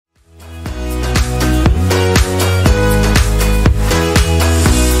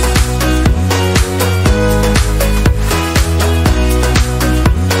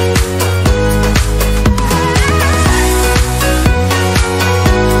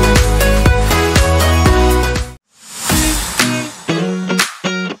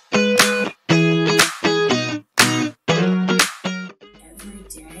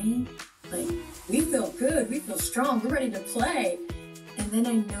wanted to play. And then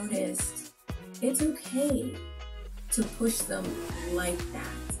I noticed it's okay to push them like that.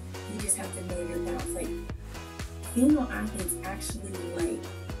 You just have to know your bounds. Like, female athletes actually like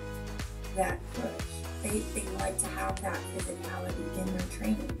that push. They like to have that physicality in their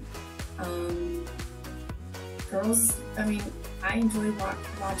training. Girls, I mean, I enjoy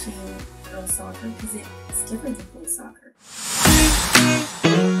watching girls soccer because it's different than boys soccer.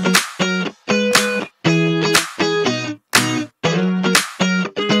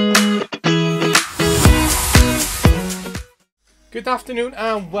 Good afternoon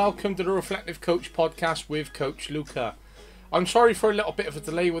and welcome to the Reflective Coach podcast with Coach Luca. I'm sorry for a little bit of a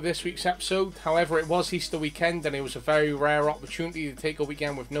delay with this week's episode. However, it was Easter weekend and it was a very rare opportunity to take a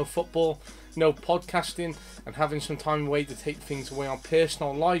weekend with no football, no podcasting, and having some time away to take things away on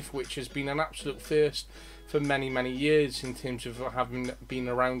personal life, which has been an absolute first for many, many years in terms of having been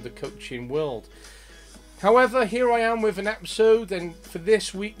around the coaching world. However, here I am with an episode, and for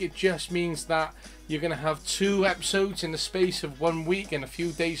this week it just means that you're going to have 2 episodes in the space of 1 week and a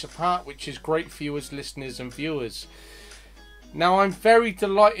few days apart, which is great for you as listeners and viewers. Now, I'm very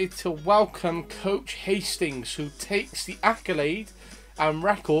delighted to welcome Coach Hastings, who takes the accolade and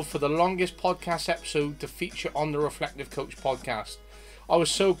record for the longest podcast episode to feature on the Reflective Coach podcast. I was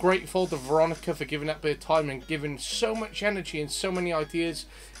so grateful to Veronica for giving up her time and giving so much energy and so many ideas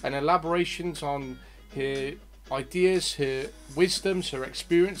and elaborations on her ideas, her wisdoms, her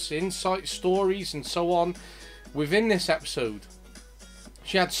experience, insights, stories, and so on within this episode.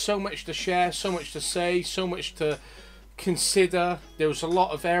 She had so much to share, so much to say, so much to consider. There was a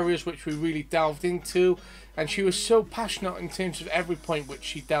lot of areas which we really delved into, and she was so passionate in terms of every point which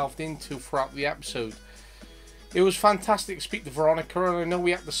she delved into throughout the episode. It was fantastic to speak to Veronica, and I know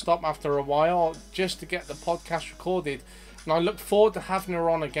we had to stop after a while just to get the podcast recorded, and I look forward to having her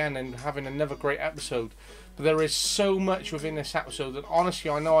on again and having another great episode. But there is so much within this episode that honestly,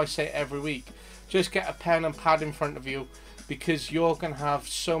 I know I say it every week, just get a pen and pad in front of you, because you're going to have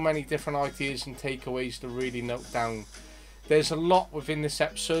so many different ideas and takeaways to really note down. There's a lot within this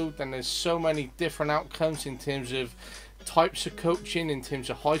episode, and there's so many different outcomes in terms of types of coaching, in terms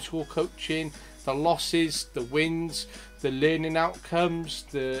of high school coaching, the losses, the wins, the learning outcomes,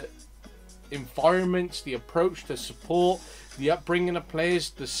 the environments, the approach, the support, the upbringing of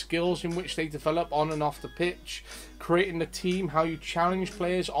players, the skills in which they develop on and off the pitch, creating the team, how you challenge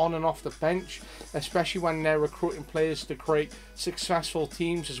players on and off the bench, especially when they're recruiting players to create successful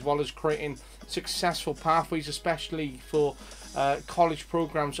teams, as well as creating successful pathways, especially for college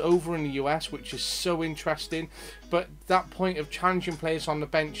programs over in the US, which is so interesting. But that point of challenging players on the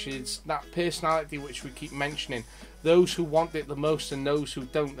bench is that personality which we keep mentioning, those who want it the most and those who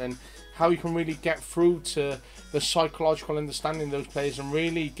don't, and how you can really get through to the psychological understanding of those players and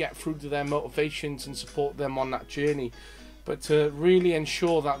really get through to their motivations and support them on that journey, but to really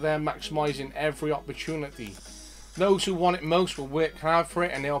ensure that they're maximizing every opportunity. Those who want it most will work hard for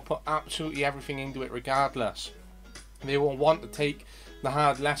it, and they'll put absolutely everything into it regardless. They will want to take the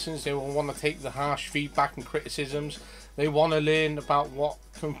hard lessons, they will want to take the harsh feedback and criticisms, they want to learn about what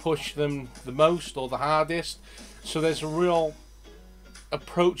can push them the most or the hardest. So there's a real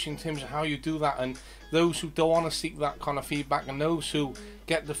approach in terms of how you do that, and those who don't want to seek that kind of feedback and those who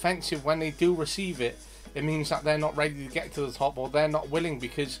get defensive when they do receive it, it means that they're not ready to get to the top, or they're not willing,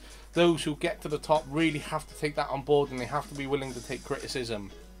 because those who get to the top really have to take that on board and they have to be willing to take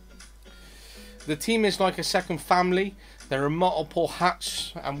criticism. The team is like a second family. There are multiple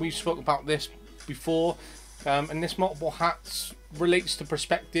hats, and we've spoken about this before, and this multiple hats relates to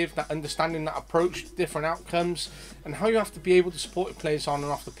perspective, that understanding, that approach, different outcomes, and how you have to be able to support your players on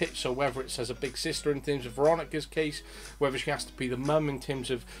and off the pitch. So whether it's as a big sister in terms of Veronica's case, whether she has to be the mum in terms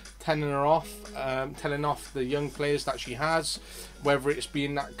of telling off the young players that she has, whether it's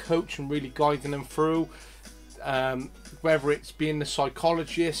being that coach and really guiding them through, whether it's being the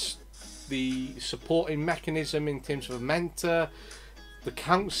psychologist, the supporting mechanism in terms of a mentor, the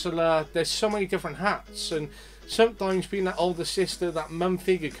counsellor. There's so many different hats, and sometimes being that older sister, that mum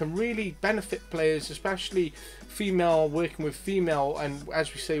figure, can really benefit players, especially female, working with female, and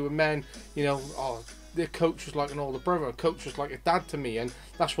as we say with men, you know, the coach was like an older brother, a coach was like a dad to me, and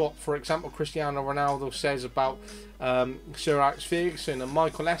that's what, for example, Cristiano Ronaldo says about Sir Alex Ferguson, and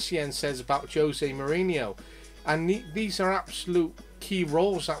Michael Essien says about Jose Mourinho. And these are absolute key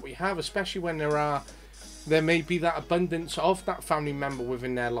roles that we have, especially when there may be that abundance of that family member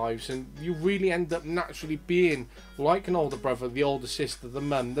within their lives, and you really end up naturally being like an older brother, the older sister, the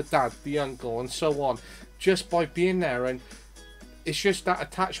mum, the dad, the uncle, and so on, just by being there. And it's just that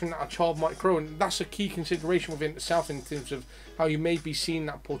attachment that a child might grow, and that's a key consideration within itself in terms of how you may be seeing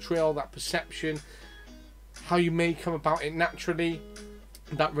that portrayal, that perception, how you may come about it naturally,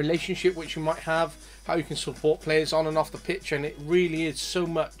 that relationship which you might have, how you can support players on and off the pitch. And it really is so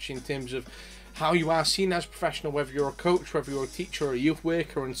much in terms of how you are seen as a professional, whether you're a coach, whether you're a teacher or a youth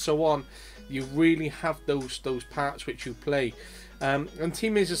worker and so on. You really have those parts which you play. And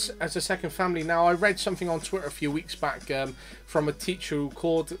team is as a second family. Now, I read something on Twitter a few weeks back from a teacher who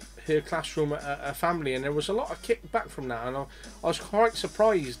called her classroom a family, and there was a lot of kickback from that, and I was quite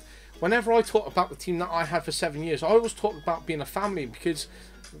surprised. Whenever I talk about the team that I had for 7 years, I always talk about being a family, because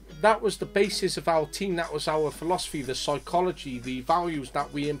that was the basis of our team. That was our philosophy, the psychology, the values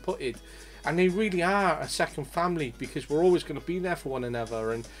that we inputted, and they really are a second family, because we're always going to be there for one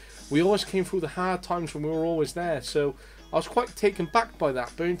another, and we always came through the hard times when we were always there. So I was quite taken back by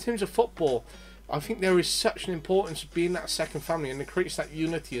that. But in terms of football, I think there is such an importance of being that second family, and it creates that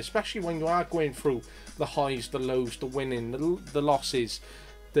unity, especially when you are going through the highs, the lows, the winning, the losses,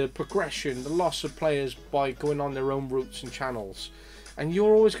 the progression, the loss of players by going on their own routes and channels. And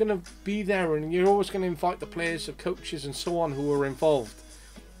you're always going to be there, and you're always going to invite the players, the coaches and so on who are involved.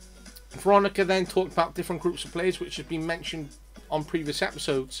 Veronica then talked about different groups of players, which has been mentioned on previous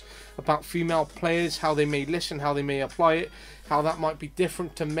episodes, about female players, how they may listen, how they may apply it, how that might be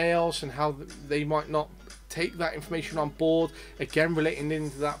different to males, and how they might not take that information on board. Again, relating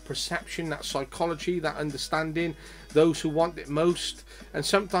into that perception, that psychology, that understanding, those who want it most. And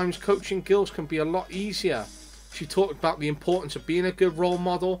sometimes coaching girls can be a lot easier. She talked about the importance of being a good role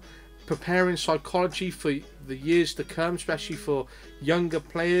model, preparing psychology for the years to come, especially for younger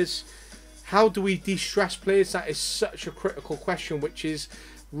players. How do we de-stress players? That is such a critical question, which is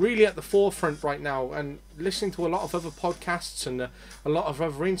really at the forefront right now. And listening to a lot of other podcasts and a lot of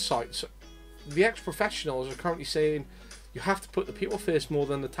other insights, the ex-professionals are currently saying you have to put the people first more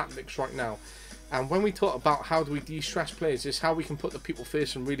than the tactics right now. And when we talk about how do we de-stress players, it's how we can put the people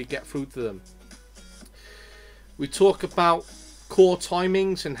first and really get through to them. We talk about core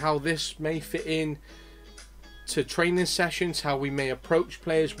timings and how this may fit in to training sessions, how we may approach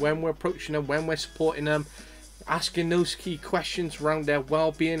players when we're approaching them, when we're supporting them, asking those key questions around their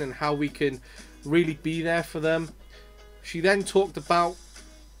well-being and how we can really be there for them. She then talked about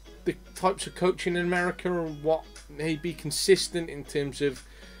the types of coaching in America and what may be consistent in terms of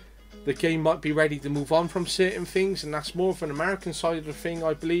the game might be ready to move on from certain things, and that's more of an American side of the thing,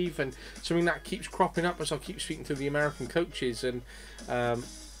 I believe, and something that keeps cropping up as I keep speaking to the American coaches. And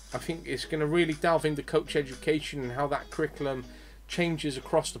I think it's going to really delve into coach education and how that curriculum changes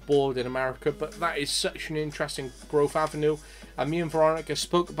across the board in America. But that is such an interesting growth avenue, and me and Veronica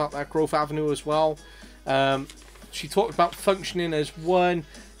spoke about that growth avenue as well. She talked about functioning as one,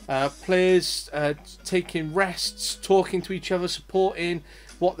 players taking rests, talking to each other, supporting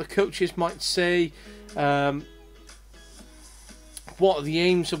what the coaches might say, what are the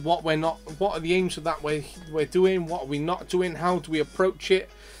aims of what we're not, what are the aims of that we're doing, what are we not doing, how do we approach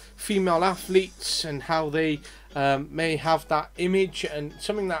it, female athletes and how they may have that image. And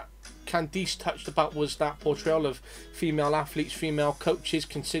something that Candice touched about was that portrayal of female athletes, female coaches,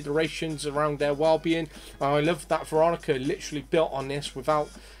 considerations around their well-being. I love that Veronica literally built on this without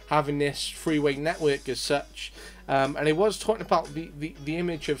having this freeway network as such. And it was talking about the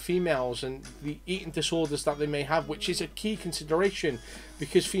image of females and the eating disorders that they may have, which is a key consideration,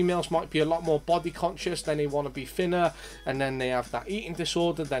 because females might be a lot more body conscious, then they want to be thinner, and then they have that eating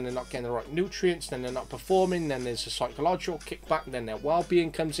disorder, then they're not getting the right nutrients, then they're not performing, then there's a psychological kickback, then their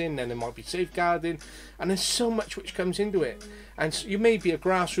well-being comes in, then there might be safeguarding, and there's so much which comes into it. And so you may be a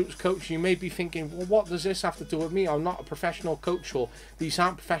grassroots coach, you may be thinking, well, what does this have to do with me? I'm not a professional coach, or these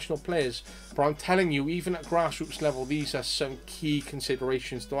aren't professional players. But I'm telling you, even at grassroots level, these are some key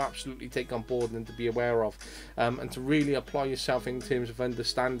considerations to absolutely take on board and to be aware of, and to really apply yourself in terms of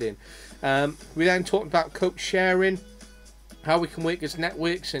understanding. We then talked about coach sharing, how we can work as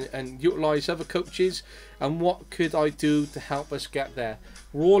networks and utilise other coaches, and what could I do to help us get there.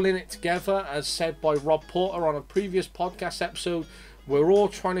 We're all in it together, as said by Rob Porter on a previous podcast episode. We're all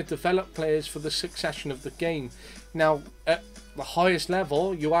trying to develop players for the succession of the game. Now, at the highest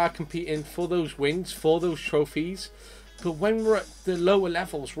level, you are competing for those wins, for those trophies, but when we're at the lower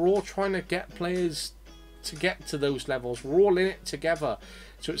levels, we're all trying to get players to get to those levels. We're all in it together.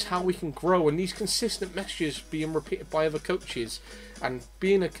 So it's how we can grow, and these consistent messages being repeated by other coaches and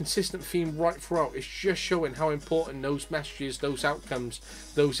being a consistent theme right throughout is just showing how important those messages, those outcomes,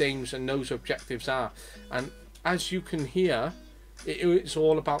 those aims and those objectives are. And as you can hear, it's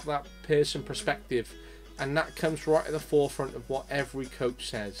all about that person perspective, and that comes right at the forefront of what every coach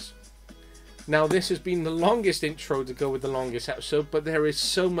says. Now, this has been the longest intro to go with the longest episode, but there is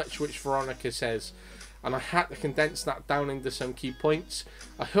so much which Veronica says. and I had to condense that down into some key points.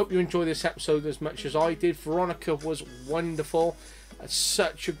 I hope you enjoy this episode as much as I did. Veronica was wonderful.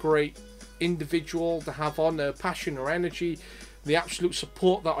 Such a great individual to have on. Her passion, her energy, the absolute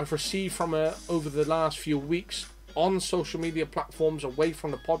support that I've received from her over the last few weeks on social media platforms away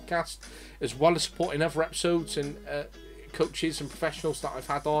from the podcast, as well as supporting other episodes and coaches and professionals that I've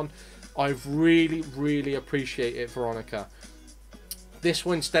had on. I've really appreciate it, Veronica. This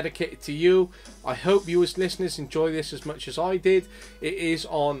one's dedicated to you. I hope you as listeners enjoy this as much as I did. It is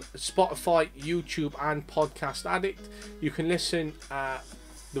on Spotify, YouTube and Podcast Addict. You can listen at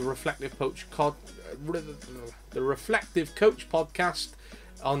the Reflective Coach podcast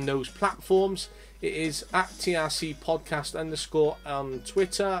on those platforms. It is at TRC Podcast _ on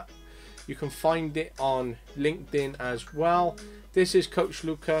Twitter. You can find it on LinkedIn as well. This is Coach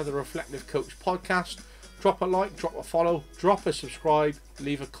Luca, the Reflective Coach Podcast. Drop a like, drop a follow, drop a subscribe,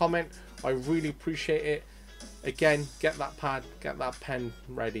 leave a comment. I really appreciate it. Again, get that pad, get that pen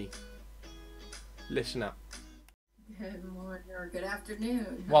ready. Listen up. Good morning or good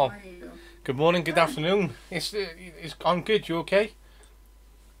afternoon. How Well, are you? good morning, good afternoon. I'm good. You okay?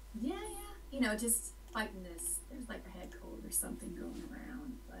 Yeah. You know, just fighting this. There's like a head cold or something going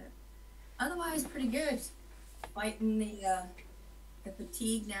around, but otherwise pretty good. Fighting the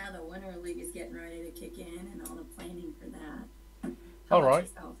fatigue now. The Winter League is getting ready to kick in, and all the planning for that. How All about right.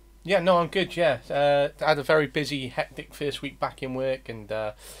 yourself? Yeah, no, I'm good. Yeah, I had a very busy, hectic first week back in work, and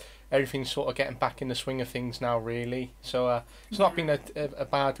everything's sort of getting back in the swing of things now, really. So it's not been a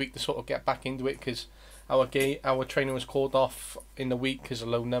bad week to sort of get back into it, because our training was called off in the week because of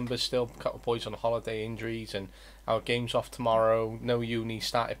low numbers still. A couple of boys on holiday, injuries, and our game's off tomorrow. No uni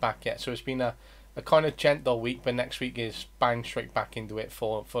started back yet, so it's been a kind of gentle week, but next week is bang straight back into it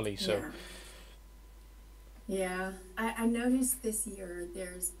fully. So yeah. I noticed this year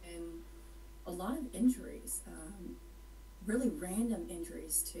there's been a lot of injuries, really random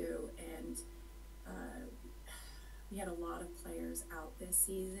injuries too, and we had a lot of players out this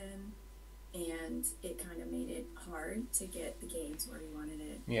season, and it kind of made it hard to get the games where we wanted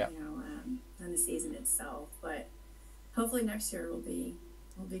it. Yeah. You know, in the season itself, but hopefully next year will be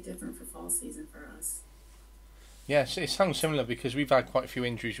different for fall season for us. Yes, it sounds similar because we've had quite a few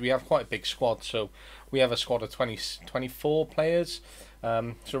injuries. We have quite a big squad, so we have a squad of 24 players.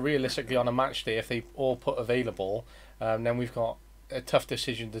 So realistically, on a match day, if they all put available, then we've got a tough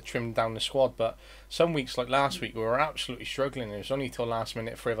decision to trim down the squad. But some weeks, like last week, we were absolutely struggling. It was only till last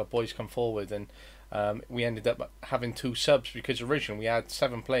minute for other boys come forward, and we ended up having 2 subs because originally we had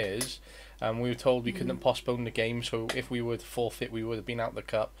 7 players. We were told we couldn't postpone the game, so if we were to forfeit, we would have been out of the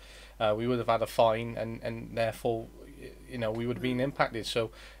cup. We would have had a fine, and therefore, you know, we would have been impacted.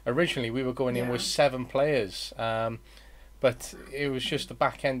 So originally we were going in with 7 players, but it was just the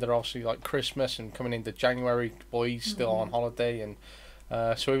back end of obviously like Christmas and coming into January, boys still on holiday, and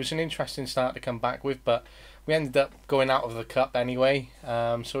so it was an interesting start to come back with. But we ended up going out of the cup anyway.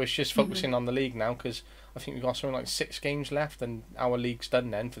 So it's just focusing on the league now, because I think we've got something like 6 games left, and our league's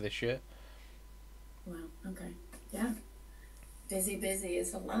done then for this year. Wow. Okay. Yeah. Busy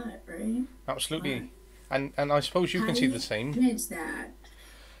is a lot, right? Absolutely. And I suppose you can see the same. Manage that.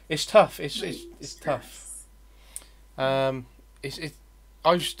 It's tough. It's tough. I've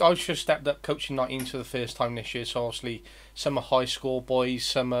just stepped up coaching 19s for the first time this year. So obviously, some are high school boys,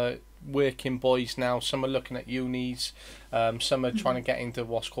 some are working boys now, some are looking at unis, some are trying to get into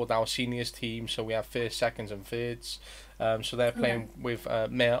what's called our seniors team. So we have first, seconds, and thirds. So they're playing with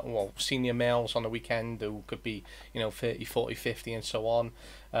senior males on the weekend who could be, 30, 40, 50 and so on.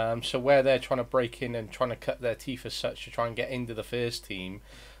 So where they're trying to break in and trying to cut their teeth as such to try and get into the first team,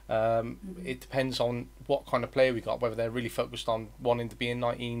 it depends on what kind of player we got, whether they're really focused on wanting to be in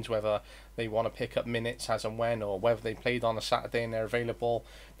 19s, whether they want to pick up minutes as and when, or whether they played on a Saturday and they're available.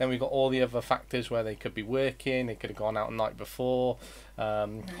 Then we've got all the other factors where they could be working, they could have gone out the night before,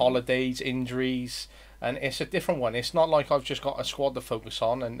 holidays, injuries. And it's a different one. It's not like I've just got a squad to focus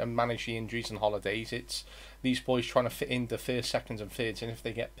on and manage the injuries and holidays. It's these boys trying to fit into first, seconds and thirds. And if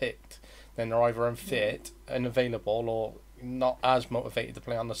they get picked, then they're either unfit, unavailable, or not as motivated to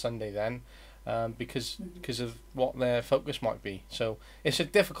play on the Sunday then, because of what their focus might be. So it's a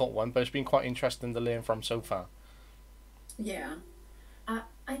difficult one, but it's been quite interesting to learn from so far. Yeah.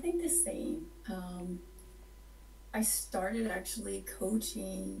 I think the same. I started actually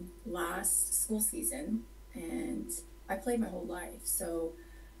coaching last school season, and I played my whole life. So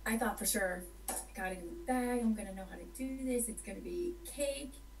I thought for sure, I got it in the bag. I'm going to know how to do this. It's going to be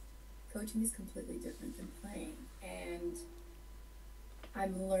cake. Coaching is completely different than playing. And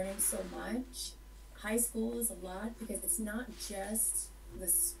I'm learning so much. High school is a lot because it's not just the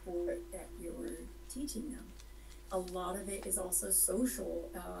sport that you're teaching them. A lot of it is also social,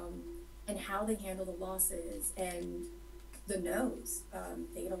 and how they handle the losses and the no's.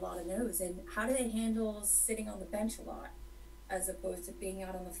 They get a lot of no's. And how do they handle sitting on the bench a lot as opposed to being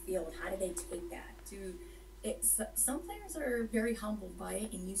out on the field? How do they take that? Some players are very humbled by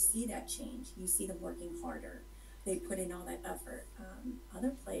it, and you see that change. You see them working harder. They put in all that effort.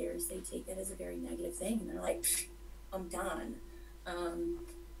 Other players, they take that as a very negative thing, and they're like, I'm done.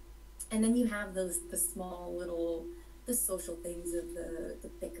 And then you have the small little, the social things of the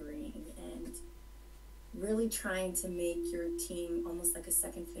bickering and really trying to make your team almost like a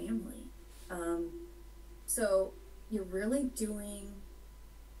second family. So you're wearing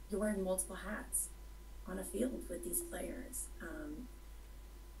multiple hats on a field with these players.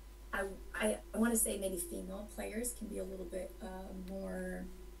 I want to say maybe female players can be a little bit more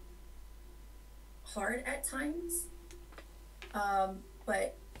hard at times,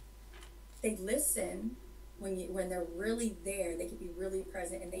 but they listen when they're really there. They can be really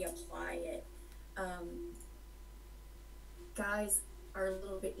present and they apply it. Guys are a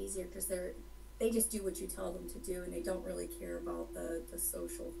little bit easier because they just do what you tell them to do, and they don't really care about the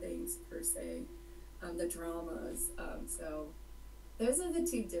social things per se, the dramas. So those are the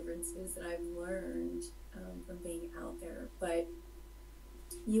two differences that I've learned from being out there. But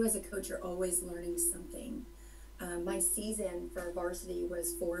you as a coach are always learning something. My season for varsity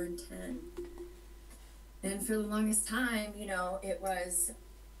was 4-10. And for the longest time, it was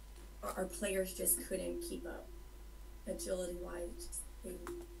our players just couldn't keep up. Agility-wise,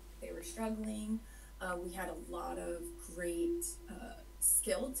 they were struggling. We had a lot of great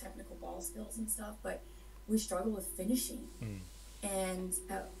technical ball skills and stuff, but we struggled with finishing. And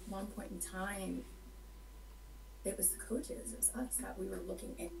at one point in time, it was the coaches, it was us, that we were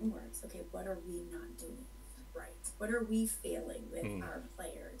looking inwards. Okay, what are we not doing right? What are we failing with our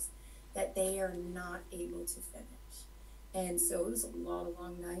players that they are not able to finish? And so it was a lot of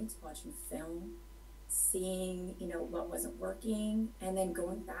long nights watching film, seeing, what wasn't working, and then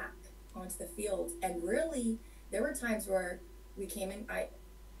going back onto the field. And really, there were times where we came in,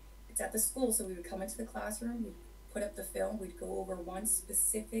 it's at the school, so we would come into the classroom, we'd put up the film, we'd go over one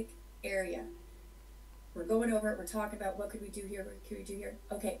specific area. We're going over it, we're talking about what could we do here, what could we do here.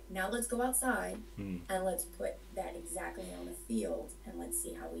 Okay, now let's go outside and let's put that exactly on the field and let's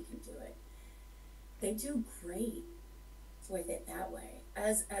see how we can do it. They do great with it that way,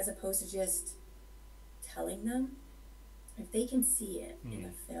 as opposed to just telling them. If they can see it in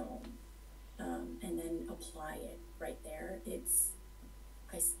a film and then apply it right there,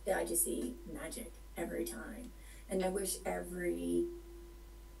 I just see magic every time. And I wish every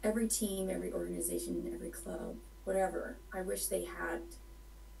team, every organization, every club, whatever, I wish they had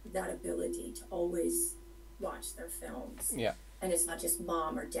that ability to always watch their films. Yeah. And it's not just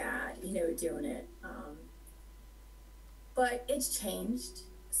mom or dad, doing it. But it's changed.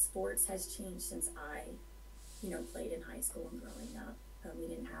 Sports has changed since I, played in high school and growing up. We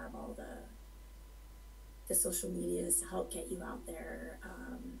didn't have all the social medias to help get you out there,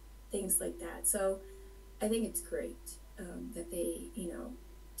 things like that. So I think it's great that they,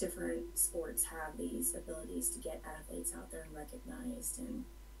 different sports have these abilities to get athletes out there and recognized, and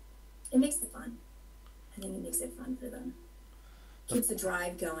it makes it fun. I think it makes it fun for them. Keeps the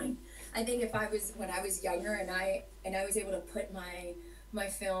drive going. I think when I was younger and I was able to put my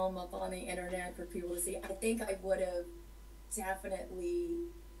film up on the internet for people to see, I think I would have definitely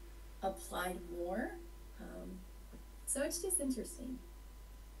applied more. So it's just interesting.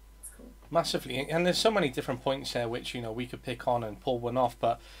 It's cool. Massively, and there's so many different points there which we could pick on and pull one off,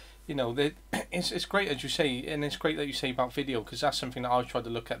 but it's great, as you say, and it's great that you say about video, because that's something that I've tried to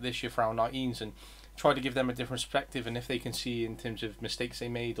look at this year for our 19s and try to give them a different perspective, and if they can see in terms of mistakes they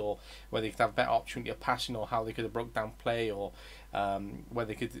made, or whether they could have a better opportunity of passing, or how they could have broke down play, or where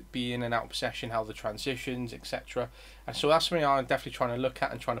they could be in and out of possession, how the transitions, etc. And so that's something I'm definitely trying to look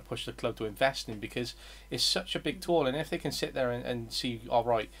at and trying to push the club to invest in, because it's such a big tool. And if they can sit there and see, all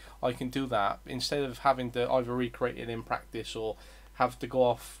right, I can do that, instead of having to either recreate it in practice or have to go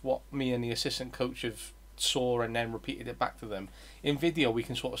off what me and the assistant coach have saw and then repeated it back to them. In video, we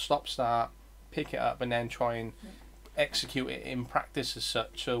can sort of stop, start, pick it up, and then try and execute it in practice as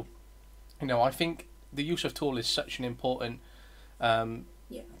such. So, I think the use of tool is such an important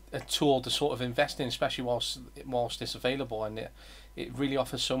a tool to sort of invest in, especially whilst it's available, and it really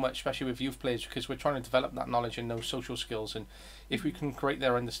offers so much, especially with youth players, because we're trying to develop that knowledge and those social skills, and if we can create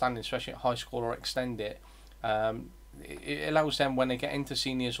their understanding, especially at high school, or extend it, it allows them, when they get into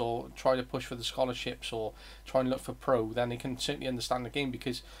seniors or try to push for the scholarships or try and look for pro, then they can certainly understand the game,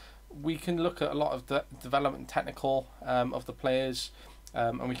 because we can look at a lot of the development technical of the players,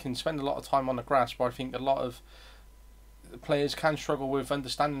 and we can spend a lot of time on the grass. But I think a lot of players can struggle with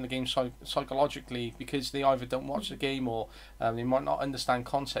understanding the game psychologically because they either don't watch the game or they might not understand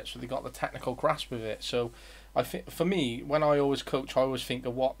concepts, but they got the technical grasp of it. So I think for me, when I always coach, I always think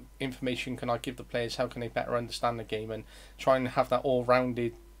of what information can I give the players, how can they better understand the game, and try and have that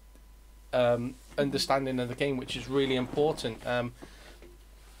all-rounded understanding of the game, which is really important.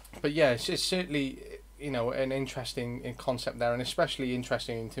 But yeah, it's certainly, you know, an interesting concept there, and especially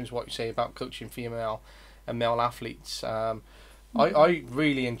interesting in terms of what you say about coaching female and male athletes. I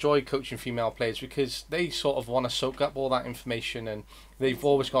really enjoy coaching female players because they sort of want to soak up all that information, and they've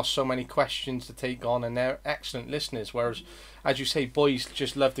always got so many questions to take on, and they're excellent listeners. Whereas, as you say, boys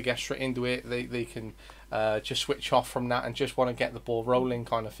just love to get straight into it. They can just switch off from that and just want to get the ball rolling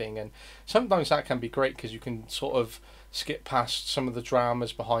kind of thing. And sometimes that can be great because you can sort of skip past some of the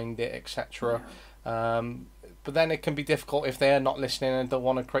dramas behind it, etc. But then it can be difficult if they're not listening and don't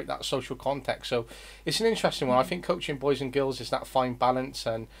want to create that social context. So it's an interesting one. I think coaching boys and girls is that fine balance,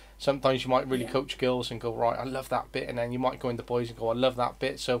 and sometimes you might really coach girls and go, right, I love that bit, and then you might go into boys and go, I love that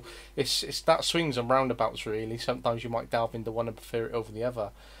bit. So it's that swings and roundabouts really. Sometimes you might delve into one and prefer it over the other.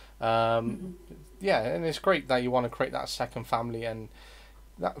 Yeah, and it's great that you want to create that second family, and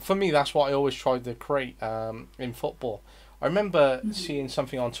that, for me, that's what I always tried to create in football. I remember seeing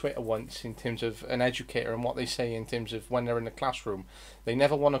something on Twitter once in terms of an educator and what they say in terms of when they're in the classroom, they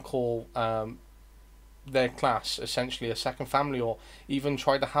never want to call their class essentially a second family, or even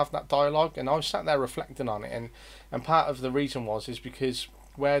try to have that dialogue. And I was sat there reflecting on it, and part of the reason is because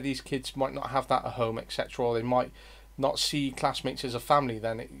where these kids might not have that at home, etc., or they might not see classmates as a family,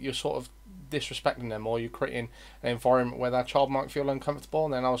 then you're sort of disrespecting them, or you're creating an environment where that child might feel uncomfortable.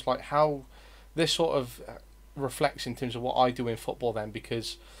 And then I was like, how this sort of reflects in terms of what I do in football then,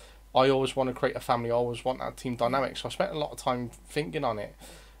 because I always want to create a family, I always want that team dynamic. So I spent a lot of time thinking on it,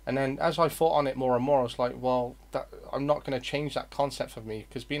 and then as I thought on it more and more, I was like, well, that I'm not going to change that concept for me,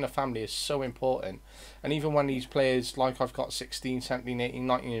 because being a family is so important. And even when these players, like I've got 16, 17, 18,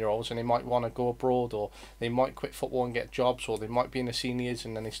 19 year olds, and they might want to go abroad, or they might quit football and get jobs, or they might be in the seniors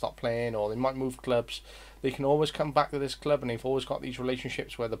and then they stop playing, or they might move clubs, they can always come back to this club, and they've always got these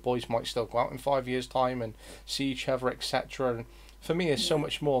relationships where the boys might still go out in 5 years time and see each other, etc. And for me, it's so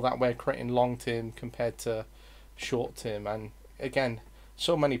much more that we're creating long term compared to short term. And again,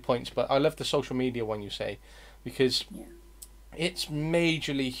 so many points, but I love the social media one you say, because it's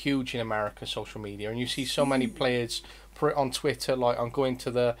majorly huge in America, social media, and you see so many players put it on Twitter like, I'm going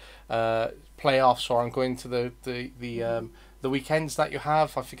to the playoffs, or I'm going to the weekends that you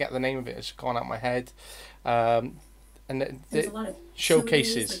have. I forget the name of it, it's gone out of my head. And there's a lot of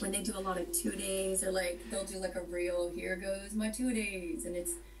showcases. Like when they do a lot of 2 days, or like they'll do like a reel, here goes my 2 days, and it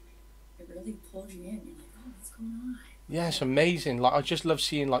really pulls you in. You're like, oh, what's going on? Yeah, it's amazing. Like, I just love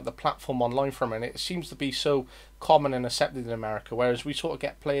seeing like the platform online from it. And it seems to be so common and accepted in America, whereas we sort of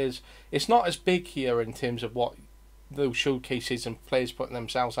get players. It's not as big here in terms of what those showcases and players putting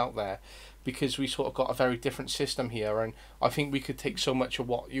themselves out there, because we sort of got a very different system here. And I think we could take so much of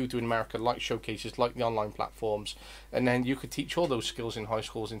what you do in America, like showcases, like the online platforms, and then you could teach all those skills in high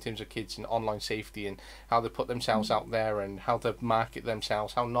schools in terms of kids and online safety, and how they put themselves out there, and how to market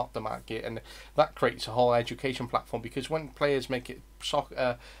themselves, how not to market. And that creates a whole education platform, because when players make it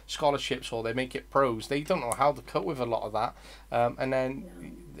scholarships, or they make it pros, they don't know how to cope with a lot of that, and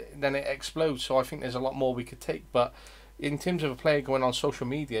then it explodes. So I think there's a lot more we could take. But in terms of a player going on social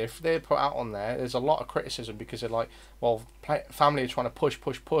media, if they're put out on there's a lot of criticism, because they're like, well, family are trying to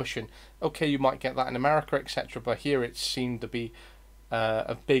push, and okay, you might get that in America, etc., but here it seemed to be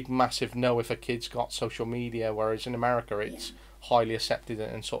a big massive no if a kid's got social media, whereas in America it's highly accepted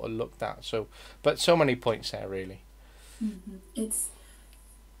and sort of looked at. So, but so many points there really. It's,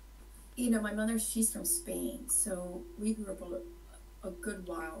 you know, my mother, she's from Spain, so we grew up a good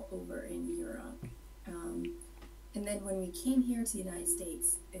while over in Europe. And then when we came here to the United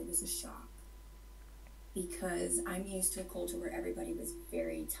States, it was a shock, because I'm used to a culture where everybody was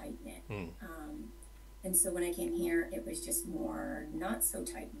very tight-knit. And so when I came here, it was just more not so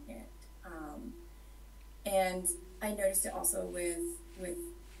tight-knit. And I noticed it also with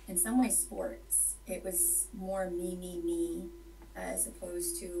in some ways, sports. It was more me, as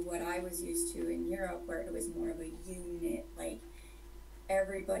opposed to what I was used to in Europe, where it was more of a unit, like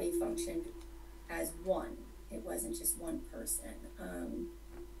everybody functioned as one. It wasn't just one person.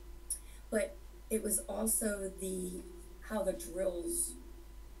 But it was also how the drills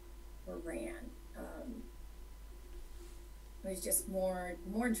were ran. It was just more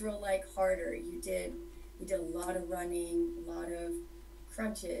drill-like, harder. We did a lot of running, a lot of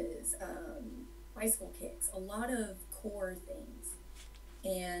crunches, bicycle kicks, a lot of core things.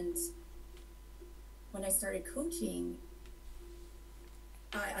 And when I started coaching,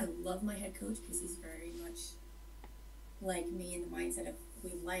 I love my head coach because he's very much like me in the mindset of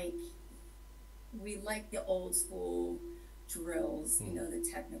we like the old school drills, the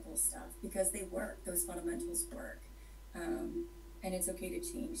technical stuff, because they work. Those fundamentals work. And it's okay to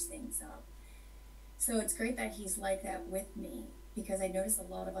change things up. So it's great that he's like that with me, because I notice a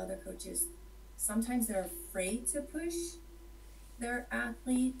lot of other coaches, sometimes they're afraid to push their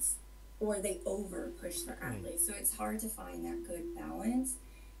athletes, or they over push their athletes. So it's hard to find that good balance.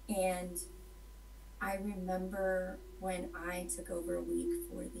 And I remember when I took over a week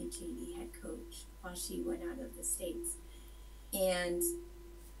for the JV head coach while she went out of the States. And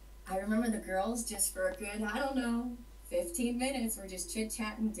I remember the girls, just for a good, I don't know, 15 minutes, were just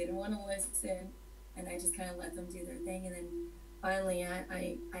chit-chatting, didn't want to listen. And I just kind of let them do their thing. And then finally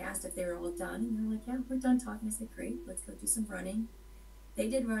I asked if they were all done. And they're like, yeah, we're done talking. I said, great, let's go do some running. They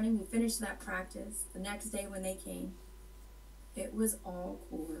did running. We finished that practice. The next day when they came, it was all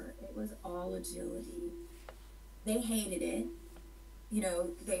core. It was all agility. They hated it.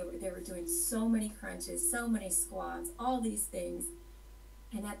 They were doing so many crunches, so many squats, all these things.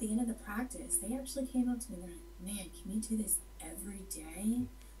 And at the end of the practice, they actually came up to me and they're like, man, can we do this every day?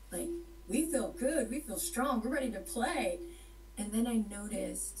 Like, we feel good. We feel strong. We're ready to play. And then I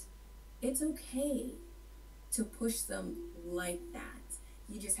noticed it's okay to push them like that.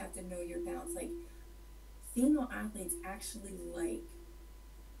 You just have to know your balance. Like, female athletes actually like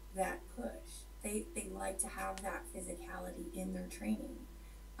that push. They like to have that physicality in their training.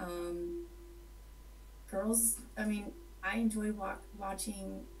 Girls, I mean, I enjoy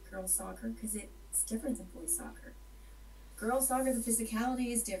watching girls soccer because it's different than boys soccer. Girls soccer, the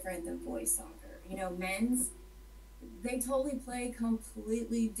physicality is different than boys soccer. Men's, they totally play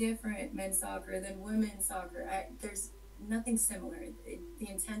completely different men's soccer than women's soccer. There's nothing similar. The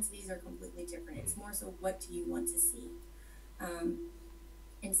intensities are completely different. It's more so, what do you want to see?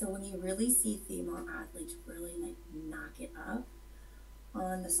 And so when you really see female athletes really like knock it up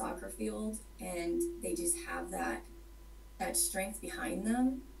on the soccer field, and they just have that strength behind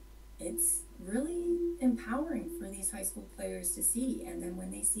them, it's really empowering for these high school players to see. And then when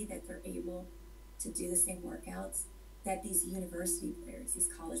they see that they're able to do the same workouts that these university players, these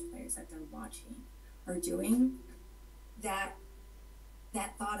college players that they're watching are doing, that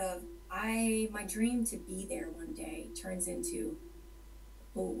thought of my dream to be there one day turns into,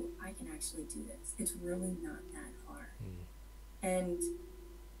 oh, I can actually do this. It's really not that hard. And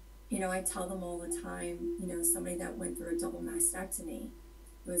I tell them all the time, somebody that went through a double mastectomy,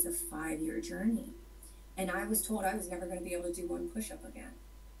 it was a 5-year journey. And I was told I was never going to be able to do one push-up again,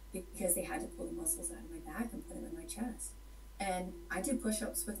 because they had to pull the muscles out of my back and put them in my chest. And I did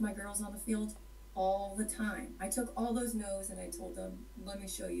push-ups with my girls on the field all the time. I took all those no's and I told them, let me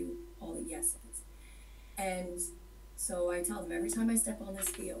show you all the yeses. And so I tell them, every time I step on this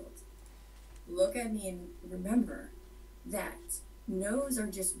field, look at me and remember that no's are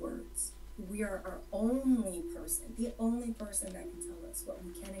just words. We are our only person, the only person that can tell us what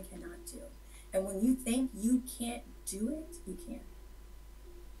we can and cannot do. And when you think you can't do it, you can't.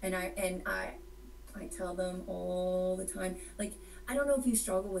 And I tell them all the time, like, I don't know if you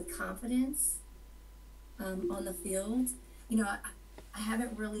struggle with confidence on the field. I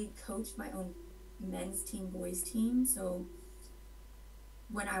haven't really coached my own men's team, boys team. So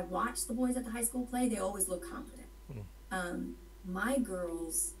when I watch the boys at the high school play, they always look confident. My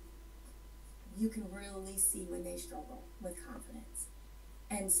girls, you can really see when they struggle with confidence.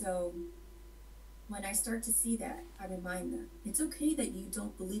 And so when I start to see that, I remind them, it's okay that you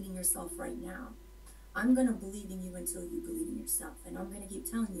don't believe in yourself right now. I'm going to believe in you until you believe in yourself. And I'm going to keep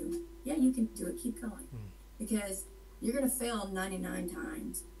telling you, yeah, you can do it. Keep going. Because you're going to fail 99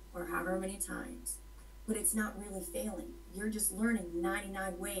 times or however many times, but it's not really failing. You're just learning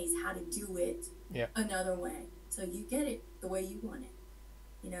 99 ways how to do it another way. So you get it the way you want it.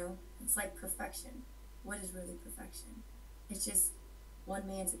 It's like perfection. What is really perfection? It's just one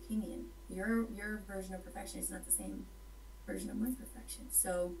man's opinion. Your version of perfection is not the same version of my perfection.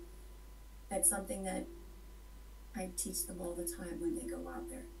 So that's something that I teach them all the time when they go out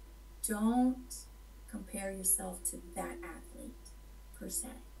there. Don't compare yourself to that athlete per se.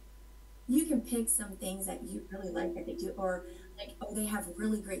 You can pick some things that you really like that they do, or like, oh, they have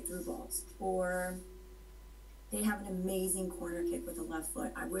really great through balls, or they have an amazing corner kick with the left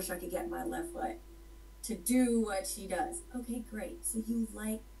foot. I wish I could get my left foot to do what she does. Okay, great. So you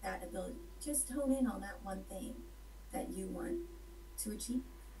like that ability. Just hone in on that one thing that you want to achieve.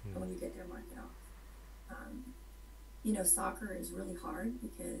 And when you get there, mark it off. Soccer is really hard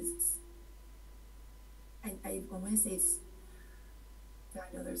because I want to say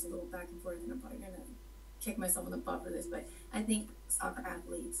I know there's a little back and forth, and I'm probably gonna kick myself in the butt for this, but I think soccer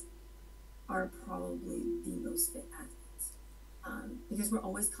athletes are probably the most fit athletes, because we're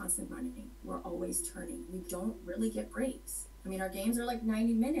always constant running, we're always turning, we don't really get breaks. I mean, our games are like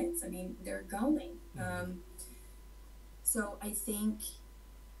 90 minutes. I mean, they're going. So I think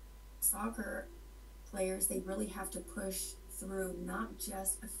soccer players, they really have to push through not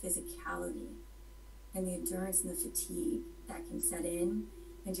just a physicality and the endurance and the fatigue that can set in,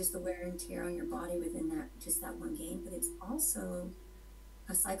 and just the wear and tear on your body within that one game, but it's also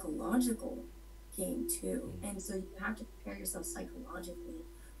a psychological game too. And so you have to prepare yourself psychologically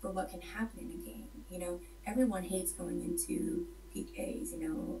for what can happen in a game. You know, everyone hates going into PKs, you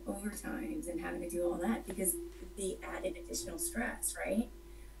know, overtimes and having to do all that because the added additional stress, right?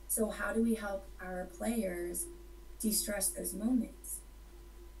 So how do we help our players de-stress those moments?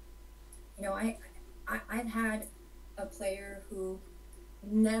 You know, I've had a player who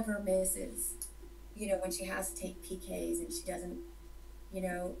never misses, you know, when she has to take PKs and she doesn't, you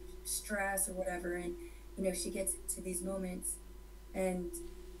know, stress or whatever. And, you know, she gets to these moments and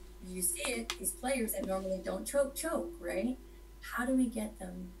you see it, these players that normally don't choke, right? How do we get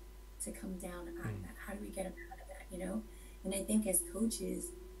them to come down out of that? How do we get them out of that, you know? And I think as coaches,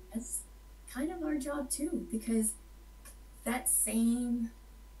 that's kind of our job too, because that same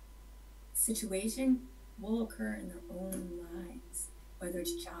situation will occur in their own lives, whether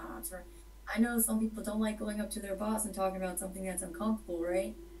it's jobs or, I know some people don't like going up to their boss and talking about something that's uncomfortable,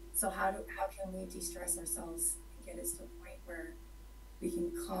 right? So how can we de-stress ourselves and get us to a point where we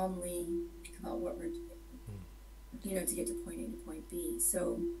can calmly think about what we're doing, you know, to get to point A to point B.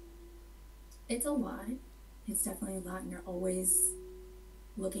 So it's a lot. It's definitely a lot, and you're always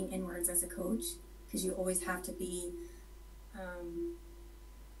looking inwards as a coach, because you always have to be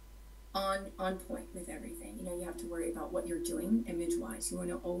on point with everything. You know, you have to worry about what you're doing image-wise. You want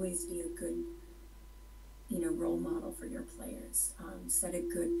to always be a good, you know, role model for your players. Set a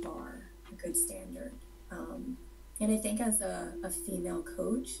good bar, a good standard. And I think as a female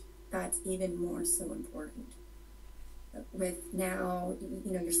coach, that's even more so important. With now,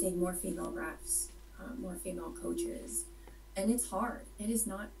 you know, you're seeing more female refs, more female coaches, and it's hard. It is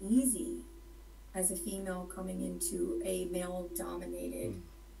not easy as a female coming into a male-dominated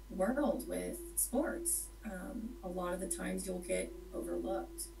world with sports. A lot of the times you'll get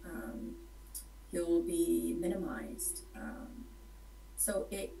overlooked. You'll be minimized. So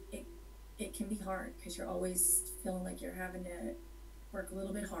it can be hard because you're always feeling like you're having to work a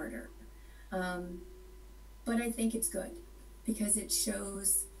little bit harder. But I think it's good because it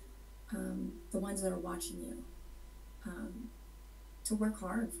shows the ones that are watching you to work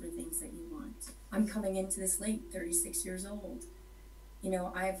hard for things that you want. I'm coming into this late, 36 years old. You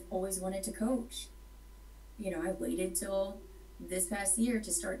know, I've always wanted to coach. You know, I waited till this past year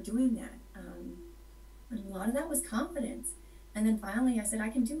to start doing that. And a lot of that was confidence. And then finally I said, I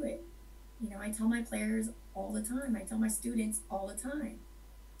can do it. You know, I tell my players all the time. I tell my students all the time.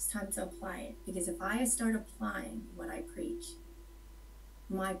 It's time to apply it. Because if I start applying what I preach,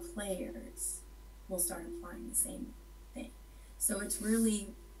 my players will start applying the same thing. So it's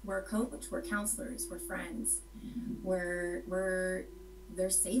really, we're a coach, we're counselors, we're friends, we're their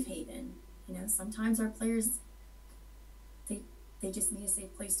safe haven. You know, sometimes our players, they just need a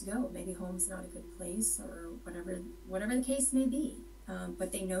safe place to go. Maybe home's not a good place, or whatever the case may be.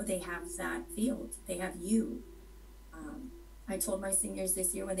 But they know they have that field. They have you. I told my seniors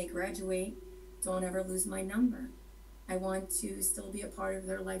this year when they graduate, don't ever lose my number. I want to still be a part of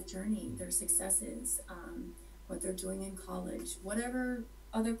their life journey, their successes, what they're doing in college, whatever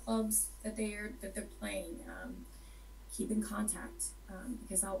other clubs that they're playing. Keep in contact,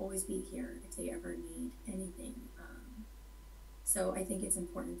 because I'll always be here if they ever need anything. So I think it's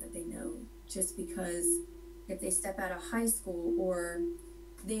important that they know, just because if they step out of high school or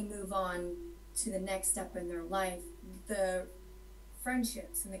they move on to the next step in their life, the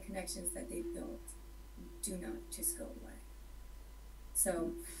friendships and the connections that they've built do not just go away.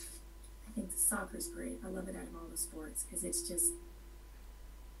 So I think soccer's great. I love it out of all the sports because it's just,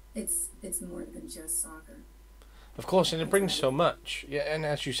 it's more than just soccer. Of course, and it brings so much. Yeah, and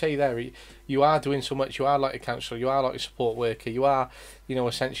as you say there, you are doing so much. You are like a counsellor. You are like a support worker. You are, you know,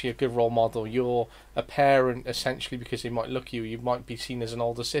 essentially a good role model. You're a parent, essentially, because they might look at you. You might be seen as an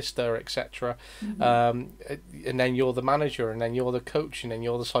older sister, etc. And then you're the manager, and then you're the coach, and then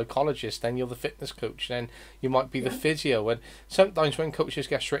you're the psychologist, then you're the fitness coach, and then you might be the physio. And sometimes when coaches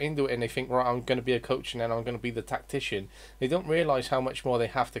get straight into it and they think, right, I'm going to be a coach, and then I'm going to be the tactician, they don't realise how much more they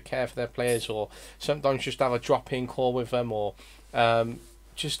have to care for their players, or sometimes just have a drop-in call with them, or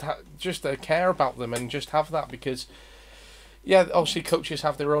just care about them and just have that, because Yeah, obviously coaches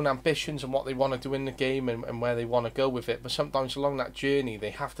have their own ambitions and what they want to do in the game and where they want to go with it. But sometimes along that journey, they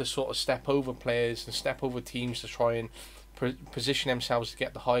have to sort of step over players and step over teams to try and position themselves to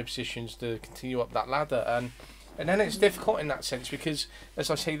get the high positions to continue up that ladder. And then it's difficult in that sense because, as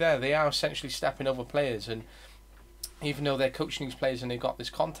I say there, they are essentially stepping over players. And even though they're coaching these players and they've got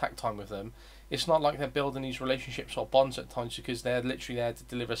this contact time with them, it's not like they're building these relationships or bonds at times because they're literally there to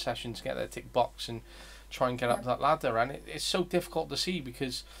deliver sessions, get their tick box and try and get up that ladder. And it's so difficult to see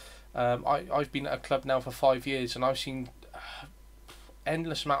because I've been at a club now for 5 years and I've seen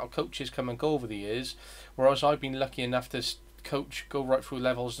endless amount of coaches come and go over the years, whereas I've been lucky enough to coach, go right through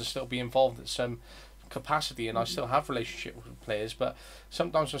levels and still be involved at some capacity, and I still have relationship with players. But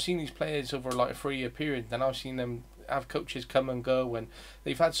sometimes I've seen these players over like a 3-year period, then I've seen them have coaches come and go, and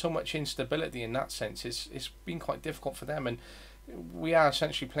they've had so much instability in that sense. It's been quite difficult for them, and we are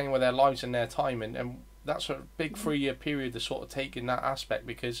essentially playing with their lives and their time, and that's a big 3-year period to sort of take in that aspect,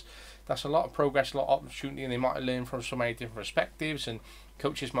 because that's a lot of progress, a lot of opportunity, and they might have learned from so many different perspectives, and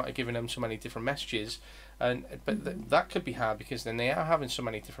coaches might have given them so many different messages, but that could be hard because then they are having so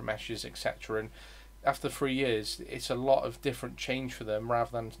many different messages, etc. And after 3 years, it's a lot of different change for them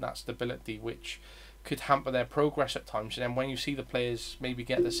rather than that stability, which could hamper their progress at times. And then when you see the players maybe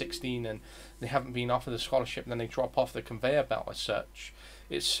get to 16 and they haven't been offered a scholarship, and then they drop off the conveyor belt as such,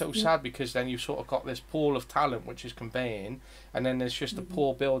 it's so sad because then you've sort of got this pool of talent which is conveying, and then there's just a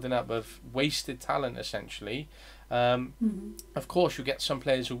poor building up of wasted talent essentially. Of course, you get some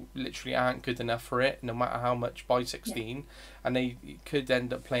players who literally aren't good enough for it, no matter how much by 16, and they could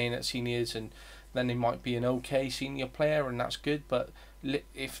end up playing at seniors, and then they might be an okay senior player, and that's good. But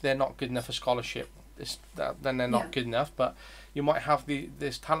if they're not good enough for scholarship, then they're not good enough. But you might have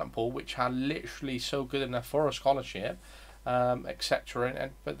this talent pool which are literally so good enough for a scholarship, etc.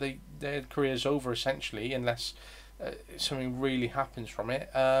 But their career's over essentially unless something really happens from it.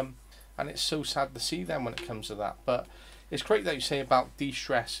 And it's so sad to see them when it comes to that. But it's great that you say about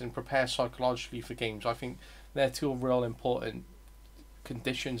de-stress and prepare psychologically for games. I think they're two real important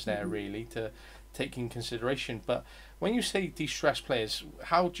conditions there really to take in consideration. But when you say de-stress players,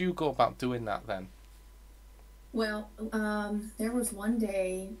 how do you go about doing that then? Well, there was one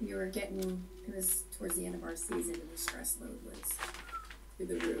day it was towards the end of our season, and the stress load was through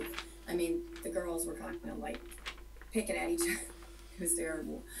the roof. I mean, the girls were kind of like picking at each other. It was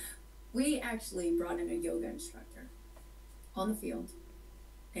terrible. We actually brought in a yoga instructor on the field,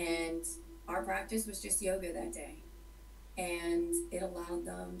 and our practice was just yoga that day. And it allowed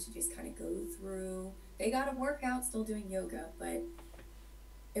them to just kind of go through. They got a workout still doing yoga, but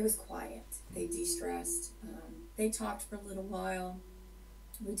it was quiet. They de-stressed. They talked for a little while.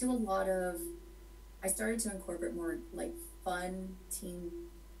 We do a lot of, I started to incorporate more like fun team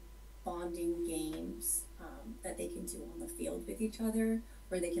bonding games that they can do on the field with each other,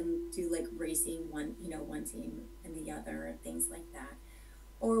 where they can do like racing one team and the other, things like that.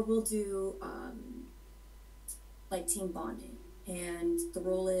 Or we'll do like team bonding, and the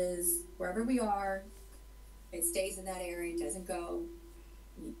rule is wherever we are, it stays in that area, doesn't go.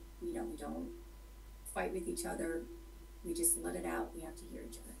 We don't fight with each other. We just let it out. We have to hear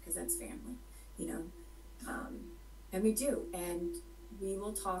each other because that's family, you know. And we do, and we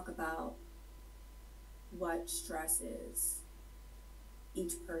will talk about what stress is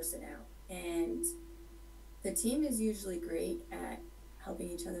each person out, and the team is usually great at helping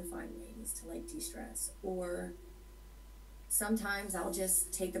each other find ways to like de-stress. Or sometimes I'll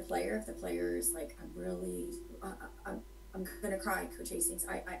just take the player if the player is like, I'm gonna cry, Coach Hastings.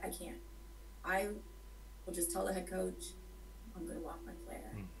 I can't. I will just tell the head coach I'm gonna walk my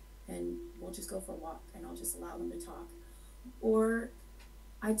player, and we'll just go for a walk, and I'll just allow them to talk. Or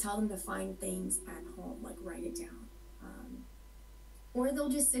I tell them to find things at home, like write it down. Or they'll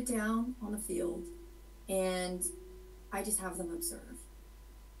just sit down on the field, and I just have them observe.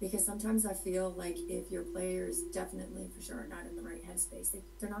 Because sometimes I feel like if your players definitely for sure are not in the right headspace,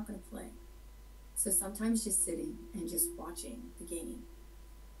 they're not going to play. So sometimes just sitting and just watching the game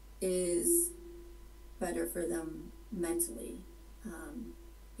is better for them mentally,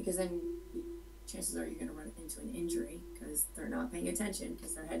 because then chances are you're going to run into an injury because they're not paying attention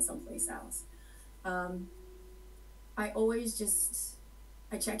because their head's someplace else.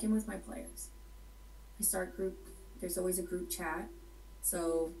 I check in with my players. There's always a group chat.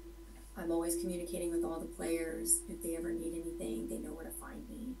 So I'm always communicating with all the players. If they ever need anything, they know where to find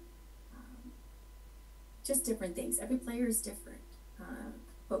me. Just different things. Every player is different.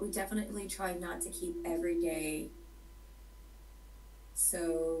 But we definitely try not to keep every day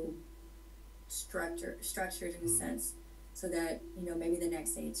so structured in a sense, so that, maybe the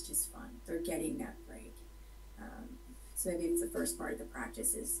next day it's just fun. They're getting that break. So maybe it's the first part of the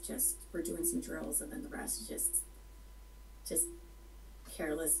practice is just we're doing some drills, and then the rest is just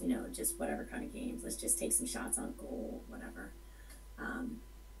careless, just whatever kind of games. Let's just take some shots on goal, whatever.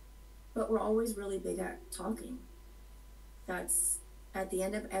 But we're always really big at talking. That's at the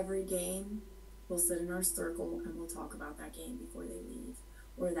end of every game, we'll sit in our circle and we'll talk about that game before they leave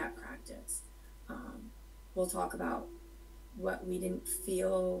or that practice. We'll talk about what we didn't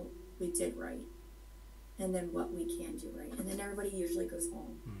feel we did right and then what we can do right. And then everybody usually goes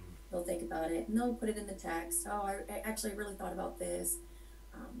home. They'll think about it and they'll put it in the text. Oh, I actually really thought about this.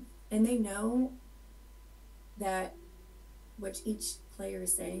 And they know that what each player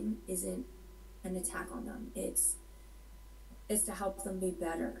is saying isn't an attack on them. It's to help them be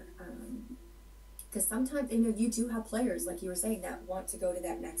better. Because sometimes, you do have players, like you were saying, that want to go to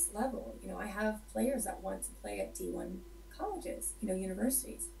that next level. I have players that want to play at D1 colleges,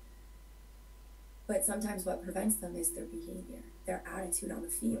 universities. But sometimes what prevents them is their behavior, their attitude on the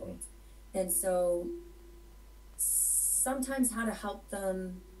field. And so sometimes how to help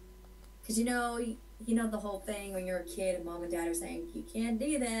them, because the whole thing when you're a kid and mom and dad are saying, you can't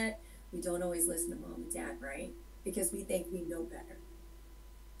do that. We don't always listen to mom and dad, right? Because we think we know better.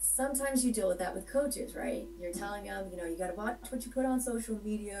 Sometimes you deal with that with coaches, right? You're telling them, you got to watch what you put on social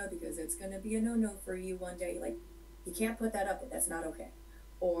media because it's going to be a no-no for you one day. Like, you can't put that up, that's not okay.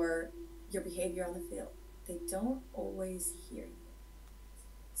 Or your behavior on the field. They don't always hear you.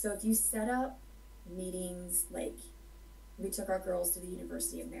 So if you set up meetings, like we took our girls to the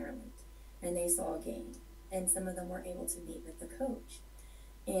University of Maryland and they saw a game and some of them were able to meet with the coach.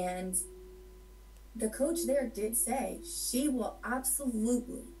 And the coach there did say she will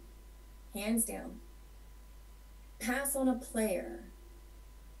absolutely, hands down, pass on a player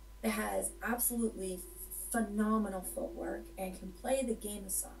that has absolutely phenomenal footwork and can play the game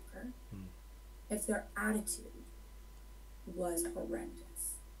of soccer if their attitude was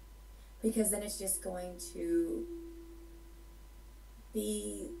horrendous. Because then it's just going to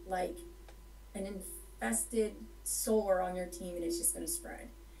be like an infested sore on your team and it's just going to spread.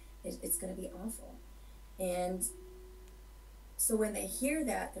 It's going to be awful. And so when they hear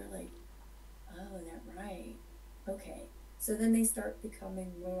that, they're like, oh, that's right. Okay. So then they start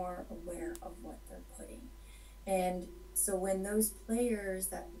becoming more aware of what they're putting. And so when those players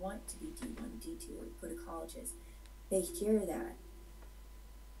that want to be D1, D2, or go to colleges, they hear that,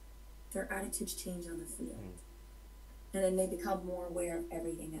 their attitudes change on the field. And then they become more aware of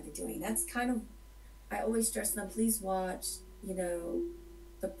everything that they're doing. That's kind of, I always stress them, please watch,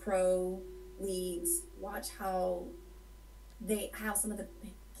 the pro leagues, watch how some of the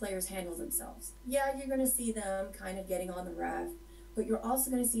players handle themselves. Yeah, you're going to see them kind of getting on the ref, but you're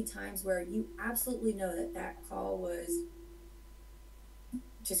also going to see times where you absolutely know that call was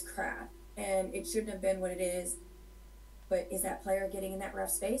just crap and it shouldn't have been what it is. But is that player getting in that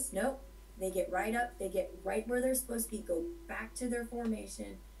ref space? Nope. They get right up, they get right where they're supposed to be, go back to their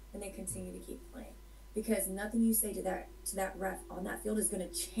formation, and they continue to keep playing. Because nothing you say to that ref on that field is going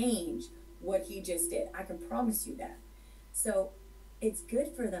to change what he just did. I can promise you that. So it's good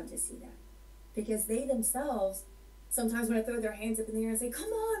for them to see that. Because they themselves sometimes want to throw their hands up in the air and say, come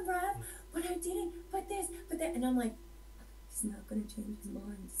on, ref, but I didn't, but this, but that. And I'm like, he's not going to change his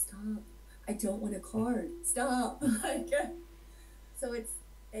mind. Stop. I don't want a card. Stop. So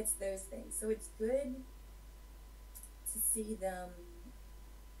it's those things. So it's good to see them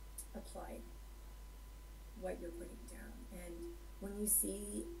apply what you're putting down. And when you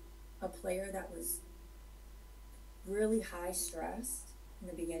see a player that was really high stressed in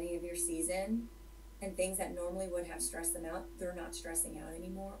the beginning of your season and things that normally would have stressed them out, they're not stressing out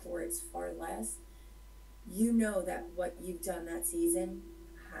anymore, or it's far less, you know that what you've done that season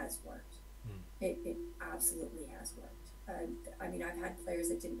has worked. It absolutely has worked. I've had players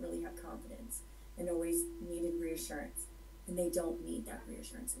that didn't really have confidence and always needed reassurance, and they don't need that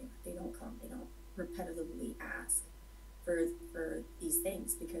reassurance anymore. They don't repetitively ask for these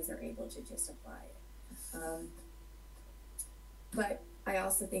things because they're able to just apply it. But I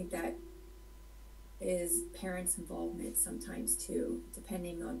also think that is parents' involvement sometimes too,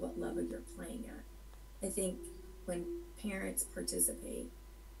 depending on what level you're playing at. I think when parents participate,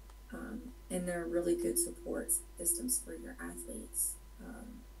 and they're really good support systems for your athletes,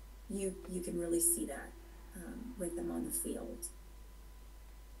 you can really see that with them on the field.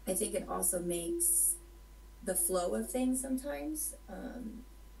 I think it also makes the flow of things sometimes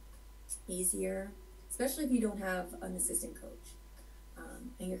easier, especially if you don't have an assistant coach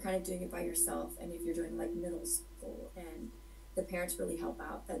and you're kind of doing it by yourself. And if you're doing like middle school and the parents really help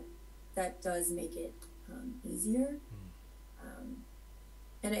out, that does make it easier.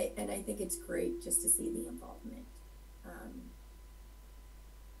 And I think it's great just to see the involvement.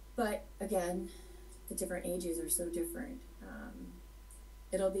 But again, the different ages are so different.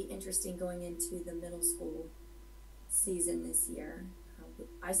 It'll be interesting going into the middle school season this year.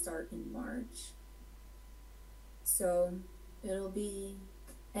 I start in March. So it'll be,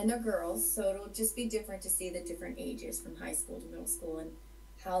 and they're girls, so it'll just be different to see the different ages from high school to middle school and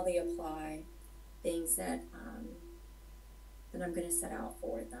how they apply things that I'm going to set out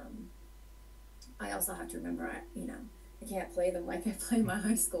for them. I also have to remember, I can't play them like I play my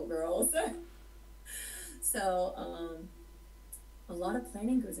high school girls. So a lot of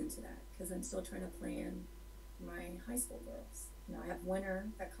planning goes into that because I'm still trying to plan my high school girls. I have winter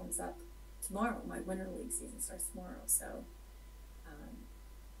that comes up tomorrow. My winter league season starts tomorrow. So,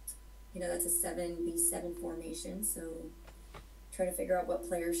 that's a 7v7 formation. So try to figure out what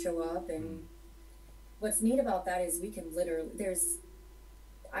players show up. And what's neat about that is we can literally,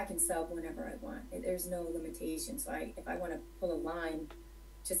 I can sub whenever I want. There's no limitation. So if I want to pull a line,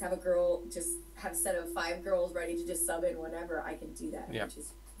 just have a set of 5 girls ready to just sub in whenever, I can do that, which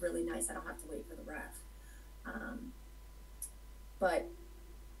is really nice. I don't have to wait for the ref. But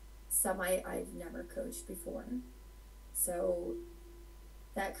some I've never coached before. So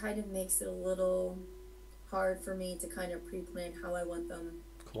that kind of makes it a little hard for me to kind of pre-plan how I want them.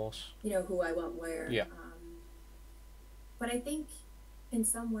 Of course. Who I want where. Yeah. But I think in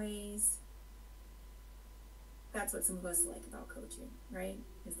some ways, that's what some of us like about coaching, right?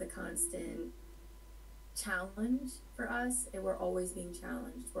 Is the constant challenge for us, and we're always being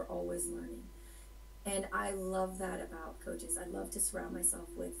challenged. We're always learning. And I love that about coaches. I love to surround myself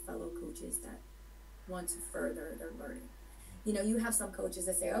with fellow coaches that want to further their learning. You have some coaches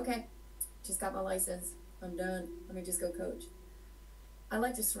that say, okay, just got my license, I'm done, let me just go coach. I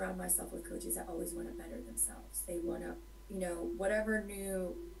like to surround myself with coaches that always want to better themselves. They want to, whatever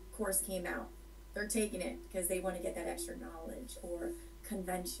new course came out, they're taking it because they want to get that extra knowledge or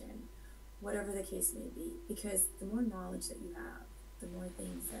convention, whatever the case may be. Because the more knowledge that you have, the more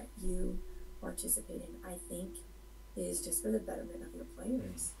things that you participate in, I think, is just for the betterment of your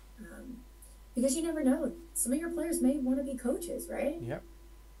players. Because you never know, some of your players may want to be coaches, right? Yep.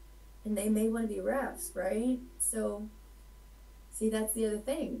 And they may want to be refs, right? So, see, that's the other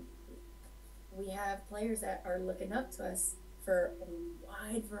thing. We have players that are looking up to us for a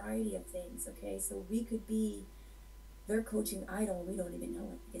wide variety of things, okay? So we could be their coaching idol and we don't even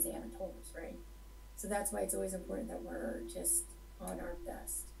know it because they haven't told us, right? So that's why it's always important that we're just on our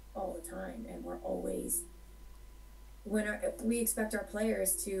best all the time, and we're always, we expect our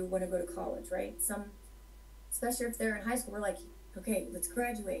players to want to go to college, right? Some, especially if they're in high school, we're like, okay, let's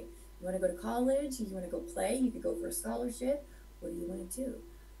graduate. You want to go to college? You want to go play? You could go for a scholarship. What do you want to do?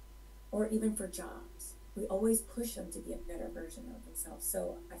 Or even for jobs. We always push them to be a better version of themselves.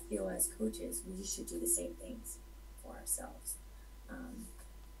 So I feel as coaches, we should do the same things for ourselves.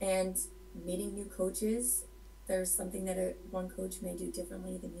 And meeting new coaches, there's something that one coach may do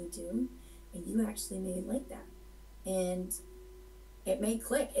differently than you do, and you actually may like that. And it may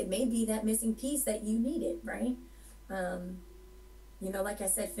click. It may be that missing piece that you needed, right? Like I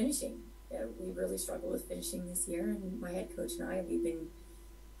said, finishing. We really struggled with finishing this year, and my head coach and I, we've been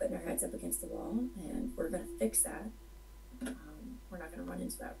putting our heads up against the wall, and we're going to fix that. We're not going to run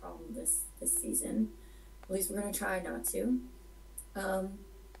into that problem this season. At least we're going to try not to.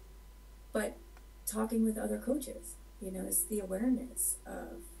 But talking with other coaches, it's the awareness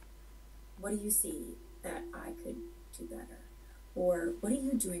of, what do you see that I could do better? Or what are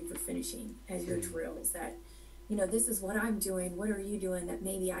you doing for finishing as your drills that, this is what I'm doing. What are you doing that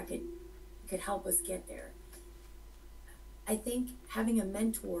maybe I could help us get there? I think having a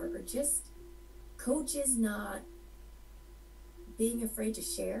mentor or just coaches not being afraid to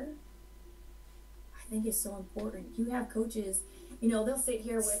share, I think is so important. You have coaches, they'll sit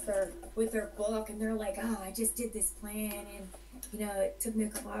here with their book and they're like, oh, I just did this plan and, it took me a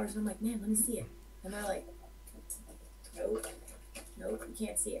couple hours. And I'm like, man, let me see it. And they're like, nope, you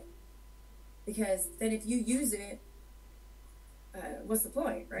can't see it. Because then if you use it, what's the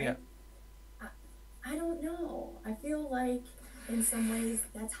point, right? Yeah. I don't know. I feel like in some ways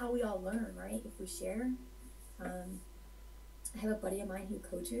that's how we all learn, right? If we share. I have a buddy of mine who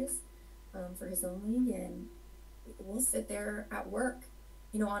coaches for his own league, and we'll sit there at work,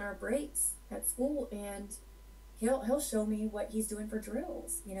 on our breaks at school, and he'll show me what he's doing for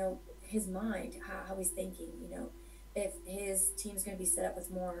drills, his mind, how he's thinking, if his team's going to be set up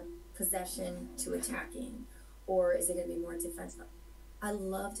with more possession to attacking, or is it going to be more defensive? I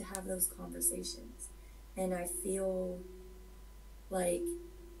love to have those conversations, and I feel like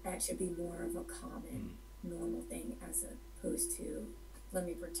that should be more of a common, normal thing as opposed to, let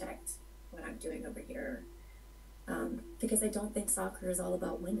me protect what I'm doing over here Because I don't think soccer is all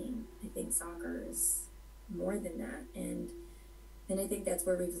about winning. I think soccer is more than that. And I think that's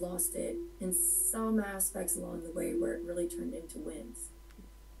where we've lost it in some aspects along the way where it really turned into wins.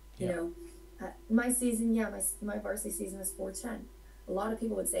 You Yeah. know, my season, yeah, my varsity season was 410. A lot of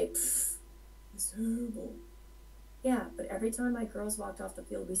people would say, it's terrible. Yeah, but every time my girls walked off the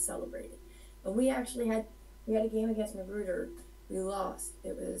field, we celebrated. And we had a game against Magruder. We lost.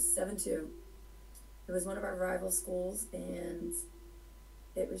 It was 7-2. It was one of our rival schools, and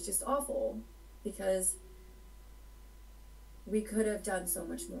it was just awful because we could have done so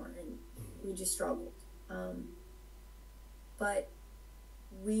much more, and we just struggled. But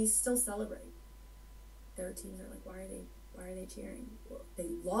we still celebrate. Their teams are like, why are they cheering? Well, they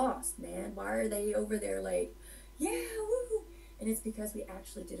lost, man. Why are they over there like, yeah, woo? And it's because we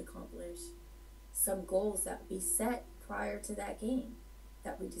actually did accomplish some goals that we set prior to that game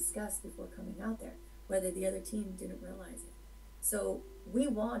that we discussed before coming out there, whether the other team didn't realize it. So we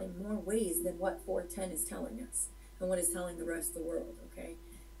won in more ways than what 410 is telling us and what is telling the rest of the world, okay?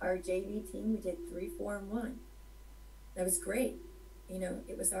 Our JV team, we did 3-4-1. That was great. You know,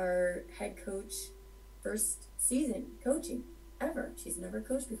 it was our head coach first season coaching ever. She's never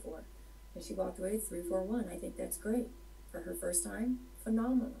coached before. And she walked away 3-4-1. I think that's great. For her first time,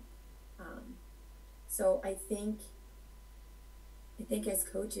 phenomenal. So I think as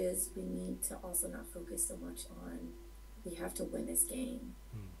coaches, we need to also not focus so much on we have to win this game.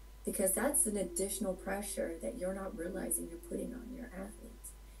 Because that's an additional pressure that you're not realizing you're putting on your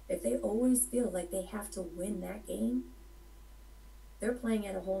athletes. If they always feel like they have to win that game, they're playing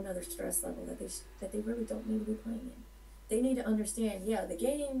at a whole nother stress level that they really don't need to be playing in. They need to understand, yeah, the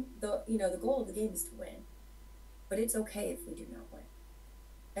game, the goal of the game is to win, but it's okay if we do not win,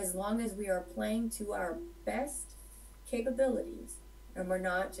 as long as we are playing to our best capabilities, and we're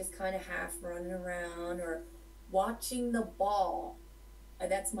not just kind of half running around or watching the ball.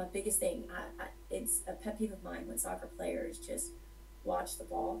 That's my biggest thing. It's a pet peeve of mine when soccer players just watch the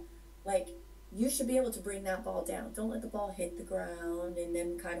ball. Like, you should be able to bring that ball down. Don't let the ball hit the ground and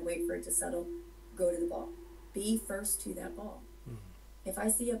then kind of wait for it to settle. Go to the ball. Be first to that ball. If I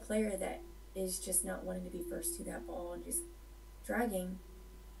see a player that is just not wanting to be first to that ball and just dragging,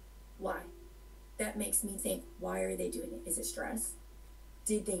 why? That makes me think, why are they doing it? Is it stress?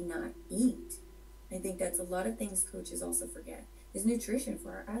 Did they not eat? I think that's a lot of things coaches also forget. Is nutrition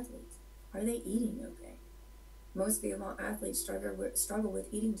for our athletes. Are they eating okay? Most female athletes struggle with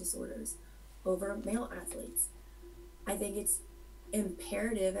eating disorders over male athletes. I think it's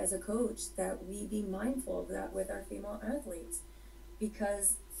imperative as a coach that we be mindful of that with our female athletes,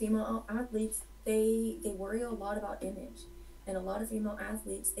 because female athletes, they worry a lot about image, and a lot of female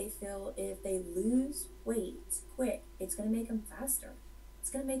athletes, they feel if they lose weight quick, it's going to make them faster, it's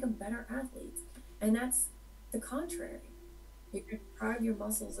going to make them better athletes, and that's the contrary. You're going to deprive your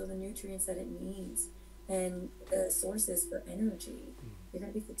muscles of the nutrients that it needs and the sources for energy. You're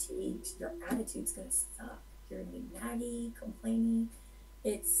going to be fatigued. Your attitude's going to suck. You're going to be naggy, complaining.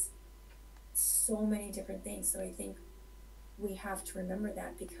 It's so many different things. So I think we have to remember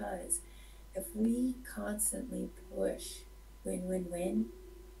that, because if we constantly push win, win, win,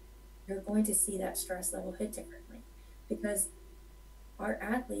 you're going to see that stress level hit differently, because our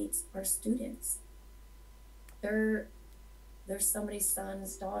athletes are students. They're somebody's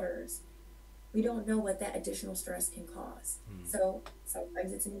sons, daughters. We don't know what that additional stress can cause. So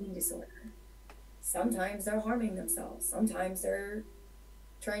sometimes it's an eating disorder. Sometimes they're harming themselves. Sometimes they're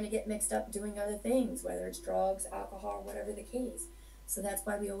trying to get mixed up doing other things, whether it's drugs, alcohol, whatever the case. So that's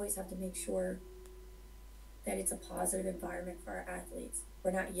why we always have to make sure that it's a positive environment for our athletes.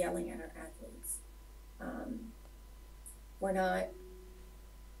 We're not yelling at our athletes. We're not,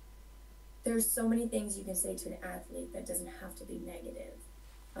 there's so many things you can say to an athlete that doesn't have to be negative.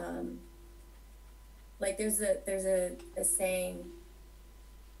 Like there's a saying,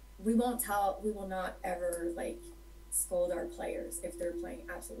 we will not ever like scold our players if they're playing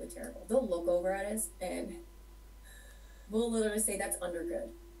absolutely terrible. They'll look over at us and we'll literally say, that's undergood.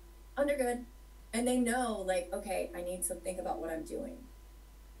 And they know, like, okay, I need to think about what I'm doing.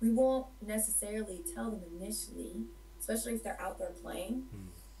 We won't necessarily tell them initially, especially if they're out there playing.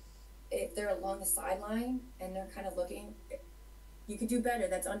 If they're along the sideline and they're kind of looking, you could do better,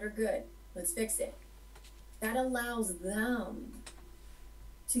 that's undergood, let's fix it. That allows them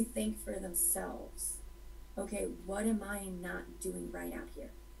to think for themselves. Okay, what am I not doing right out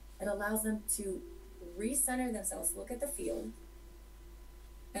here? It allows them to recenter themselves, look at the field,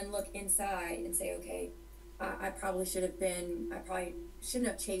 and look inside and say, okay, I probably shouldn't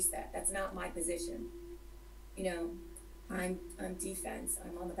have chased that. That's not my position. You know, I'm defense.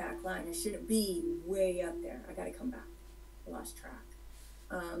 I'm on the back line. I shouldn't be way up there. I got to come back. I lost track.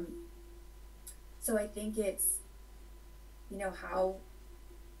 Um, so I think it's, how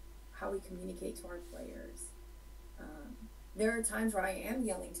we communicate to our players. There are times where I am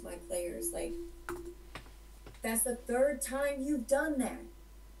yelling to my players, like, that's the third time you've done that.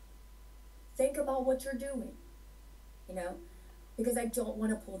 Think about what you're doing, because I don't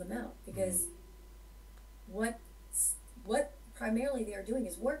want to pull them out, because what primarily they are doing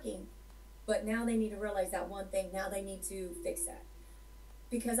is working, but now they need to realize that one thing. Now they need to fix that.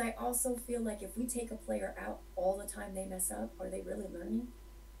 Because I also feel like if we take a player out all the time they mess up, are they really learning?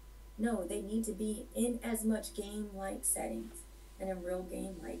 No, they need to be in as much game-like settings and in real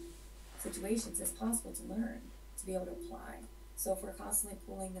game-like situations as possible to learn, to be able to apply. So if we're constantly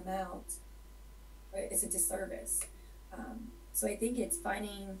pulling them out, it's a disservice. So I think it's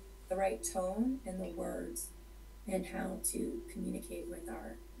finding the right tone and the words and how to communicate with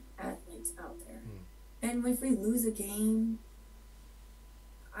our athletes out there. And if we lose a game,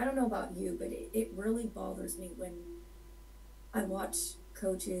 I don't know about you, but it really bothers me when I watch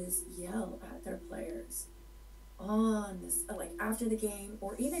coaches yell at their players on this, like after the game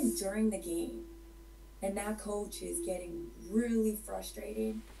or even during the game, and that coach is getting really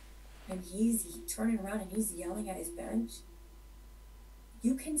frustrated and he's turning around and he's yelling at his bench.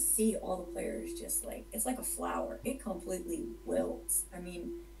 You can see all the players just like, it's like a flower. It completely wilts. I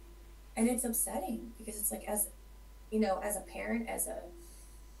mean, and it's upsetting because it's like, as as a parent, as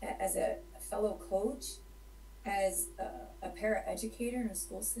a fellow coach, as a para-educator in a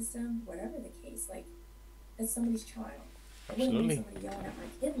school system, whatever the case, like, that's somebody's child. Absolutely. I wouldn't want somebody yelling at my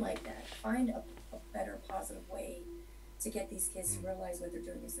kid like that. Find a better, positive way to get these kids to realize what they're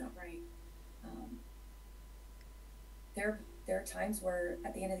doing is not right. There are times where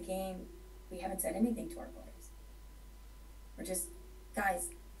at the end of the game, we haven't said anything to our players. We're just, guys,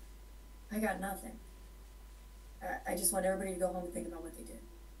 I got nothing. I just want everybody to go home and think about what they did,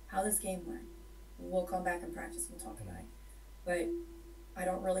 how this game went. We'll come back and practice. We'll talk about it. But I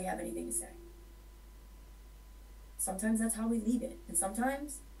don't really have anything to say. Sometimes that's how we leave it. And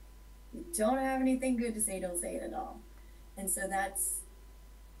sometimes we don't have anything good to say, don't say it at all. And so that's,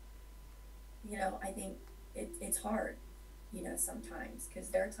 I think it's hard, sometimes, because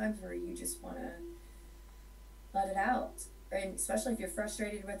there are times where you just want to let it out. And especially if you're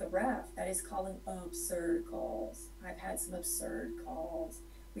frustrated with a ref that is calling absurd calls. I've had some absurd calls.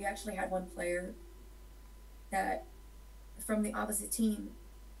 We actually had one player that from the opposite team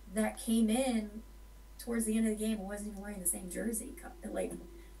that came in towards the end of the game and wasn't even wearing the same jersey. Like,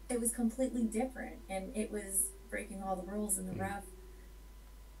 it was completely different, and it was breaking all the rules, and the ref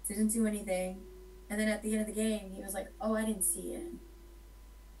didn't do anything. And then at the end of the game, he was like, "Oh, I didn't see it.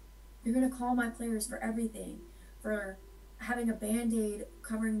 You're gonna call my players for everything, for having a Band-Aid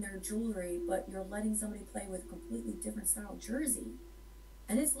covering their jewelry, but you're letting somebody play with a completely different style jersey.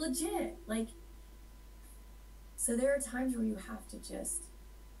 And it's legit." Like, so there are times where you have to just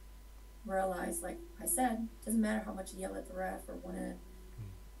realize, like I said, doesn't matter how much you yell at the ref or want to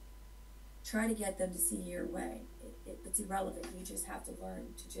try to get them to see your way. It's irrelevant. You just have to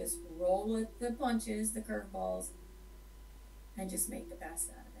learn to just roll with the punches, the curveballs, and just make the best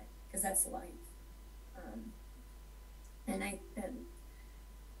out of it, because that's life. And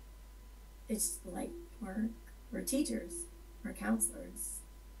it's like we're teachers, we're counselors.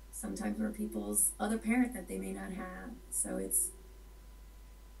 Sometimes we're people's other parent that they may not have. So it's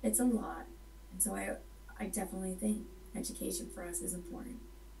a lot. And so I definitely think education for us is important.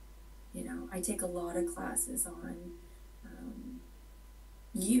 I take a lot of classes on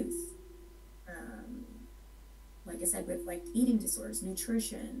youth, like I said, with like eating disorders,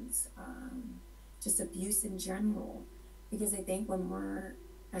 nutritions, just abuse in general, because I think when we're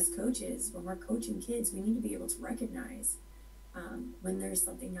coaching kids, we need to be able to recognize when there's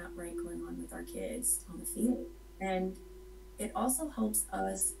something not right going on with our kids on the field. And it also helps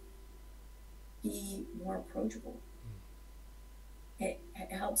us be more approachable. It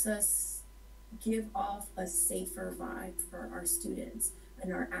helps us give off a safer vibe for our students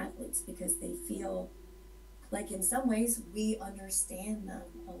and our athletes, because they feel like in some ways we understand them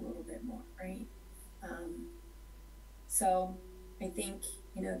a little bit more, right? So I think,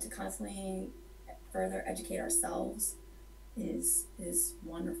 to constantly further educate ourselves is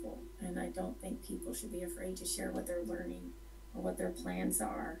wonderful. And I don't think people should be afraid to share what they're learning or what their plans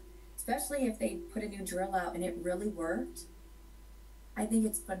are, especially if they put a new drill out and it really worked. I think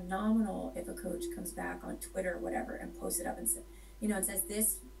it's phenomenal if a coach comes back on Twitter or whatever and posts it up and says, it says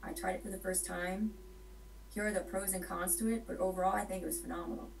this, I tried it for the first time. Here are the pros and cons to it, but overall I think it was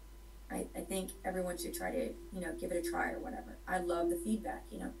phenomenal. I think everyone should try to, give it a try or whatever. I love the feedback,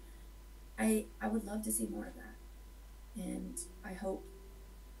 I would love to see more of that. And I hope,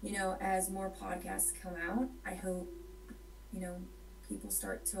 as more podcasts come out, I hope, you know, people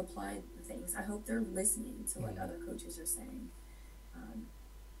start to apply the things. I hope they're listening to what other coaches are saying,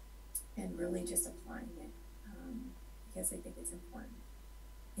 and really just applying it, because I think it's important.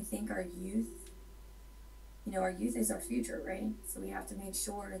 I think our youth is our future, right? So we have to make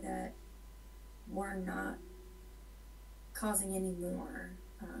sure that we're not causing any more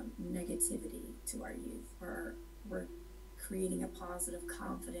negativity to our youth, or we're creating a positive,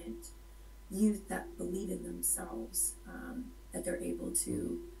 confident youth that believe in themselves, that they're able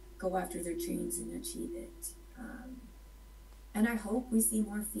to go after their dreams and achieve it. And I hope we see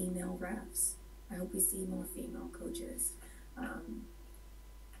more female refs. I hope we see more female coaches,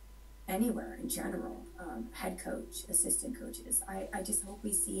 anywhere in general, head coach, assistant coaches. I just hope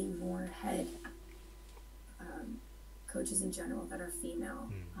we see more head coaches in general that are female.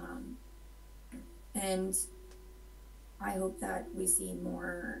 And I hope that we see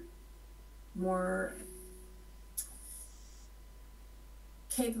more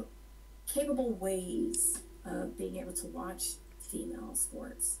capable ways of being able to watch female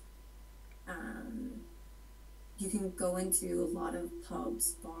sports. You can go into a lot of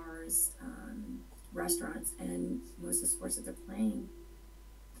pubs, bars, restaurants, and most of the sports that they're playing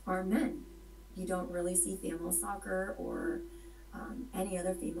are men. You don't really see female soccer or any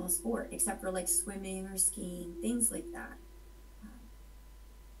other female sport, except for like swimming or skiing, things like that.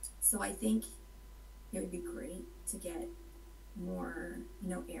 So I think it would be great to get more,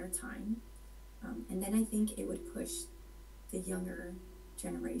 airtime. And then I think it would push the younger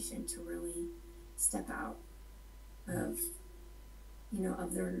generation to really step out of,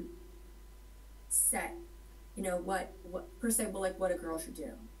 of their set, what per se, well, like what a girl should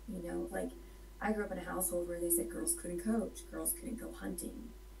do, like I grew up in a household where they said girls couldn't coach, girls couldn't go hunting.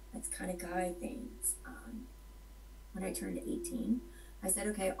 That's kind of guy things. When I turned 18, I said,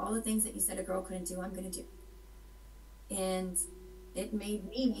 okay, all the things that you said a girl couldn't do, I'm going to do. And it made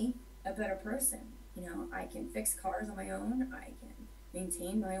me a better person. I can fix cars on my own. I can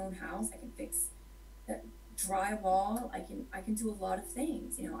maintain my own house. I can fix drywall. I can do a lot of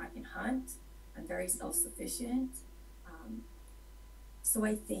things. I can hunt. I'm very self-sufficient. So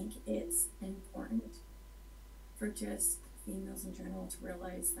I think it's important for just females in general to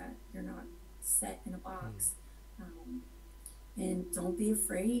realize that you're not set in a box. And don't be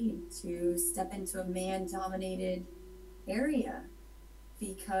afraid to step into a man-dominated area,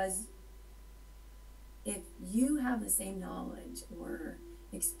 because if you have the same knowledge or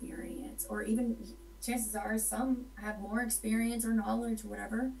experience, or even chances are some have more experience or knowledge or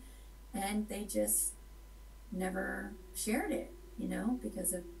whatever, and they just never shared it,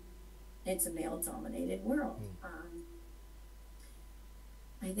 because it's a male-dominated world.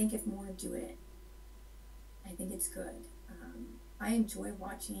 I think if more do it, I think it's good. I enjoy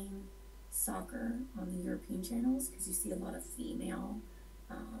watching soccer on the European channels because you see a lot of female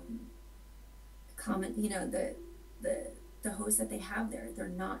comment. The hosts that they have there, they're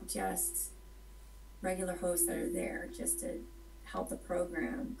not just regular hosts that are there just to help the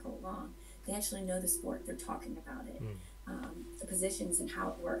program go along. They actually know the sport. They're talking about it, the positions and how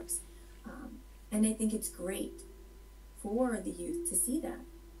it works. And I think it's great for the youth to see that,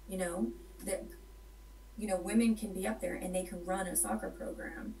 that women can be up there and they can run a soccer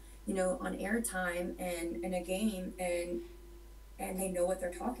program, on airtime and in a game, and they know what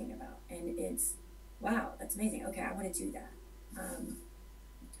they're talking about. And it's, wow, that's amazing. Okay, I want to do that.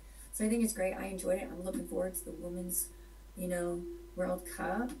 So I think it's great. I enjoyed it. I'm looking forward to the Women's, World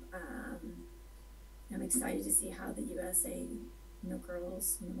Cup. I'm excited to see how the USA,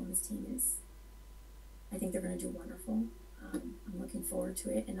 girls, women's team is. I think they're going to do wonderful. I'm looking forward to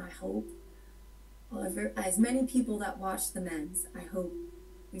it, and I hope as many people that watch the men's, I hope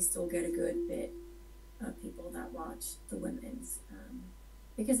we still get a good bit of people that watch the women's,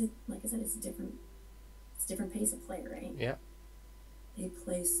 because like I said, it's a different pace of play, right? Yeah. They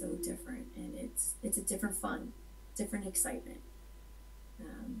play so different, and it's a different fun, different excitement,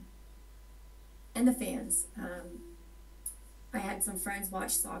 and the fans. I had some friends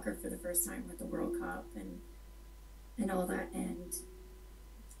watch soccer for the first time with the World Cup and all that, and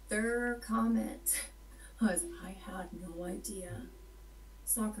their comment was, I had no idea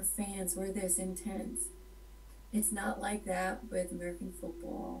soccer fans were this intense. It's not like that with American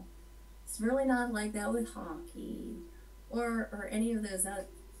football. It's really not like that with hockey or any of those other.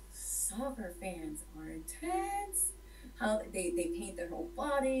 Soccer fans are intense. How they paint their whole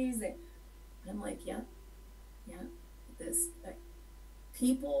bodies. And I'm like, yeah. This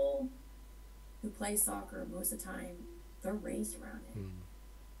people who play soccer, most of the time, they're raised around it.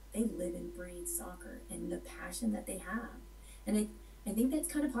 They live and breathe soccer and the passion that they have. And I think that's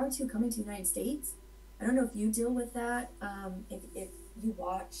kind of hard too, coming to the United States. I don't know if you deal with that. If you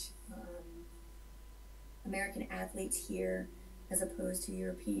watch American athletes here as opposed to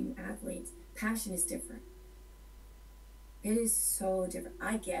European athletes, passion is different. It is so different.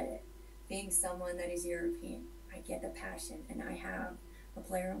 I get it. Being someone that is European, I get the passion. And I have a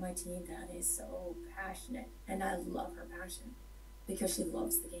player on my team that is so passionate. And I love her passion because she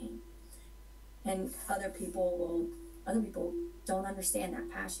loves the game. And other people don't understand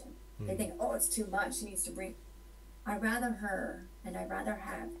that passion. They think, oh, it's too much. She needs to bring. I'd rather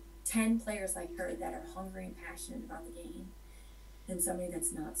have 10 players like her that are hungry and passionate about the game than somebody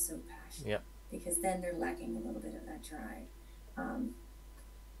that's not so passionate. Yep. Because then they're lacking a little bit of that drive.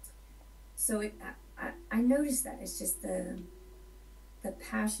 So I noticed that. It's just the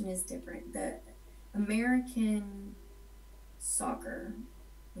passion is different. The American soccer,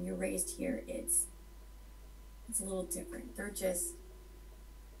 when you're raised here, it's a little different. They're just,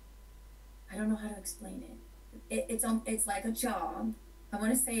 I don't know how to explain it. It's like a job. I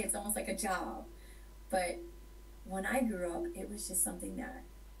want to say it's almost like a job, but when I grew up, it was just something that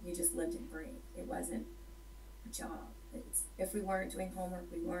you just lived and breathed. It wasn't a job. If we weren't doing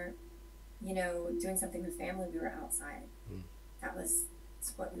homework, we weren't, doing something with family, we were outside. That's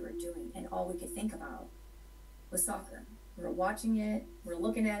what we were doing, and all we could think about was soccer. We were watching it, we're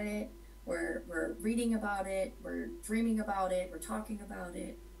looking at it, we're reading about it, we're dreaming about it, we're talking about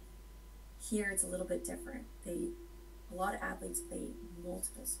it. Here it's a little bit different. A lot of athletes play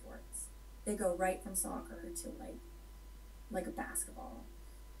multiple sports. They go right from soccer to like a basketball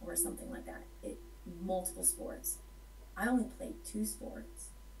or something like that. Multiple sports. I only played 2 sports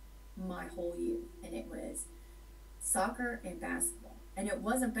my whole youth, and it was soccer and basketball. And it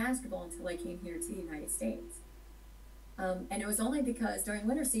wasn't basketball until I came here to the United States. And it was only because during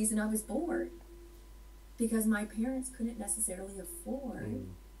winter season I was bored because my parents couldn't necessarily afford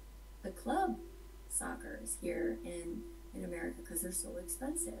the club soccers here in America because they're so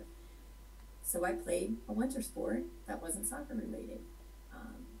expensive. So I played a winter sport that wasn't soccer related,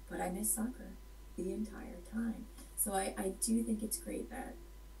 but I missed soccer the entire time. So I do think it's great that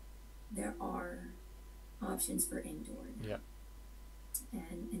there are options for indoor now,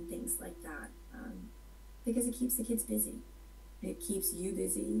 and things like that, because it keeps the kids busy. It keeps you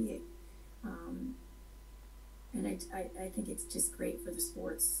busy, and I think it's just great for the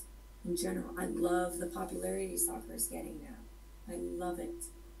sports in general. I love the popularity soccer is getting now. I love it,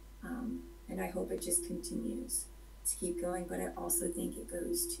 and I hope it just continues to keep going. But I also think it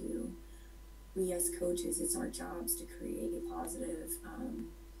goes to we as coaches. It's our jobs to create a positive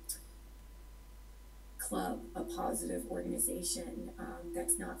club, a positive organization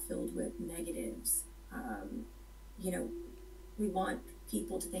that's not filled with negatives. We want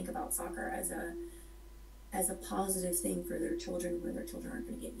people to think about soccer as a positive thing for their children, where their children aren't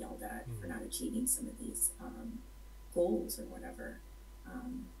going to get yelled at for not achieving some of these goals or whatever.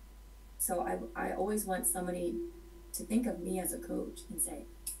 So I always want somebody to think of me as a coach and say,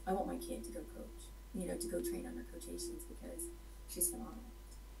 I want my kid to go coach, to go train under Coach Hastings because she's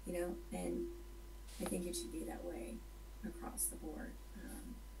phenomenal, and I think it should be that way across the board.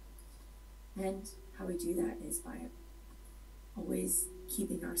 And how we do that is by always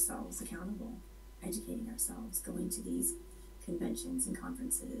keeping ourselves accountable, educating ourselves, going to these conventions and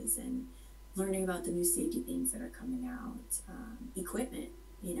conferences and learning about the new safety things that are coming out, equipment,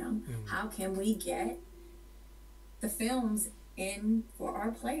 how can we get the films in for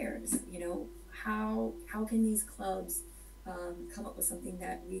our players, how can these clubs come up with something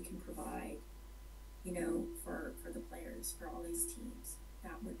that we can provide, for the players, for all these teams.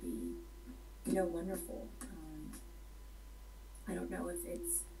 That would be, wonderful. I don't know if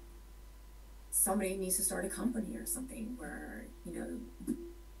it's somebody needs to start a company or something where,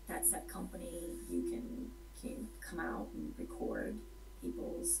 that set company, you can come out and record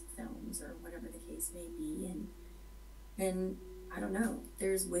people's films or whatever the case may be. And I don't know,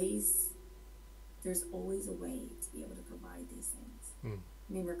 there's always a way to be able to provide these things.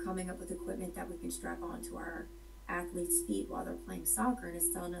 I mean, we're coming up with equipment that we can strap onto our athletes' feet while they're playing soccer, and it's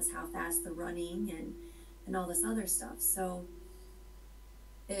telling us how fast they're running and all this other stuff. So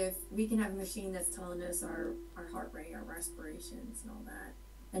if we can have a machine that's telling us our heart rate, our respirations and all that,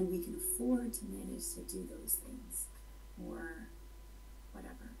 and we can afford to manage to do those things or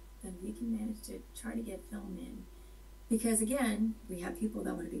whatever, then we can manage to try to get film in. Because again, we have people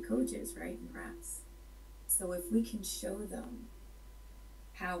that want to be coaches, right, and refs. So if we can show them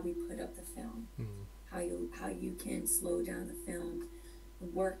how we put up the film, how you can slow down the film,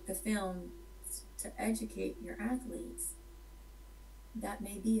 work the film best to educate your athletes, that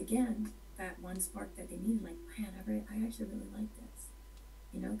may be, again, that one spark that they need. Like, man, I actually really like this,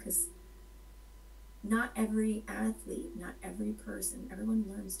 because not every athlete, not every person, everyone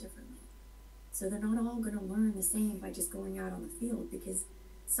learns differently. So they're not all going to learn the same by just going out on the field, because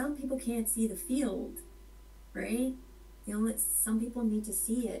some people can't see the field, right? Some people need to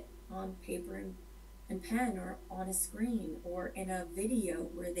see it on paper and pen, or on a screen, or in a video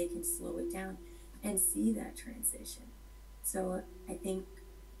where they can slow it down and see that transition. So I think,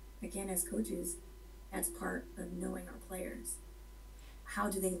 again, as coaches, that's part of knowing our players. How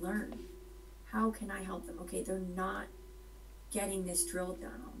do they learn? How can I help them? Okay, they're not getting this drill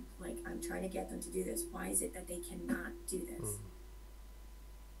down. Like, I'm trying to get them to do this. Why is it that they cannot do this?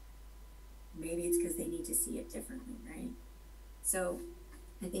 Maybe it's because they need to see it differently, right? So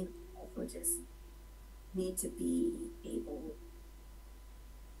I think coaches need to be able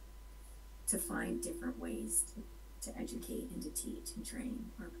to find different ways to educate and to teach and train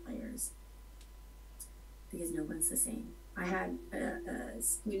our players, because no one's the same. I had a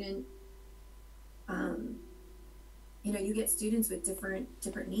student, you get students with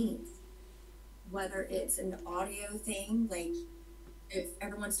different needs, whether it's an audio thing, like if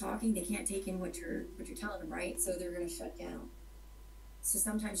everyone's talking, they can't take in what you're telling them, right? So they're going to shut down. So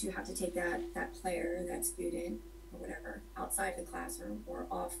sometimes you have to take that player, that student, or whatever, outside the classroom or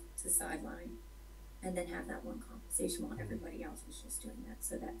off to the sideline, and then have that one conversation while everybody else is just doing that,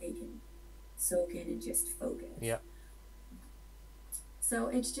 so that they can soak in and just focus. Yeah. So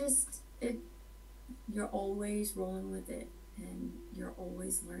it's just, you're always rolling with it, and you're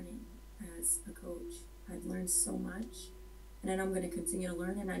always learning as a coach. I've learned so much, and then I'm going to continue to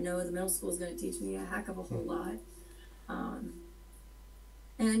learn, and I know the middle school is going to teach me a heck of a whole lot.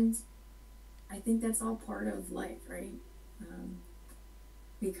 And I think that's all part of life, right?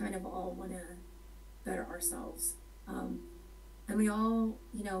 We kind of all want to better ourselves. And we all,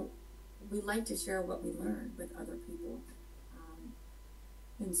 we like to share what we learn with other people.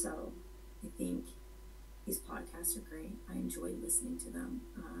 And so I think these podcasts are great. I enjoy listening to them.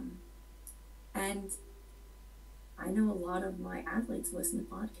 And I know a lot of my athletes listen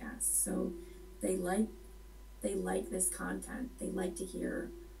to podcasts, so they like this content. They like to hear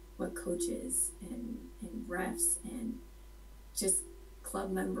what coaches and refs and just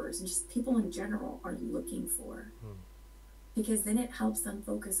club members and just people in general are looking for, because then it helps them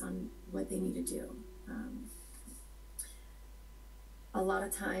focus on what they need to do. A lot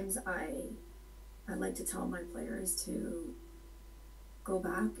of times I like to tell my players to go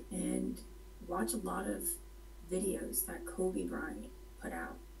back and watch a lot of videos that Kobe Bryant put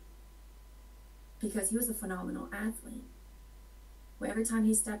out, because he was a phenomenal athlete. Where every time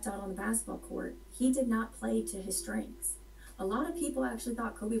he stepped out on the basketball court, he did not play to his strengths. A lot of people actually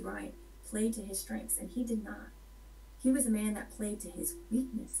thought Kobe Bryant played to his strengths, and he did not. He was a man that played to his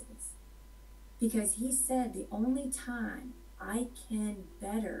weaknesses, because he said, the only time I can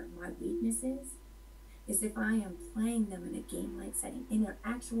better my weaknesses is if I am playing them in a game-like setting, in an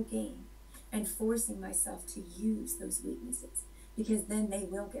actual game, and forcing myself to use those weaknesses, because then they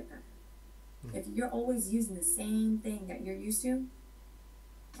will get better. If you're always using the same thing that you're used to,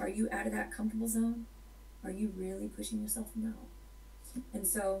 are you out of that comfortable zone? Are you really pushing yourself? No. And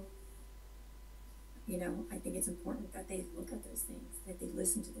so, I think it's important that they look at those things, that they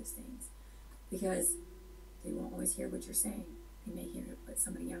listen to those things, because they won't always hear what you're saying. They may hear what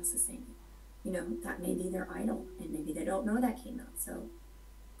somebody else is saying. That may be their idol, and maybe they don't know that came out. So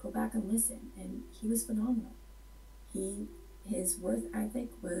go back and listen. And he was phenomenal. His work ethic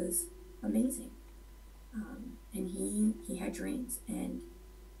was amazing. And he had dreams, and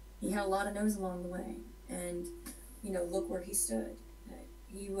he had a lot of no's along the way. And, look where he stood.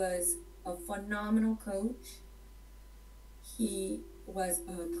 He was a phenomenal coach. He was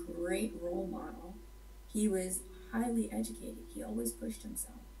a great role model. He was highly educated. He always pushed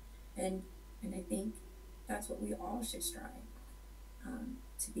himself. And I think that's what we all should strive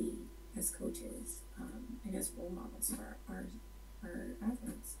to be as coaches and as role models for our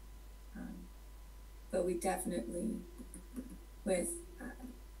athletes. But we definitely, with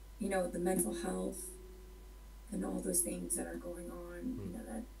the mental health and all those things that are going on,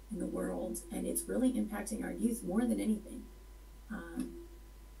 that in the world, and it's really impacting our youth more than anything.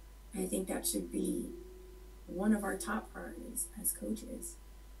 I think that should be one of our top priorities as coaches,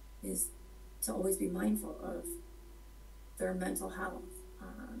 is to always be mindful of their mental health,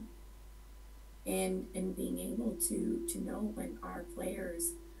 and being able to know when our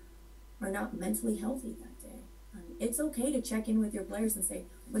players are not mentally healthy that day. It's okay to check in with your players and say,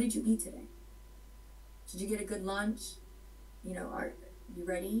 what did you eat today? Did you get a good lunch? Are you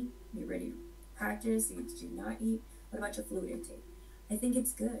ready? Are you ready practice? Did you not eat? What about your fluid intake? I think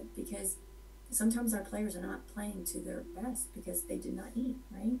it's good because sometimes our players are not playing to their best because they did not eat,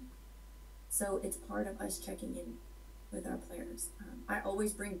 right? So it's part of us checking in with our players. I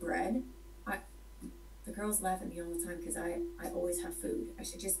always bring bread. The girls laugh at me all the time because I always have food. I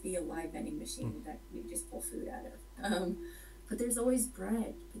should just be a live vending machine that you just pull food out of. But there's always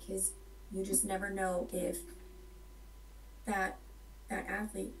bread because you just never know if that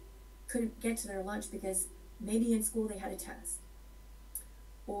athlete couldn't get to their lunch because maybe in school they had a test,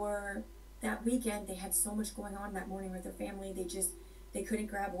 or that weekend they had so much going on that morning with their family they couldn't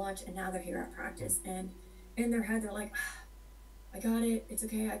grab lunch, and now they're here at practice, and in their head they're like, I got it, it's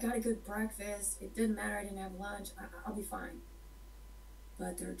okay, I got a good breakfast, it didn't matter, I didn't have lunch, I'll be fine.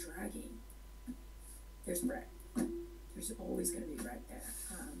 But they're dragging. There's bread. There's always going to be bread there.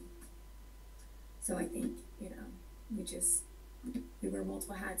 So I think, we wear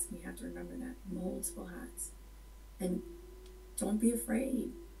multiple hats, and you have to remember that. Multiple hats. And don't be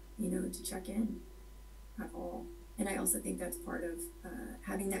afraid, to check in at all. And I also think that's part of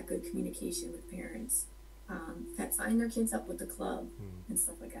having that good communication with parents that sign their kids up with the club and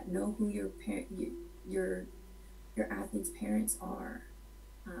stuff like that. Know who your athlete's parents are.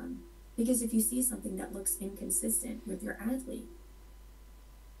 Because if you see something that looks inconsistent with your athlete,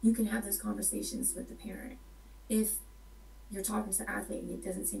 you can have those conversations with the parent. If you're talking to the athlete and it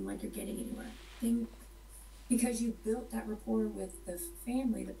doesn't seem like you're getting anywhere, then because you built that rapport with the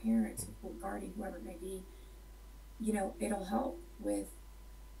family, the parents, or guardian, whoever it may be, it'll help with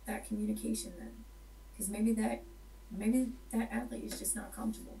that communication then. Because maybe that athlete is just not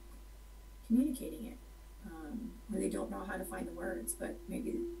comfortable communicating it, or they don't know how to find the words, but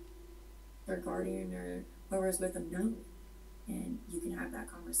maybe their guardian or whoever's with them know, and you can have that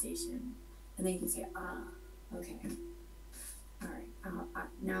conversation, and then you can say, okay, all right,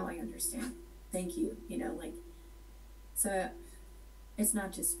 now I understand, thank you, so it's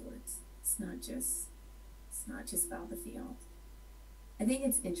not just sports, it's not just about the field. I think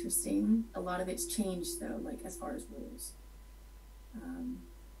it's interesting, a lot of it's changed though, as far as rules.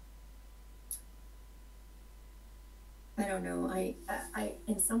 I don't know. I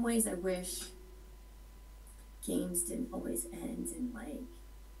in some ways I wish games didn't always end in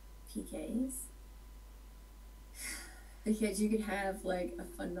PKs, because you could have a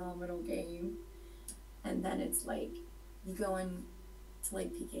phenomenal game, and then it's you go into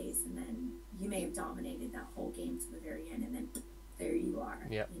PKs, and then you may have dominated that whole game to the very end, and then there you are.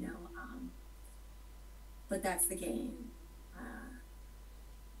 Yep. But that's the game.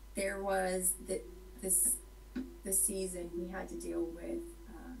 There was this season we had to deal with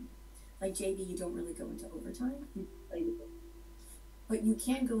JV. You don't really go into overtime, but you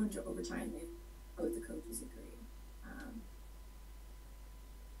can go into overtime if both the coaches agree.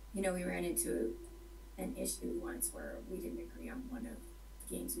 We ran into an issue once where we didn't agree on one of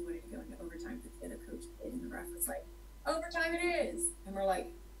the games we wanted to go into overtime, but the other coach did, and the ref was like, overtime it is, and we're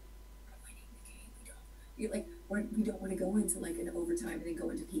like, we're winning the game. We don't want to go into an overtime and then go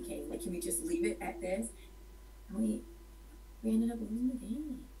into PK. Can we just leave it at this? And we ended up losing the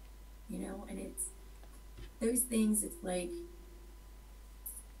game, and it's those things. It's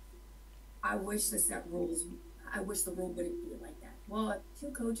I wish the rule wouldn't be like that. Well, if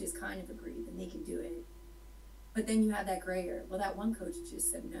two coaches kind of agree, then they can do it. But then you have that gray area. Well, that one coach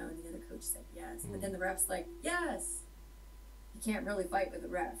just said no, and the other coach said yes. But then the ref's like, yes. You can't really fight with the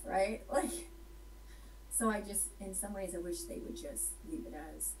ref, right? So I just, in some ways, I wish they would just leave it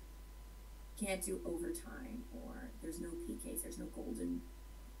as can't do overtime, or there's no PKs, there's no golden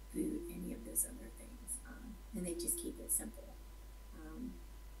boot, any of those other things. And they just keep it simple.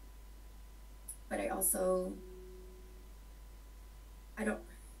 But I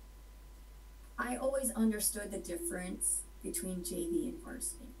always understood the difference between JV and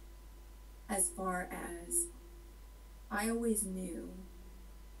varsity. As far as I always knew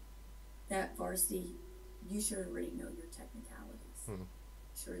that varsity, you should already know your technicalities. You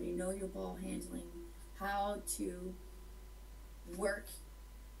should already know your ball handling, how to work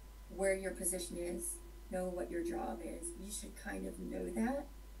where your position is, know what your job is. You should kind of know that.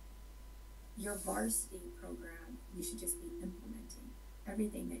 Your varsity program, you should just be implementing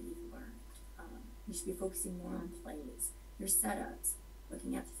everything that you've learned. You should be focusing more on plays, your setups,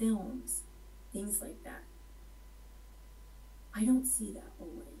 looking at films, things like that. I don't see that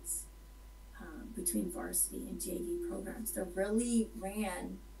always between varsity and JV programs. They're really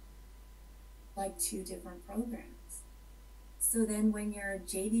ran like two different programs. So then when your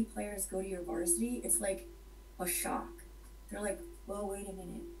JV players go to your varsity, it's like a shock. They're like, whoa, wait a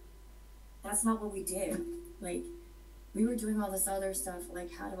minute. That's not what we did. We were doing all this other stuff.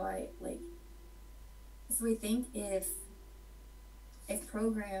 How do I, So I think if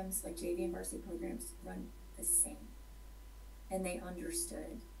programs like JV and varsity programs run the same, and they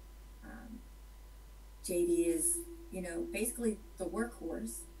understood JV is, basically the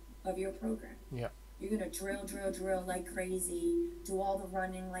workhorse of your program. Yeah. You're going to drill like crazy, do all the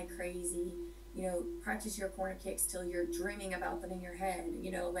running like crazy, practice your corner kicks till you're dreaming about them in your head,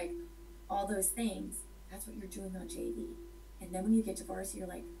 like all those things. That's what you're doing on JV. And then when you get to varsity, you're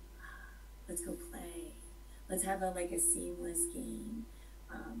like, let's go play. Let's have a seamless game.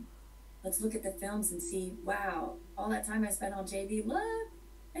 Let's look at the films and see, wow, all that time I spent on JV, look,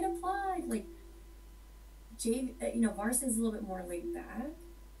 it applied. Like JV, varsity is a little bit more laid back.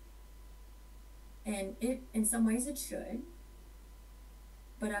 And it, in some ways it should,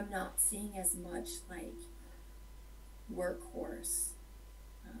 but I'm not seeing as much like workhorse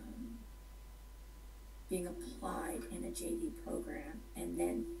being applied in a JV program and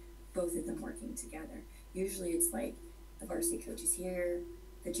then both of them working together. Usually it's like the varsity coach is here,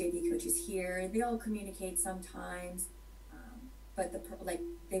 the JV coach is here, they all communicate sometimes, but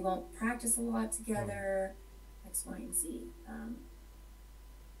they won't practice a lot together, X, Y, and Z.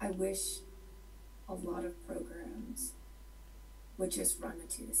 I wish a lot of programs would just run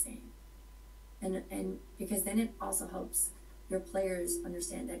the two the same, and because then it also helps your players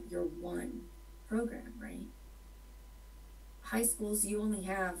understand that you're one program, right? High schools, you only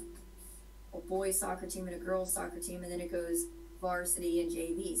have a boys soccer team and a girls soccer team, and then it goes varsity and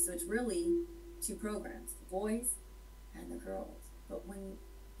JV, so it's really two programs, the boys and the girls. But when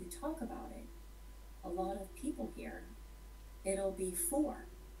you talk about it, a lot of people here, it'll be four.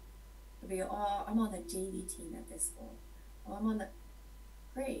 It'll be, oh, I'm on the JV team at this school. Oh, I'm on the,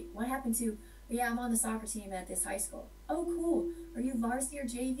 great. What happened to, yeah, I'm on the soccer team at this high school. Oh, cool. Are you varsity or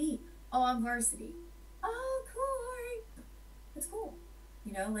JV? Oh, I'm varsity. Oh, cool. All right. That's cool.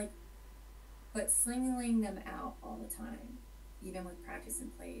 But singling them out all the time, even with practice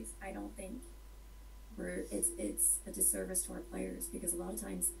and plays, I don't think it's a disservice to our players, because a lot of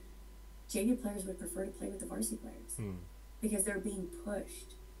times JV players would prefer to play with the varsity players because they're being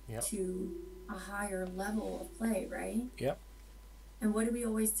pushed to a higher level of play, right? Yep. And what do we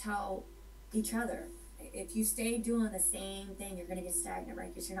always tell each other? If you stay doing the same thing, you're going to get stagnant,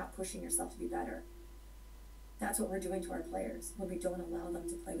 right? Because you're not pushing yourself to be better. That's what we're doing to our players when we don't allow them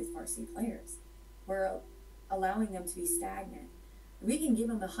to play with varsity players. We're allowing them to be stagnant. We can give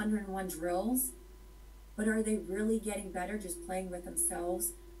them 101 drills, but are they really getting better just playing with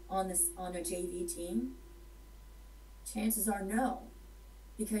themselves on a JV team? Chances are no,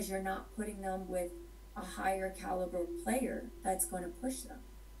 because you're not putting them with a higher caliber player that's going to push them,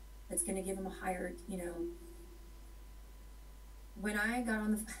 that's going to give them a higher, when I got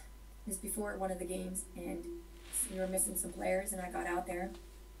on this before one of the games, and we were missing some players, and I got out there,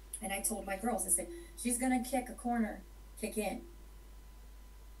 and I told my girls, I said, she's going to kick a corner, kick in.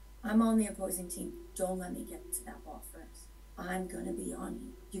 I'm on the opposing team. Don't let me get to that ball first. I'm going to be on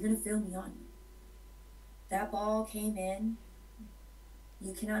you. You're going to feel me on you. That ball came in.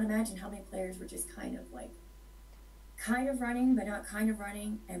 You cannot imagine how many players were just kind of running, but not kind of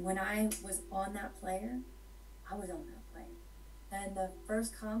running. And when I was on that player, I was on that player. And the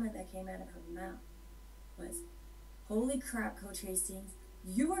first comment that came out of her mouth was, "Holy crap, Coach Hastings,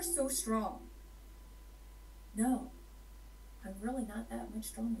 you are so strong." No, I'm really not that much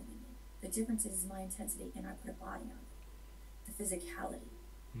stronger than you. The difference is my intensity, and I put a body on it. The physicality,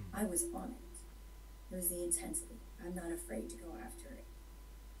 I was on it. It was the intensity. I'm not afraid to go after it.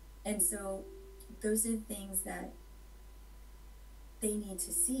 And so those are the things that they need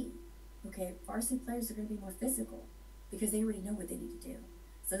to see. Okay, varsity players are going to be more physical because they already know what they need to do.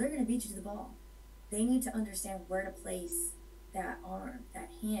 So they're going to beat you to the ball. They need to understand where to place that arm, that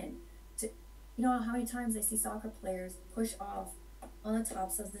hand. You know how many times I see soccer players push off on the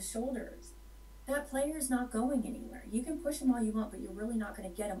tops of the shoulders? That player's not going anywhere. You can push them all you want, but you're really not going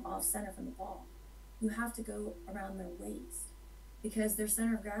to get them off center from the ball. You have to go around their waist because their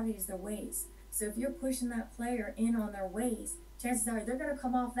center of gravity is their waist. So if you're pushing that player in on their waist, chances are they're going to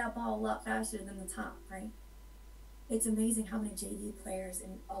come off that ball a lot faster than the top, right? It's amazing how many JV players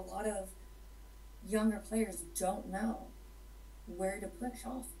and a lot of younger players don't know where to push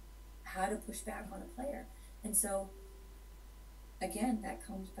off, how to push back on a player. And so, again, that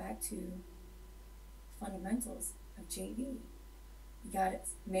comes back to fundamentals of JV. You got it.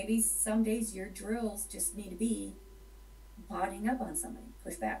 Maybe some days your drills just need to be bodying up on somebody,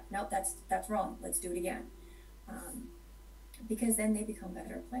 push back. Nope, that's wrong. Let's do it again. Because then they become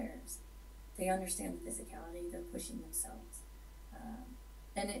better players. They understand the physicality. They're pushing themselves.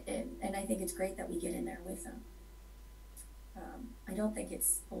 And I think it's great that we get in there with them. I don't think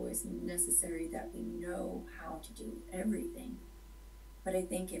it's always necessary that we know how to do everything, but I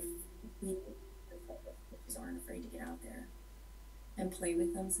think if we coaches aren't afraid to get out there and play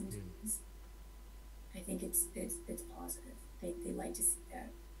with them sometimes, I think it's positive. They like to see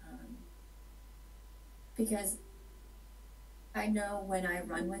that, because I know when I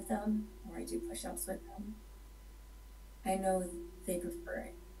run with them or I do push-ups with them, I know they prefer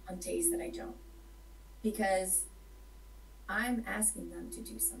it on days that I don't, because I'm asking them to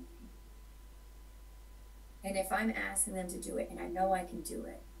do something. And if I'm asking them to do it and I know I can do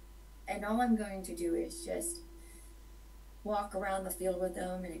it, and all I'm going to do is just walk around the field with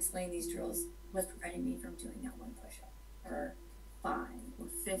them and explain these drills, what's preventing me from doing that one push-up or 5 or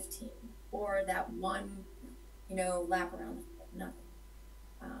 15 or that one, lap around the field? Nothing.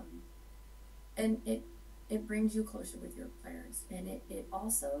 And it brings you closer with your players, and it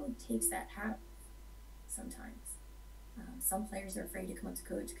also takes that habit sometimes. Some players are afraid to come up to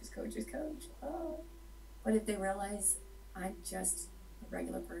coach because coach is coach. Oh, but if they realize I'm just a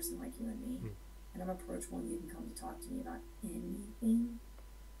regular person like you and me, and I'm approachable and you can come to talk to me about anything,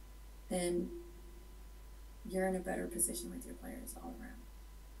 then you're in a better position with your players all around.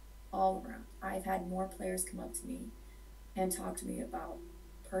 All around. I've had more players come up to me and talk to me about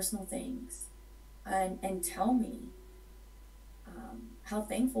personal things and tell me how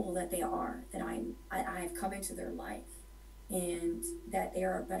thankful that they are that I've come into their life and that they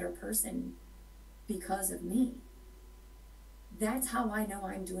are a better person because of me. That's how I know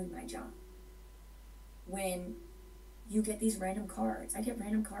I'm doing my job. When you get these random cards, I get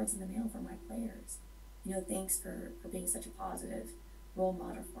random cards in the mail from my players. Thanks for being such a positive role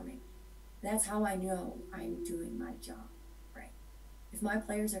model for me. That's how I know I'm doing my job right. If my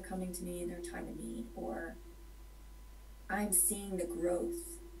players are coming to me in their time of need, or I'm seeing the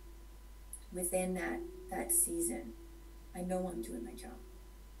growth within that season, I know I'm doing my job.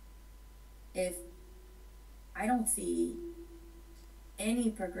 If I don't see any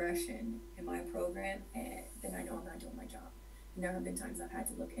progression in my program, then I know I'm not doing my job. There have been times I've had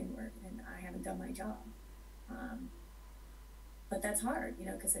to look inward and I haven't done my job. But that's hard,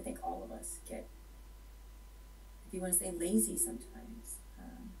 because I think all of us get, if you want to say, lazy sometimes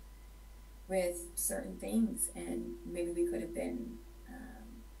with certain things, and maybe we could have done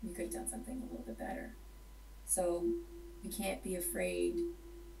something a little bit better. So we can't be afraid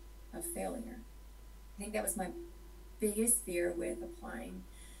of failure. I think that was my biggest fear with applying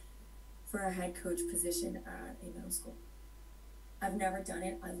for a head coach position at a middle school. I've never done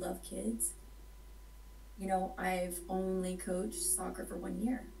it. I love kids. I've only coached soccer for 1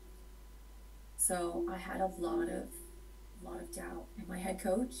 year. So I had a lot of doubt. And my head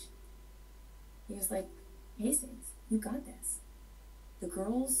coach, he was like, Hastings, you got this. The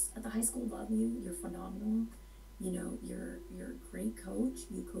girls at the high school love you. You're phenomenal. You're a great coach.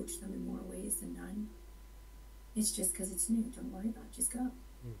 You coach them in more ways than none. It's just because it's new. Don't worry about it. Just go.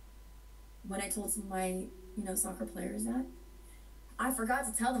 When I told some of my, soccer players that, I forgot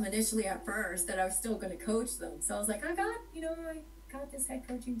to tell them initially at first that I was still going to coach them. So I was like, I got this head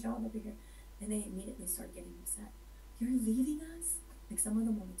coaching job over here. And they immediately started getting upset. You're leaving us? Like, some of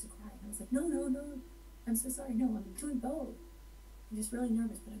them wanted to cry. And I was like, no. I'm so sorry. No, I'm doing both. I'm just really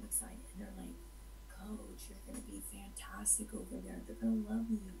nervous, but I'm excited. And they're like, Coach, you're going to be fantastic over there. They're going to love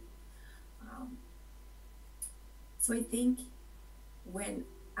you. So I think when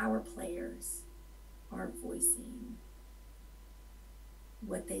our players are voicing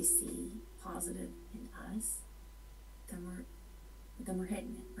what they see positive in us, then we're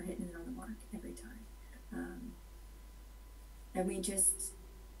hitting it. We're hitting it on the mark every time. And we just,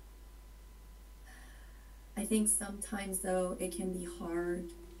 I think sometimes though it can be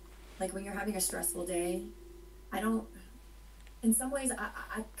hard, like when you're having a stressful day. In some ways,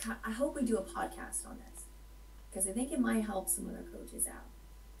 I hope we do a podcast on this, because I think it might help some other coaches out.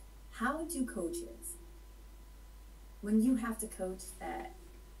 How do coaches, when you have to coach that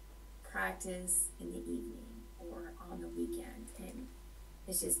practice in the evening or on the weekend, and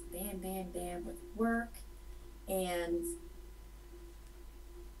it's just bam with work, and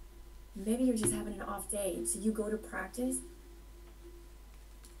maybe you're just having an off day, and so you go to practice,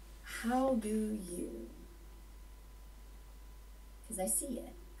 how do you, because I see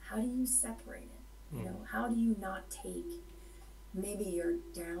it, how do you separate it? How do you not take maybe your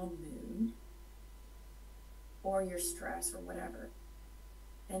down mood or your stress or whatever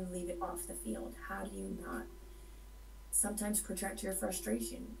and leave it off the field? How do you not sometimes project your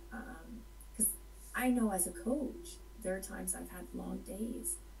frustration? Because I know as a coach, there are times I've had long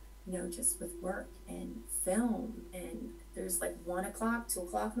days, just with work and film, and there's like 1 o'clock, 2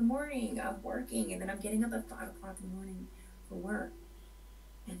 o'clock in the morning, I'm working, and then I'm getting up at 5 o'clock in the morning for work.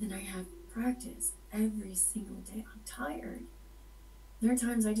 And then I have practice every single day. I'm tired. There are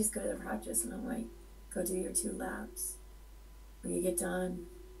times I just go to the practice and I'm like, go do your 2 laps. When you get done,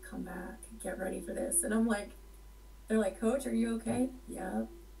 come back, get ready for this. And I'm like, they're like, Coach, are you okay? Yep.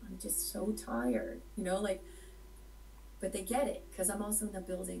 I'm just so tired, like, but they get it because I'm also in the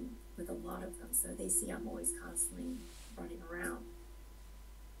building with a lot of them. So they see I'm always constantly running around.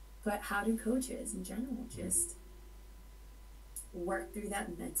 But how do coaches in general just work through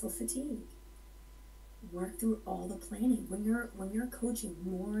that mental fatigue? Work through all the planning. When you're coaching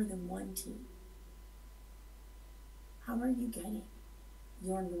more than one team, how are you getting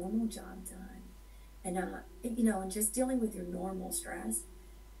your normal job done? And and just dealing with your normal stress.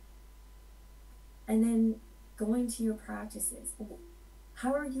 And then going to your practices.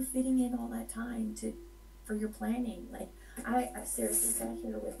 How are you fitting in all that time for your planning? Like I seriously sat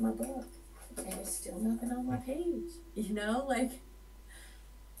here with my book and there's still nothing on my page. Like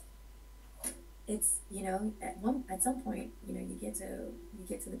it's at some point, you get to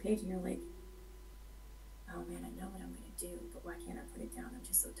the page and you're like, oh man, I know what I'm gonna do, but why can't I put it down? I'm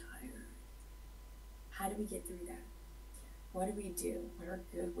just so tired. How do we get through that? What do we do? What are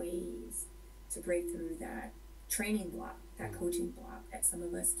good ways to break through that training block, that coaching block that some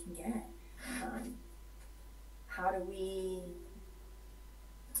of us can get? How do we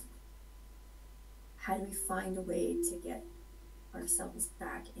find a way to get ourselves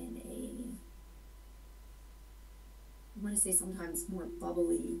back in I want to say sometimes more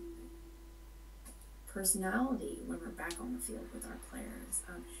bubbly personality when we're back on the field with our players?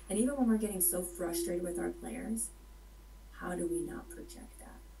 And even when we're getting so frustrated with our players, how do we not project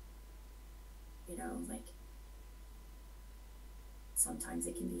that? Like sometimes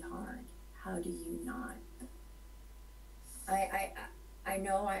it can be hard. How do you not? I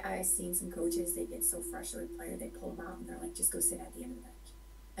know I've seen some coaches, they get so frustrated with a player, they pull them out and they're like, just go sit at the end of the bench.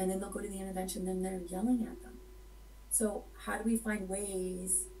 And then they'll go to the end of the bench and then they're yelling at them. So how do we find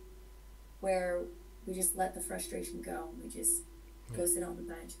ways where we just let the frustration go and we just go sit on the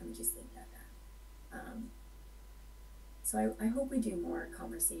bench and we just leave it at that? So I hope we do more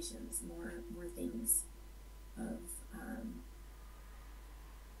conversations, more things of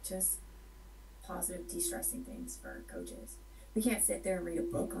just positive de-stressing things for coaches. We can't sit there and read a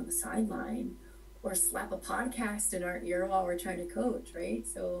book on the sideline or slap a podcast in our ear while we're trying to coach, right?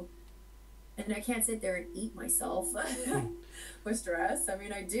 So, and I can't sit there and eat myself with stress. I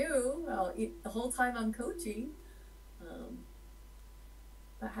mean, I do. I'll eat the whole time I'm coaching.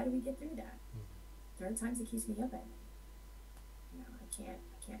 But how do we get through that? There are times it keeps me up at night. I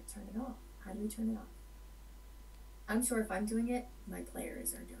can't turn it off. How do we turn it off? I'm sure if I'm doing it, my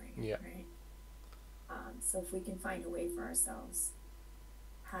players are doing it, right? So if we can find a way for ourselves,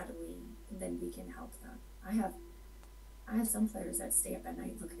 then we can help them. I have some players that stay up at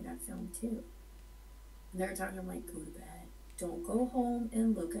night looking at film too. And there are times I'm like, go to bed. Don't go home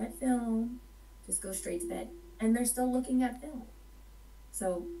and look at film. Just go straight to bed. And they're still looking at film.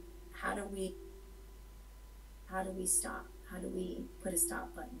 So how do we stop? How do we put a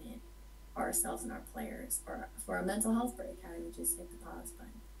stop button in for ourselves and our players? Or for a mental health break, how do we just hit the pause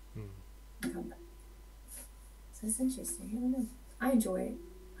button and come back? So it's interesting. I don't know. I enjoy it.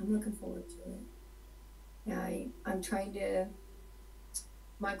 I'm looking forward to it. Yeah, I'm trying to,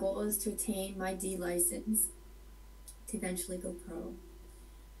 my goal is to attain my D license to eventually go pro.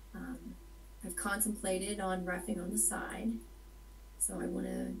 I've contemplated on reffing on the side. So I want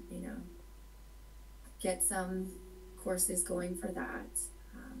to, get some courses going for that.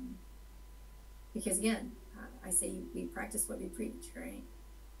 Because again, I say we practice what we preach, right?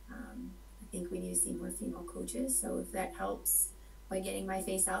 I think we need to see more female coaches. So if that helps by getting my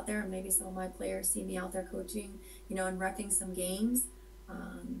face out there and maybe some of my players see me out there coaching, and reffing some games,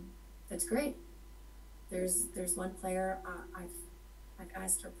 that's great. There's one player, I've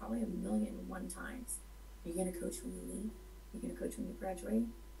asked her probably 1,000,001 times, are you going to coach when you leave? Are you going to coach when you graduate?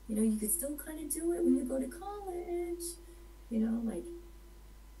 You could still kind of do it when you go to college. Like,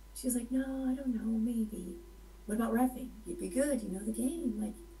 she's like, no, I don't know, maybe. What about reffing? You'd be good, you know the game.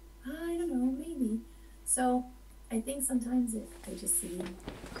 Like, I don't know, maybe. So I think sometimes if they just see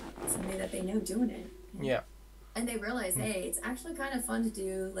somebody that they know doing it. Yeah. And they realize, hey, it's actually kind of fun to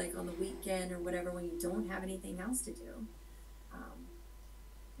do, like on the weekend or whatever when you don't have anything else to do.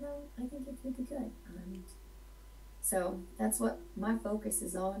 I think it could be good. So that's what my focus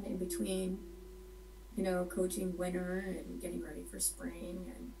is on in between, coaching winter and getting ready for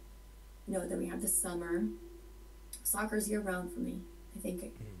spring. And, then we have the summer. Soccer's year round for me. I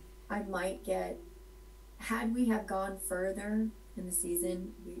think I might had we have gone further in the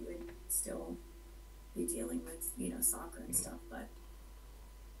season, we would still be dealing with, soccer and stuff. But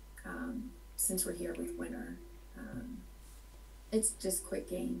since we're here with winter, it's just quick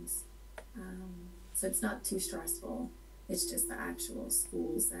games. So it's not too stressful. It's just the actual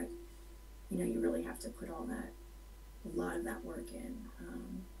schools that, you really have to put a lot of that work in.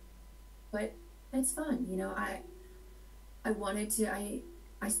 But it's fun.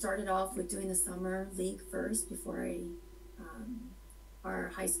 I started off with doing the summer league first before our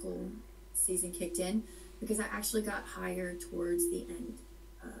high school season kicked in, because I actually got hired towards the end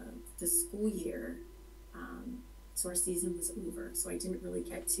of the school year. So our season was over. So I didn't really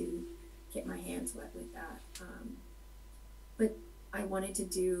get to get my hands wet with that. But I wanted to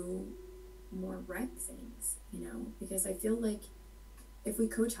do more rec things, because I feel like if we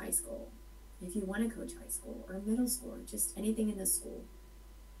coach high school, if you want to coach high school or middle school or just anything in the school,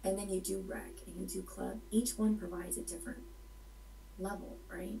 and then you do rec and you do club, each one provides a different level,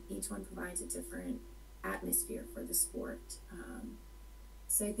 right? Each one provides a different atmosphere for the sport.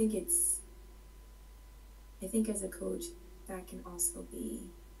 So I think as a coach, that can also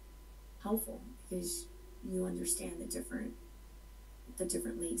be helpful, because you understand the different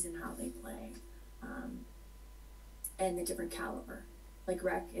leagues and how they play, and the different caliber. Like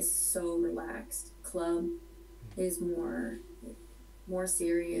rec is so relaxed, club is more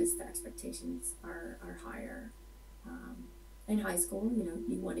serious, the expectations are higher. In high school,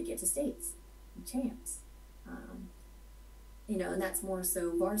 you want to get to states and champs, and that's more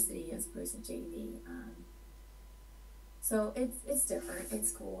so varsity as opposed to JV. So it's different.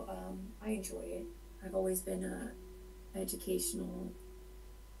 It's cool. I enjoy it. I've always been a educational,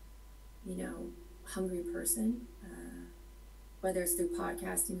 hungry person, whether it's through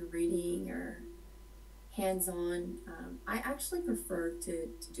podcasting or reading or hands-on. I actually prefer to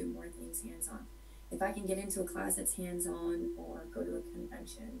do more things hands-on. If I can get into a class that's hands-on or go to a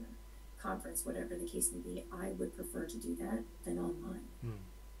convention, conference, whatever the case may be, I would prefer to do that than online.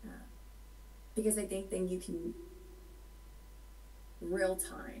 Because I think then you can real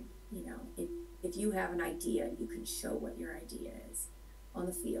time, if you have an idea, you can show what your idea is on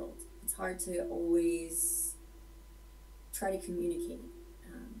the field. It's hard to always try to communicate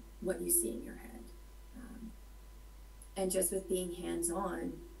what you see in your head. And just with being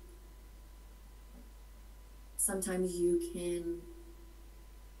hands-on, sometimes you can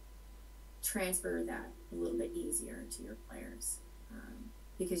transfer that a little bit easier to your players,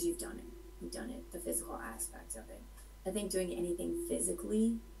 because you've done it, the physical aspect of it. I think doing anything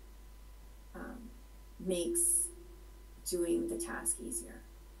physically makes doing the task easier.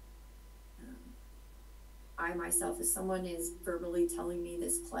 I myself, if someone is verbally telling me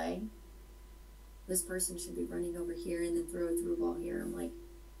this play, this person should be running over here and then throw a through ball here, I'm like,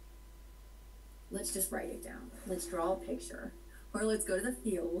 let's just write it down. Let's draw a picture, or let's go to the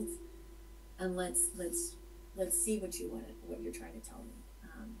field and let's see what you're trying to tell me,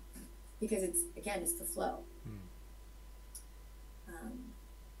 because it's the flow.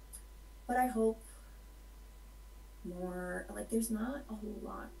 But I hope more, there's not a whole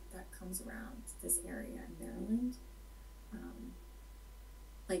lot that comes around this area in Maryland.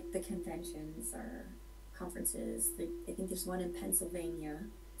 The conventions or conferences, I think there's one in Pennsylvania,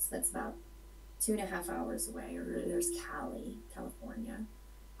 so that's about 2.5 hours away, or there's Cali, California.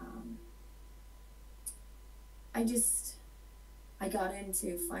 I got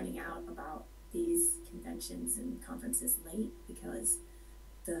into finding out about these conventions and conferences late, because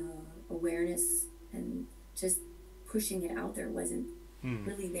the awareness and just pushing it out there wasn't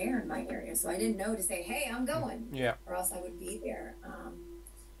really there in my area. So I didn't know to say, hey, I'm going, or else I would be there.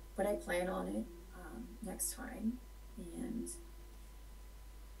 But I plan on it next time, and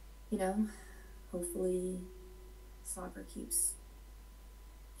hopefully soccer keeps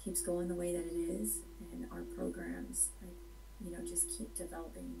going the way that it is, and our programs just keep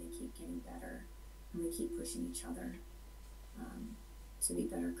developing, they keep getting better, and we keep pushing each other to be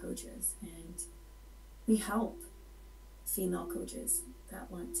better coaches. And we help female coaches that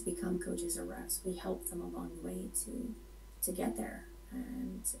want to become coaches or refs. We help them along the way to get there.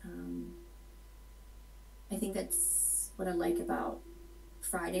 And I think that's what I like about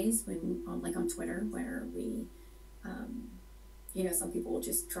Fridays, when on Twitter, where we some people will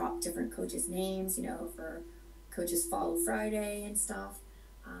just drop different coaches' names, for Coaches Follow Friday and stuff.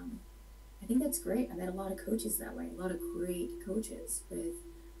 I think that's great. I met a lot of coaches that way, a lot of great coaches with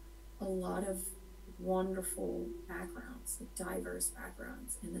a lot of wonderful backgrounds, diverse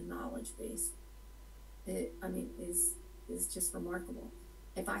backgrounds, and the knowledge base, is just remarkable.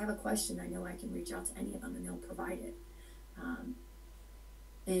 If I have a question, I know I can reach out to any of them and they'll provide it.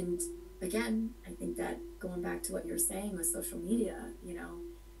 And again, I think that going back to what you're saying with social media,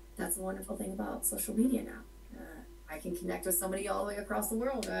 That's the wonderful thing about social media now. I can connect with somebody all the way across the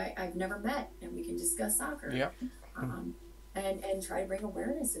world I've never met, and we can discuss soccer, Yeah. um, and try to bring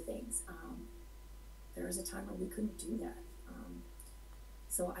awareness to things. There was a time where we couldn't do that.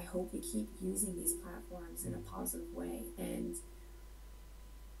 So I hope we keep using these platforms in a positive way. And,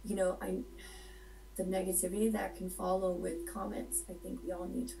 you know, the negativity that can follow with comments, I think we all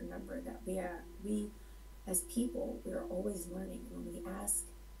need to remember that we as people, we are always learning. When we ask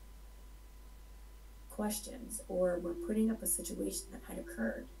questions or we're putting up a situation that had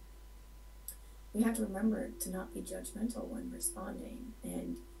occurred, we have to remember to not be judgmental when responding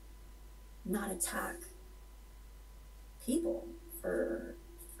and not attack people for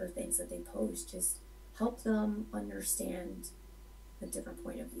things that they post. Just help them understand a different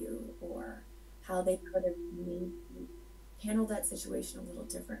point of view, or how they could have maybe handled that situation a little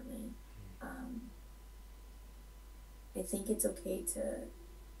differently. Um, I think it's okay to,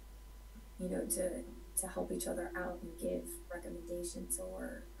 you know, to help each other out and give recommendations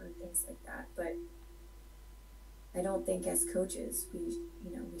or things like that. But I don't think as coaches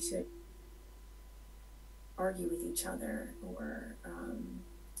we should argue with each other or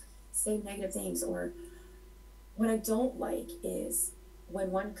say negative things. Or what I don't like is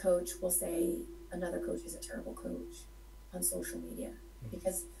when one coach will say another coach is a terrible coach on social media.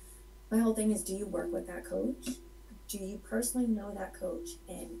 Because my whole thing is, do you work with that coach? Do you personally know that coach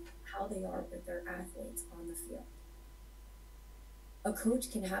and how they are with their athletes on the field? A coach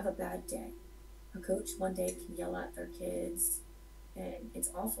can have a bad day. A coach one day can yell at their kids and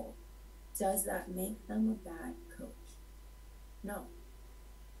it's awful. Does that make them a bad coach? No.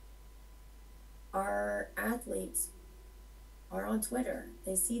 Our athletes are on Twitter.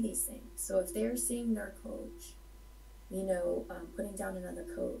 They see these things. So if they're seeing their coach, putting down another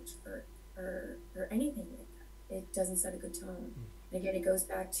coach or anything like that, it doesn't set a good tone. And again, it goes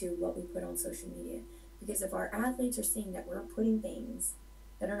back to what we put on social media. Because if our athletes are seeing that we're putting things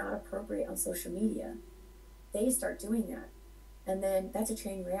that are not appropriate on social media, they start doing that. And then that's a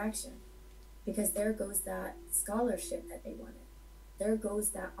chain reaction. Because there goes that scholarship that they wanted. There goes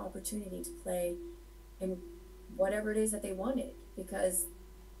that opportunity to play in whatever it is that they wanted, because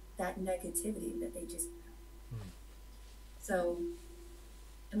that negativity that they just had. So,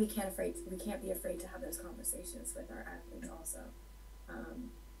 and we can't be afraid to have those conversations with our athletes also.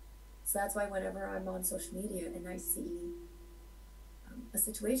 So that's why whenever I'm on social media and I see a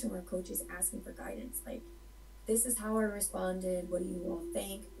situation where a coach is asking for guidance, like, this is how I responded, what do you all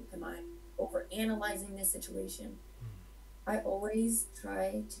think? Am I over analyzing this situation? I always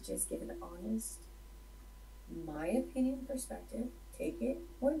try to just give an honest, my opinion perspective, take it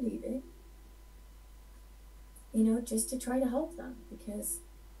or leave it, just to try to help them. Because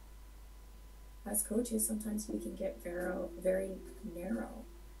as coaches, sometimes we can get very narrow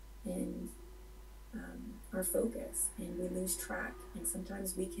in our focus, and we lose track, and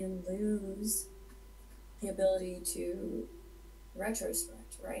sometimes we can lose the ability to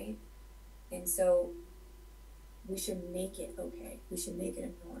retrospect, right? And so we should make it okay. We should make it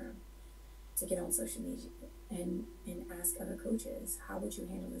a norm to get on social media and ask other coaches, how would you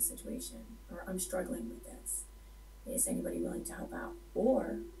handle this situation? Or, I'm struggling with this. Is anybody willing to help out?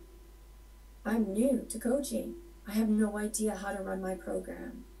 Or, I'm new to coaching. I have no idea how to run my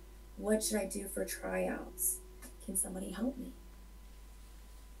program. What should I do for tryouts? Can somebody help me?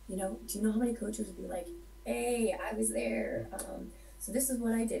 Do you know how many coaches would be like, hey, I was there. So this is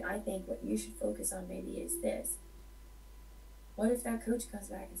what I did. I think what you should focus on maybe is this. What if that coach comes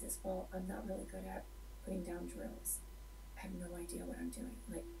back and says, well, I'm not really good at putting down drills. I have no idea what I'm doing.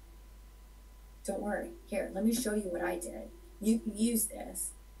 Like, don't worry. Here, let me show you what I did. You can use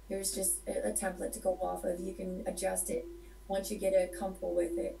this. Here's just a template to go off of. You can adjust it once you get comfortable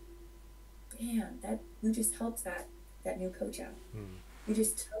with it. Bam, you just helped that new coach out. You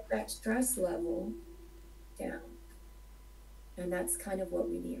just took that stress level down. And that's kind of what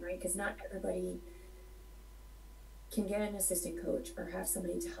we need, right? Because not everybody can get an assistant coach or have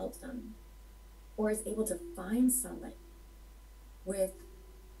somebody to help them, or is able to find somebody with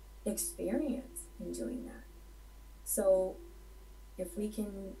experience in doing that. So if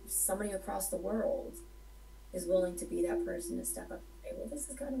somebody across the world is willing to be that person to step up and say, well, this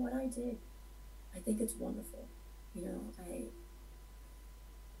is kind of what I did, I think it's wonderful.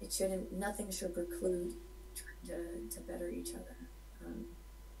 Nothing should preclude trying to better each other.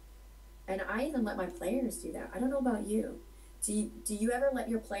 And I even let my players do that. I don't know about you. Do you ever let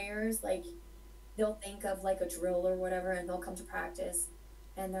your players, like, they'll think of like a drill or whatever, and they'll come to practice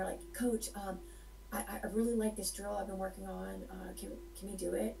and they're like, coach, I really like this drill I've been working on. Can we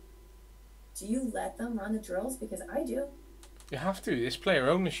do it? Do you let them run the drills? Because I do. You have to. It's player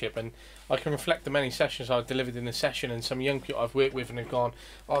ownership, and I can reflect the many sessions I've delivered in a session, and some young people I've worked with, and have gone,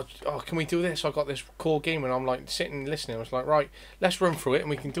 oh, can we do this? I've got this core game, and I'm like sitting and listening. I was like, right, let's run through it, and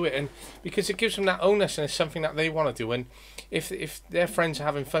we can do it, and because it gives them that onus, and it's something that they want to do, and if their friends are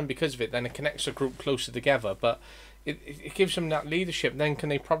having fun because of it, then it connects the group closer together. But it gives them that leadership. Then can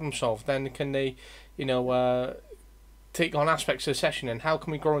they problem solve? Then can they, take on aspects of the session, and how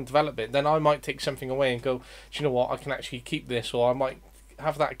can we grow and develop it? Then I might take something away and go, do you know what, I can actually keep this, or I might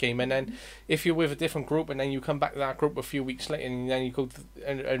have that game. And then if you're with a different group, and then you come back to that group a few weeks later, and then you go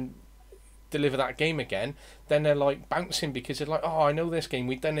and deliver that game again, then they're like bouncing, because they're like, oh, I know this game,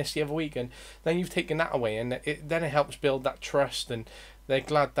 we've done this the other week, and then you've taken that away, and then it helps build that trust, and they're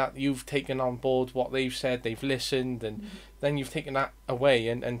glad that you've taken on board what they've said, they've listened, and then you've taken that away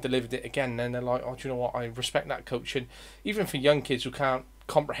and delivered it again, and they're like, oh, do you know what, I respect that coach. And even for young kids who can't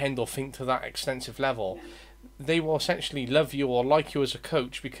comprehend or think to that extensive level, they will essentially love you or like you as a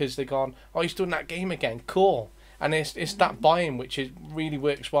coach, because they're gone, oh, he's doing that game again, cool. And it's that buy-in which really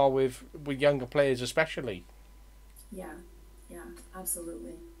works well with younger players especially. Yeah,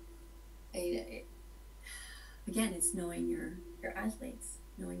 absolutely. Again, it's knowing your athletes,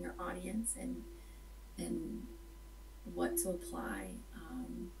 knowing your audience, and what to apply.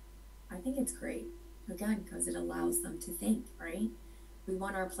 I think it's great, again, because it allows them to think, right? We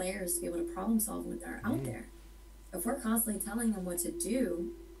want our players to be able to problem solve when they're out there. If we're constantly telling them what to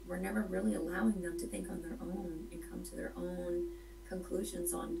do, we're never really allowing them to think on their own and come to their own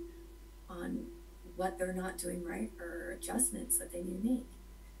conclusions on what they're not doing right, or adjustments that they need to make.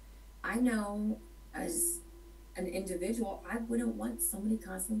 I know as an individual, I wouldn't want somebody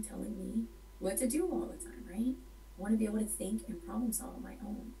constantly telling me what to do all the time, right? I want to be able to think and problem solve on my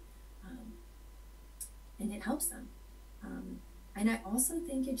own. And it helps them. And I also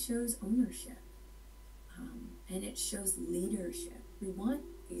think it shows ownership. And it shows leadership. We want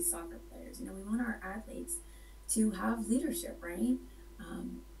these soccer players, we want our athletes to have leadership, right?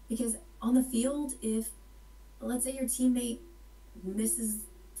 Because on the field, if, let's say, your teammate misses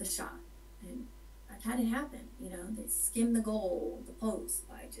the shot, and I've had it happen, they skim the goal, the post,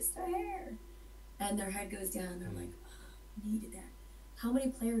 by just a hair, and their head goes down, they're like, oh, needed that. How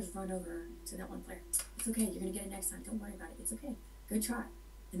many players run over to that one player? It's okay, you're going to get it next time, don't worry about it, it's okay, good try.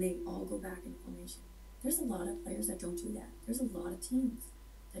 And they all go back into formation. There's a lot of players that don't do that. There's a lot of teams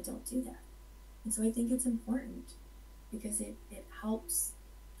that don't do that. And so I think it's important, because it helps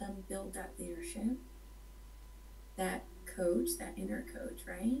them build that leadership, that coach, that inner coach,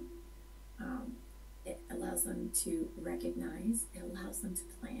 right? It allows them to recognize, it allows them to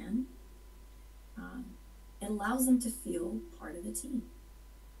plan, it allows them to feel part of the team.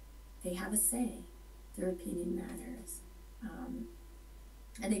 They have a say, their opinion matters.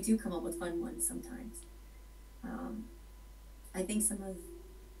 And they do come up with fun ones sometimes. I think some of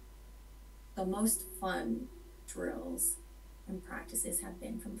the most fun drills and practices have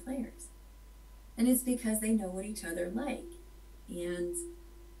been from players. And it's because they know what each other like. And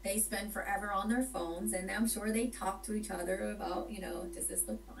they spend forever on their phones, and I'm sure they talk to each other about, does this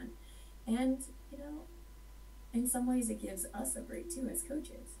look fun? And, in some ways it gives us a break too as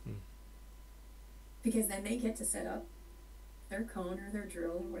coaches. Because then they get to set up their cone or their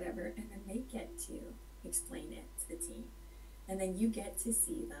drill or whatever, and then they get to explain it to the team. And then you get to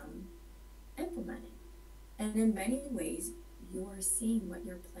see them implement it. And in many ways, you're seeing what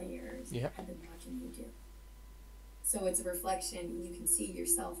your players have been watching you do. So it's a reflection, you can see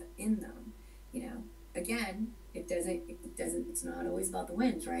yourself in them. Again, it's not always about the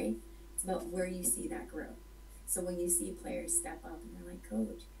wins, right? It's about where you see that growth. So when you see players step up and they're like,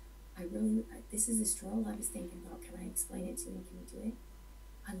 Coach, this is this drill I was thinking about. Can I explain it to you? Can we do it?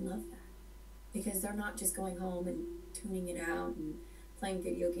 I love that. Because they're not just going home and tuning it out and playing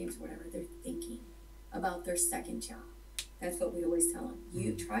video games or whatever. They're thinking about their second job. That's what we always tell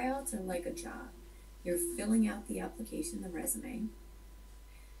them. Tryouts are like a job. You're filling out the application, the resume.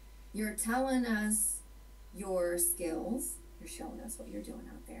 You're telling us your skills. You're showing us what you're doing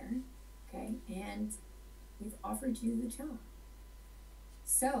out there. Okay? And we've offered you the job.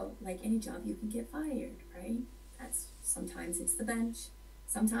 So, like any job, you can get fired, right? Sometimes it's the bench.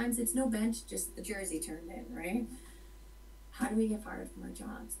 Sometimes it's no bench, just the jersey turned in, right? How do we get fired from our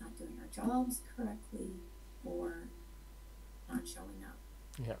jobs? Not doing our jobs correctly, or not showing up.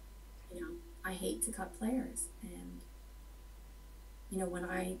 Yeah. I hate to cut players, and when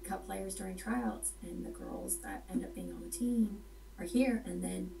I cut players during tryouts, and the girls that end up being on the team are here, and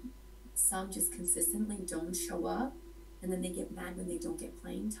then some just consistently don't show up, and then they get mad when they don't get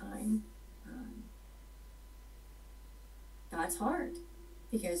playing time. That's hard.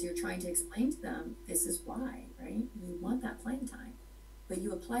 because you're trying to explain to them this is why, right? You want that playing time, but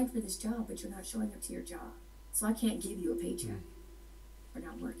you applied for this job, but you're not showing up to your job. So I can't give you a paycheck for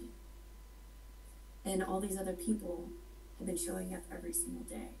not working. And all these other people have been showing up every single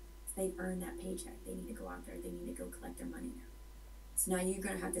day. They've earned that paycheck. They need to go out there. They need to go collect their money now. So now you're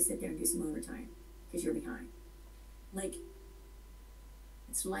going to have to sit there and do some overtime because you're behind. Like,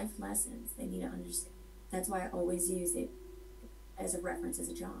 it's life lessons they need to understand. That's why I always use it as a reference as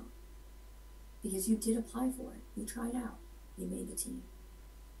a job. Because you did apply for it. You tried out. You made the team.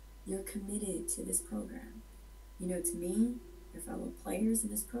 You're committed to this program. You know, to me, your fellow players in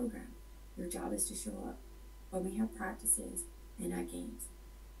this program, your job is to show up when we have practices and at games.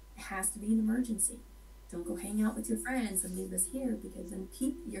 It has to be an emergency. Don't go hang out with your friends and leave us here, because then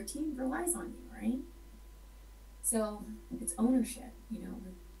your team relies on you, right? So it's ownership, you know,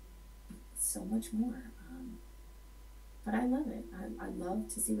 it's so much more. But I love it. I love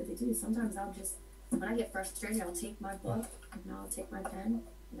to see what they do. Sometimes I'll just, when I get frustrated, I'll take my book and I'll take my pen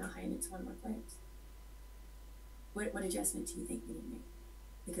and I'll hand it to one of my players. What adjustment do you think we need to make?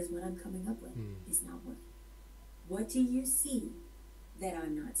 Because what I'm coming up with is not working. What do you see that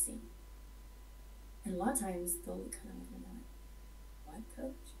I'm not seeing? And a lot of times they'll kind of look at me like, what,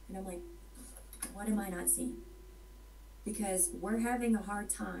 coach? And I'm like, what am I not seeing? Because we're having a hard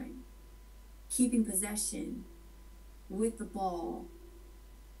time keeping possession with the ball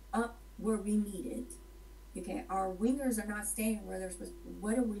up where we need it. Okay, our wingers are not staying where they're supposed to.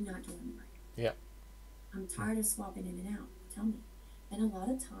 What are we not doing right? Yeah. I'm tired of swapping in and out. Tell me. And a lot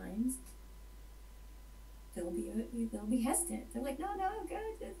of times they'll be hesitant. They're like, no, I'm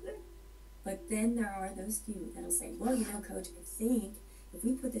good. But then there are those few that'll say, well, you know, coach, I think if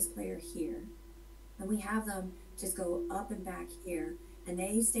we put this player here and we have them just go up and back here and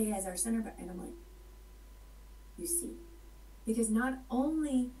they stay as our center back, and I'm like, you see, because not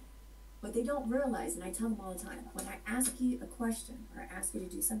only what they don't realize, and I tell them all the time, when I ask you a question or I ask you to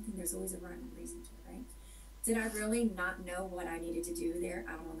do something, there's always a rhyme and reason to it, right? Did I really not know what I needed to do there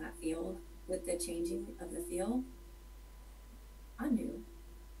out on that field with the changing of the field? I knew.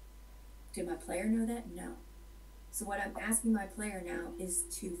 Did my player know that? No. So what I'm asking my player now is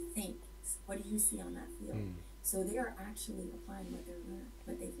to think. What do you see on that field? So they are actually applying what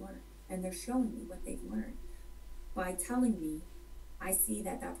they've learned, and they're showing me what they've learned by telling me, I see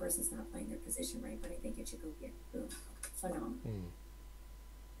that person's not playing their position right, but I think it should go here. Boom. Phenomenal.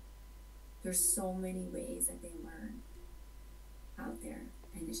 There's so many ways that they learn out there,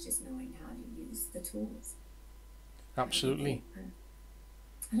 and it's just knowing how to use the tools. Absolutely.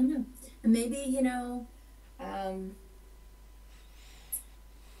 I don't know. And maybe, you know, I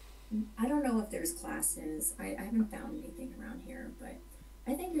don't know if there's classes. I haven't found anything around here, but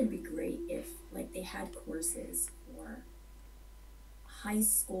I think it would be great if, like, they had courses for high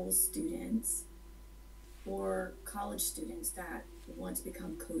school students or college students that want to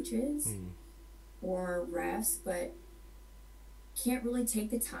become coaches or refs, but can't really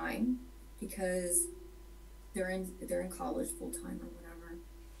take the time because they're in college full time or whatever.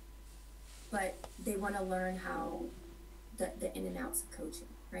 But they want to learn how the in and outs of coaching,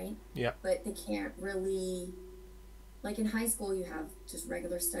 right? Yeah. But they can't really, like in high school you have just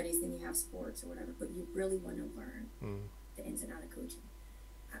regular studies, then you have sports or whatever, but you really want to learn the ins and outs of coaching.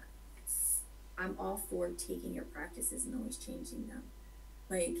 I'm all for taking your practices and always changing them.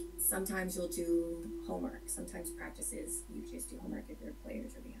 Like, sometimes you'll do homework. Sometimes practices, you just do homework if your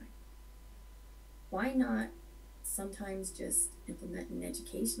players are behind. Why not sometimes just implement an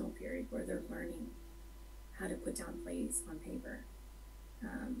educational period where they're learning how to put down plays on paper,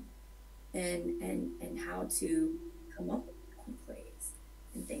 and how to come up with their own plays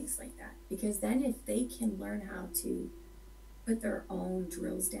and things like that. Because then if they can learn how to put their own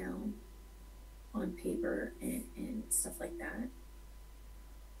drills down on paper and stuff like that,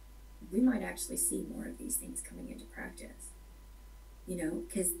 we might actually see more of these things coming into practice. You know,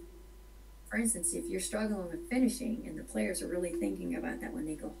 because, for instance, if you're struggling with finishing and the players are really thinking about that when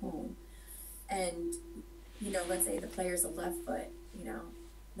they go home, and, you know, let's say the player's a left foot, you know,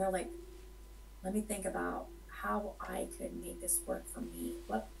 they're like, let me think about how I could make this work for me.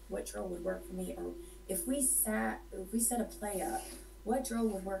 What drill would work for me? Or if we set a play up, what drill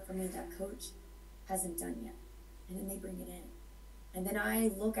would work for me that coach hasn't done yet? And then they bring it in. And then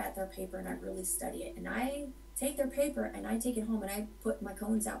I look at their paper and I really study it. And I take their paper and I take it home and I put my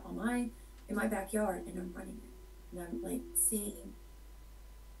cones out in my backyard and I'm running it. And I'm like seeing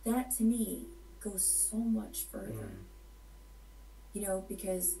that, to me, goes so much further. You know,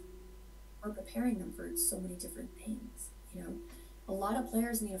 because we're preparing them for so many different things. You know, a lot of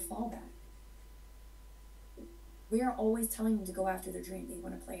players need a fallback. we are always telling them to go after their dream. They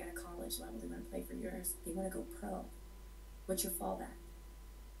want to play at a college level. They want to play for years. They want to go pro. What's your fallback?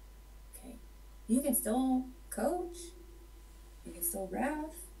 Okay. You can still coach. You can still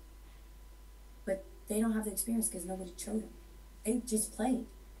ref. But they don't have the experience because nobody showed them. They just played.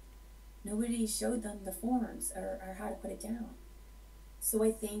 Nobody showed them the forms or how to put it down. So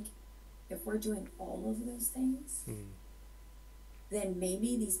I think if we're doing all of those things, then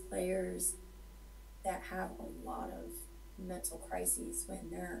maybe these players that have a lot of mental crises when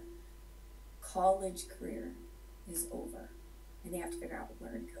their college career is over and they have to figure out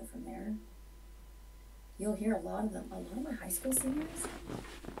where to go from there, you'll hear a lot of my high school seniors,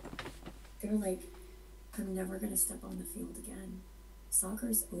 they're like, I'm never going to step on the field again.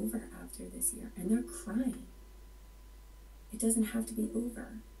 Soccer's over after this year. And they're crying. It doesn't have to be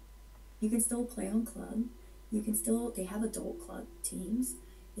over. You can still play on club. You can still, they have adult club teams.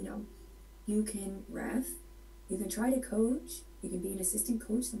 You know, you can ref. You can try to coach. You can be an assistant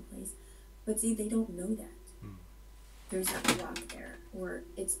coach someplace. But see, they don't know that. There's that block there. Or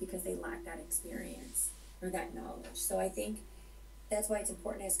it's because they lack that experience or that knowledge. So I think that's why it's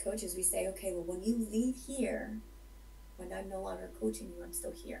important as coaches, we say, okay, well, when you leave here, when I'm no longer coaching you, I'm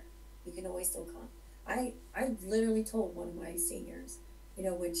still here. You can always still come. I literally told one of my seniors, you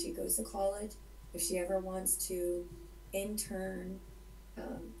know, when she goes to college, if she ever wants to intern,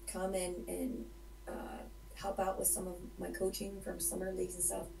 come in and help out with some of my coaching from summer leagues and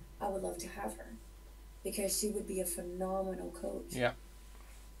stuff, I would love to have her because she would be a phenomenal coach. Yeah.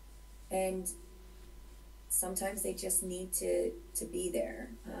 And sometimes they just need to be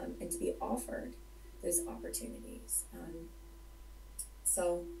there and to be offered those opportunities.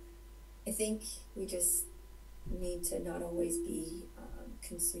 So I think we just need to not always be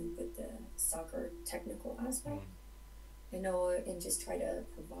consumed with the soccer technical aspect and just try to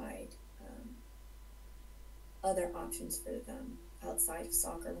provide other options for them outside of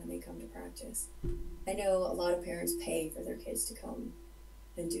soccer when they come to practice. I know a lot of parents pay for their kids to come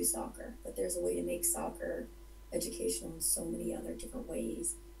and do soccer, but there's a way to make soccer educational in so many other different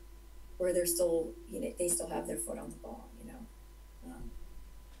ways where they're still, you know, they still have their foot on the ball, you know.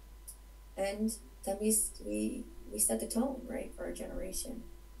 And then we set the tone, right, for our generation.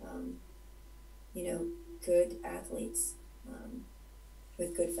 You know, good athletes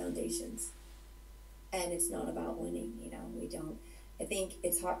with good foundations. And it's not about winning, you know, I think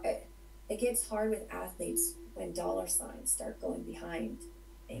it's hard, it gets hard with athletes when dollar signs start going behind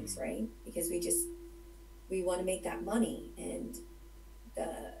things, right? Because we want to make that money and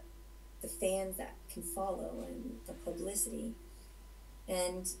the fans that can follow and the publicity.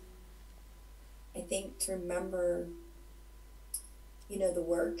 And I think to remember, you know, the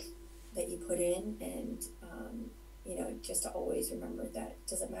work that you put in and, you know, just to always remember that it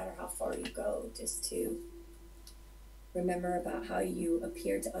doesn't matter how far you go, just to remember about how you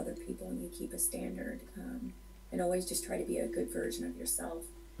appear to other people and you keep a standard, and always just try to be a good version of yourself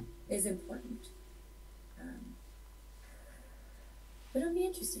is important. But it'll be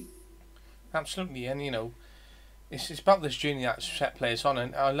interesting. Absolutely, and you know, it's about this journey that set players on,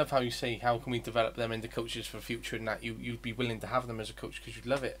 and I love how you say, how can we develop them into coaches for the future, and that you'd be willing to have them as a coach because you'd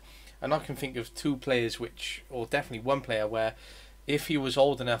love it. And I can think of two players or definitely one player where if he was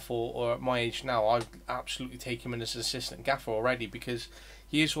old enough or at my age now, I'd absolutely take him in as an assistant gaffer already, because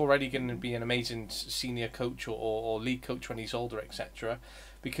he is already going to be an amazing senior coach or lead coach when he's older, etc.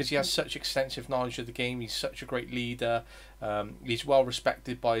 Because he has such extensive knowledge of the game. He's such a great leader. He's well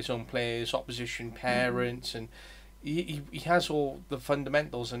respected by his own players, opposition, parents, and he has all the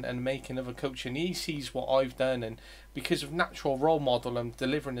fundamentals and making of a coach, and he sees what I've done, and because of natural role model and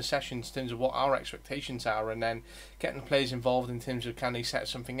delivering the sessions in terms of what our expectations are, and then getting the players involved in terms of can they set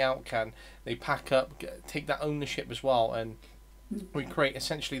something out, can they pack up, take that ownership as well, and we create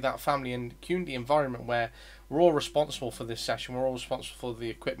essentially that family and community environment where we're all responsible for this session, we're all responsible for the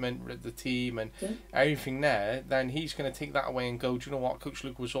equipment, the team and everything there. Then he's going to take that away and go, do you know what, Coach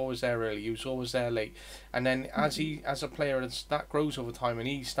Luca was always there early, he was always there late. And then as a player, as that grows over time and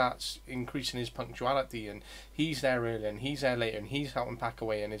he starts increasing his punctuality and he's there early and he's there later and he's helping pack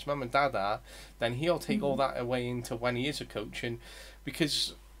away and his mum and dad are, then he'll take all that away into when he is a coach. And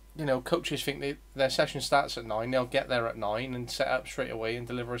because, you know, coaches think their session starts at 9, they'll get there at 9 and set up straight away and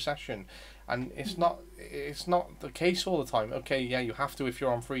deliver a session. And it's not the case all the time. Okay, yeah, you have to if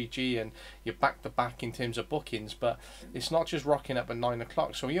you're on 3G and you're back to back in terms of bookings, but it's not just rocking up at 9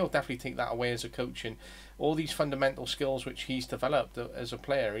 o'clock. So he'll definitely take that away as a coach, and all these fundamental skills which he's developed as a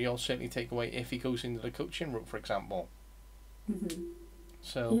player, he'll certainly take away if he goes into the coaching route, for example.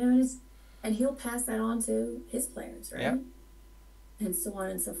 So, you know, and he'll pass that on to his players, right? Yeah. And so on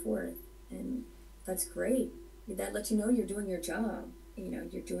and so forth. And that's great. that lets you know you're doing your job.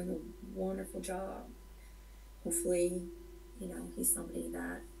 You're doing a wonderful job. Hopefully, he's somebody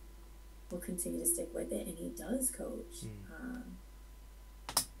that will continue to stick with it, and he does coach.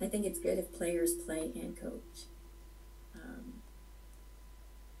 I think it's good if players play and coach.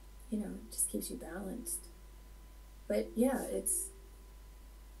 It just keeps you balanced. But yeah,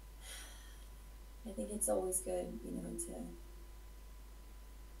 I think it's always good, to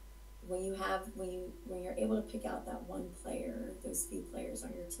when you're able to pick out that one player, those few players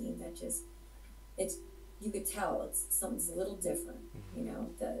on your team that just it's you could tell something's a little different.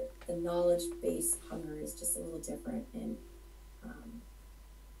 The knowledge base hunger is just a little different, and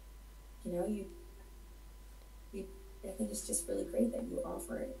you I think it's just really great that you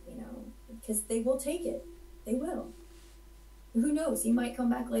offer it, because they will take it. They will. Who knows? He might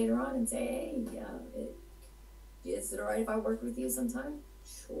come back later on and say, "Hey, yeah, is it all right if I work with you sometime?"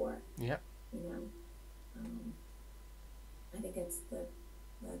 Sure. Yeah. I think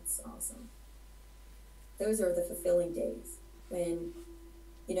that's awesome. Those are the fulfilling days when,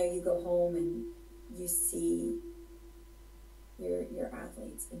 you go home and you see your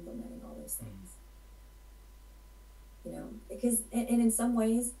athletes implementing all those things. Because and in some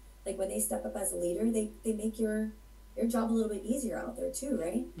ways, like when they step up as a leader, they make your job a little bit easier out there too,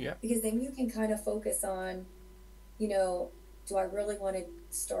 right? Yeah. Because then you can kind of focus on, do I really want to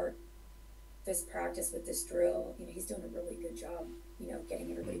start this practice with this drill? He's doing a really good job,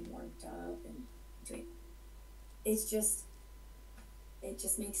 getting everybody warmed up and doing. It just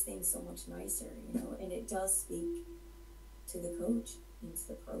makes things so much nicer, and it does speak to the coach and to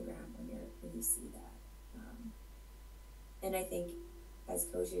the program when you see that. And I think as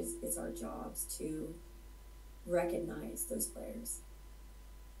coaches, it's our jobs to recognize those players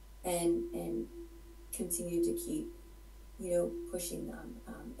and continue to keep, pushing them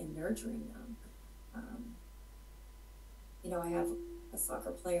and nurturing them. I have a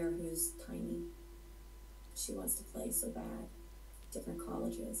soccer player who's tiny. She wants to play so bad, different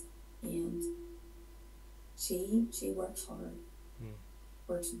colleges, and she works hard,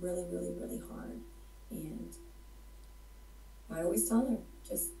 works really, really, really hard, and I always tell her,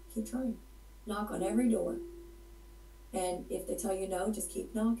 just keep trying, knock on every door, and if they tell you no, just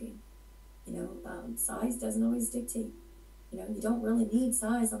keep knocking. Size doesn't always dictate. You don't really need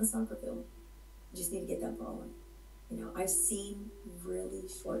size on a soccer field. You just need to get that ball in. I've seen really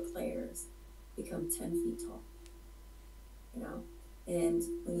short players become 10 feet tall. And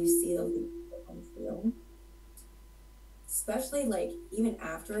when you see the leap on the field, especially like even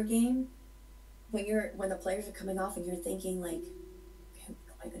after a game, when the players are coming off and you're thinking like, okay,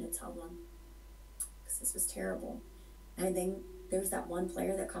 what am I going to tell them? Because this was terrible. And then there's that one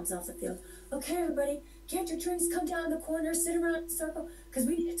player that comes off the field. Okay, everybody, get your drinks, come down the corner, sit around in a circle, because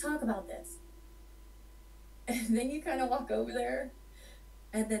we need to talk about this. And then you kind of walk over there,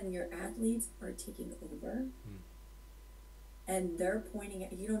 and then your athletes are taking over, and they're pointing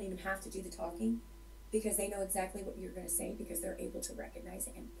at you. Don't even have to do the talking, because they know exactly what you're going to say, because they're able to recognize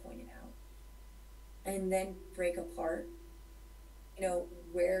it and point it out, and then break apart,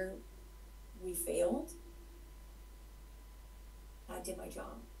 where we failed. I did my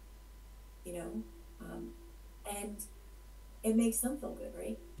job, and it makes them feel good,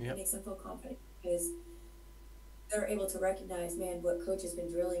 right? Yep. It makes them feel confident, because they're able to recognize, man, what coach has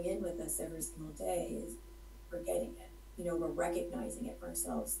been drilling in with us every single day is we're getting it. We're recognizing it for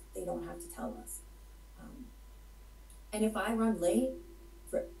ourselves. They don't have to tell us. And if I run late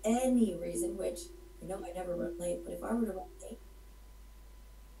for any reason, which, I never run late, but if I were to run late,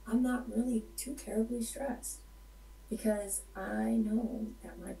 I'm not really too terribly stressed, because I know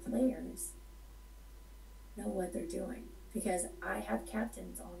that my players know what they're doing, because I have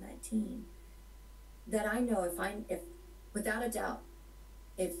captains on that team that I know if without a doubt,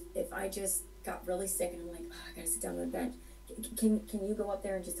 if I just got really sick and I'm like, I gotta sit down on the bench, can you go up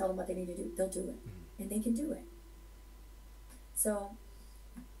there and just tell them what they need to do? They'll do it, and they can do it. So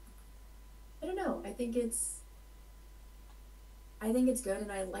I don't know. I think it's good,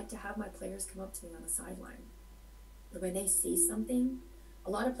 and I like to have my players come up to me on the sideline when they see something. A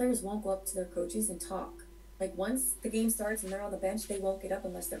lot of players won't go up to their coaches and talk. Like once the game starts and they're on the bench, they won't get up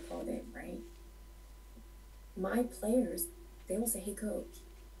unless they're called in, right? My players, they will say, "Hey, coach,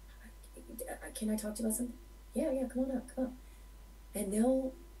 can I talk to you about something?" Yeah, come on up. And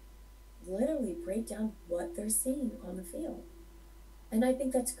they'll literally break down what they're seeing on the field. And I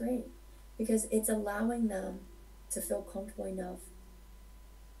think that's great, because it's allowing them to feel comfortable enough,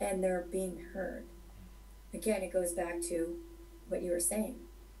 and they're being heard. Again, it goes back to what you were saying.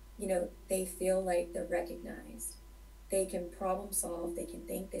 They feel like they're recognized. They can problem solve. They can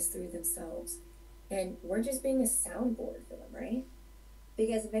think this through themselves. And we're just being a soundboard for them, right?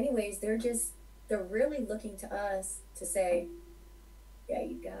 Because in many ways, they're really looking to us to say, yeah,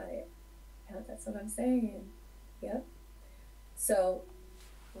 you got it. Yeah, that's what I'm saying. Yep. So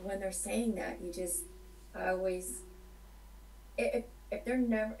when they're saying that, I always, if they're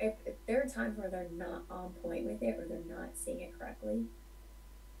never, if there are times where they're not on point with it or they're not seeing it correctly,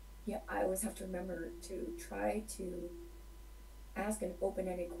 yeah, I always have to remember to try to ask an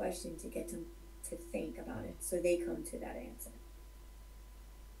open-ended question to get them to think about it so they come to that answer.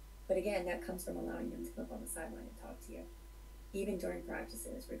 But again, that comes from allowing them to come up on the sideline and talk to you, even during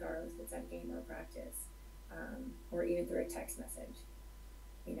practices, regardless if it's at a game or a practice, or even through a text message,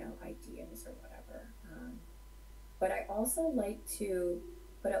 ideas or whatever. But I also like to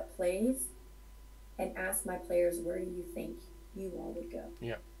put up plays and ask my players, where do you think you all would go?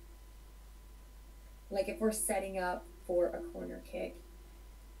 Yeah. Like if we're setting up for a corner kick,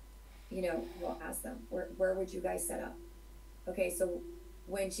 we'll ask them, where would you guys set up? Okay, so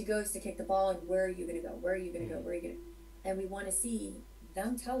when she goes to kick the ball, and where are you going to go? Where are you going to go? Where are you going to? And we want to see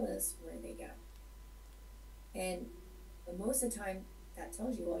them tell us where they go. And most of the time, that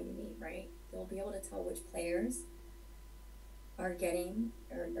tells you all you need, right? You'll be able to tell which players are getting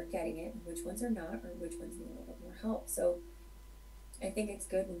it, and which ones are not, or which ones need a little bit more help. So I think it's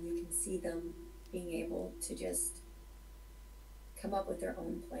good when you can see them being able to just come up with their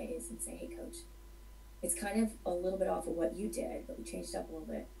own plays and say, hey, coach, it's kind of a little bit off of what you did, but we changed up a little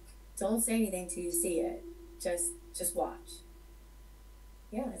bit. Don't say anything till you see it. Just watch.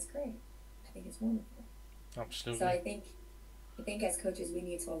 Yeah, that's great. I think it's wonderful. Absolutely. So I think as coaches, we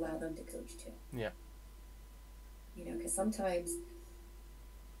need to allow them to coach too. Yeah. Because sometimes,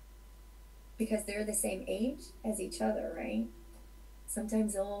 because they're the same age as each other, right?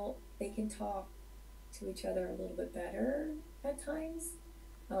 Sometimes they can talk to each other a little bit better at times,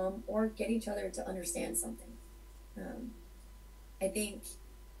 or get each other to understand something. I think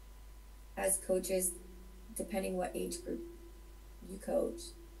as coaches, depending what age group you coach,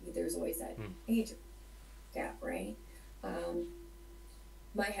 there's always that age gap, right?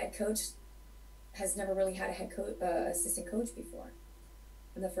 My head coach has never really had a assistant coach before,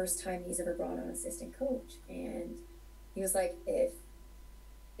 and the first time he's ever brought on an assistant coach, and he was like, if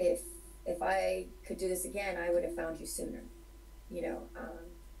I could do this again, I would have found you sooner,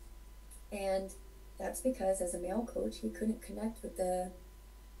 and that's because as a male coach, he couldn't connect with the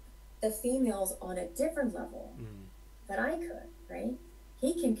females on a different level that I could, right?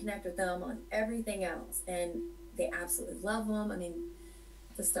 He can connect with them on everything else, and they absolutely love him. I mean,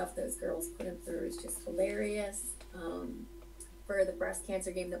 the stuff those girls put him through is just hilarious. For the breast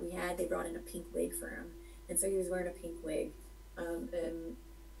cancer game that we had, they brought in a pink wig for him, and so he was wearing a pink wig. And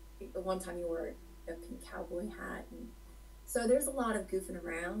one time he wore a pink cowboy hat, and so there's a lot of goofing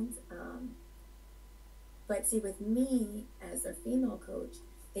around. But see, with me as their female coach,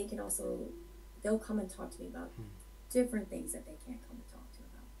 they'll come and talk to me about different things that they can't come and talk to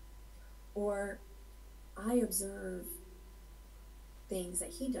about. Or I observe things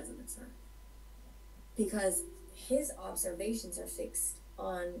that he doesn't observe, because his observations are fixed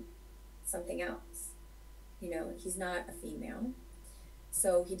on something else. He's not a female,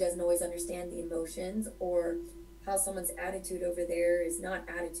 so he doesn't always understand the emotions, or how someone's attitude over there is not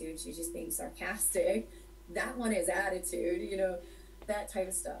attitude, she's just being sarcastic. That one is attitude, that type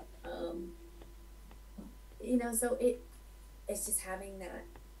of stuff. So it's just having that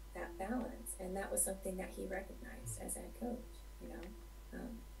balance, and that was something that he recognized as a head coach.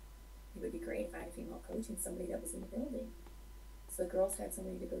 It would be great if I had a female coach and somebody that was in the building, so the girls had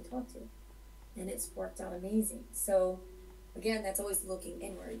somebody to go talk to, and it's worked out amazing. So again, that's always looking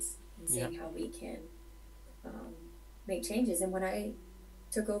inwards and seeing how we can make changes. And when I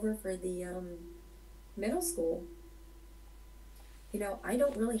took over for the middle school, I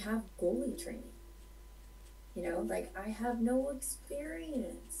don't really have goalie training. I have no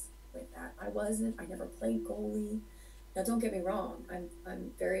experience with that. I never played goalie. Now, don't get me wrong,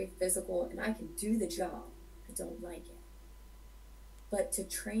 I'm very physical and I can do the job. I don't like it. But to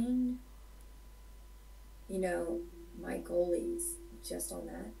train, my goalies just on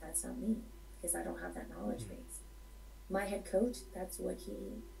that's not me, because I don't have that knowledge base. My head coach, that's what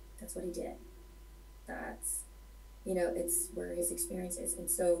he did. That's, it's where his experience is.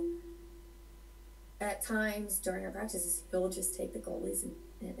 And so at times during our practices, he'll just take the goalies and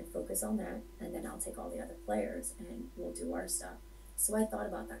focus on that, and then I'll take all the other players and we'll do our stuff. So I thought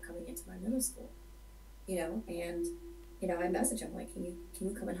about that coming into my middle school, and I message him like, can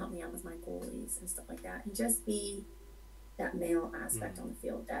you come and help me out with my goalies and stuff like that, and just be that male aspect on the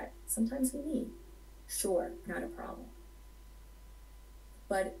field that sometimes we need. Sure, not a problem.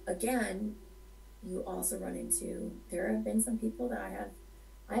 But again, you also run into, there have been some people that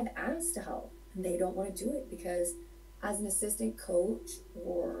I've asked to help and they don't want to do it because as an assistant coach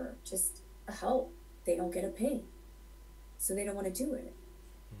or just a help, they don't get a pay. So they don't want to do it.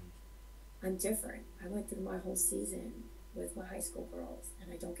 I'm different. I went through my whole season with my high school girls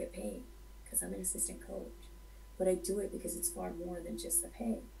and I don't get paid because I'm an assistant coach. But I do it because it's far more than just the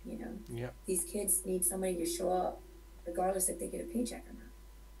pay, you know? Yeah. These kids need somebody to show up regardless if they get a paycheck or not.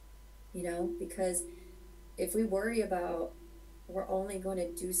 You know, because if we worry about we're only going to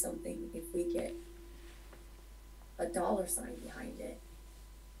do something if we get a dollar sign behind it,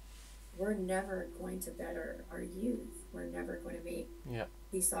 we're never going to better our youth. We're never going to make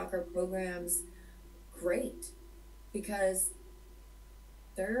these soccer programs great because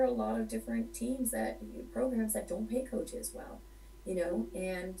there are a lot of different programs that don't pay coaches well, you know,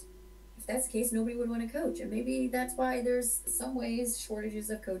 and if that's the case, nobody would want to coach. And maybe that's why there's some ways shortages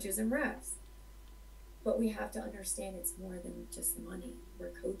of coaches and refs. But we have to understand it's more than just money.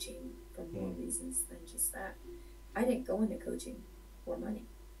 We're coaching for more reasons than just that. I didn't go into coaching for money.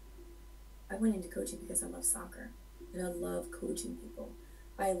 I went into coaching because I love soccer and I love coaching people.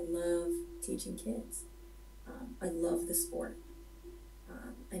 I love teaching kids. I love the sport.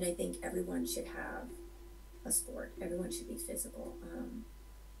 And I think everyone should have a sport. Everyone should be physical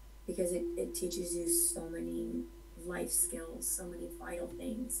because it teaches you so many life skills, so many vital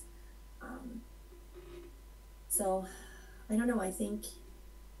things. So I don't know. I think,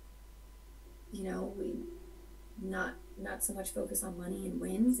 you know, we not so much focus on money and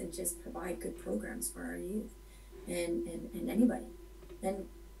wins and just provide good programs for our youth and anybody. And,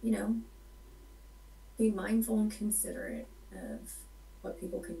 you know, be mindful and considerate of what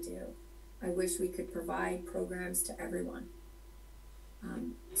people can do. I wish we could provide programs to everyone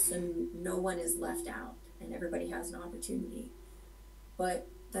so no one is left out and everybody has an opportunity. But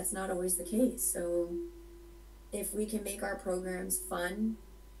that's not always the case. So if we can make our programs fun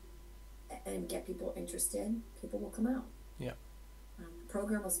and get people interested, people will come out. Yeah. The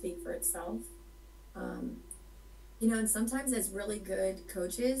program will speak for itself. You know, and sometimes as really good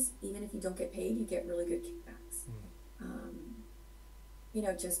coaches, even if you don't get paid, you get really good kickbacks. You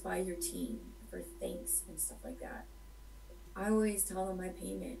know, just by your team for thanks and stuff like that. I always tell them my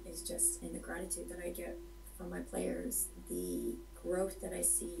payment is just in the gratitude that I get from my players, the growth that I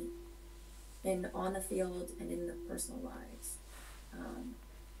see on the field and in the personal lives.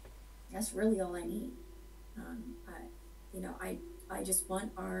 That's really all I need. I just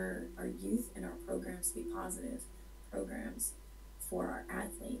want our youth and our programs to be positive programs for our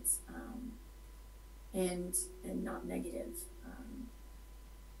athletes, and not negative.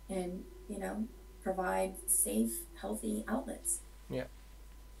 And, you know, provide safe, healthy outlets. Yeah.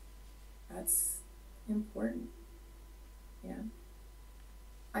 That's important. Yeah.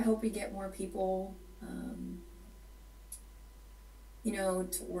 I hope we get more people, you know,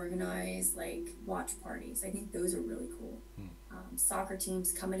 to organize like watch parties. I think those are really cool. Soccer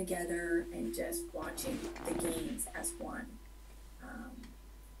teams coming together and just watching the games as one.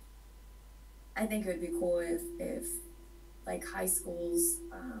 I think it would be cool if like high schools,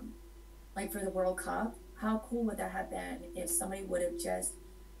 like for the World Cup, how cool would that have been if somebody would have just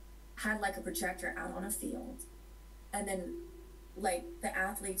had like a projector out on a field and then like the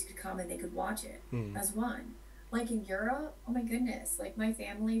athletes could come and they could watch it as one. Like in Europe, oh my goodness, like my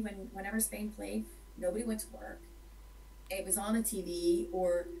family, whenever Spain played, nobody went to work. It was on a TV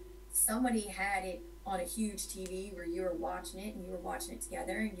or somebody had it on a huge TV where you were watching it and you were watching it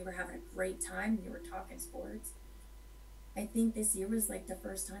together and you were having a great time and you were talking sports. I think this year was like the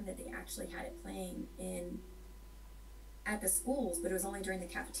first time that they actually had it playing at the schools, but it was only during the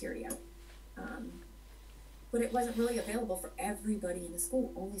cafeteria. But it wasn't really available for everybody in the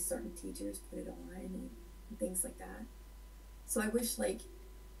school. Only certain teachers put it on and things like that. So I wish like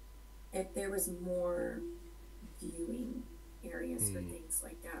if there was more viewing areas for things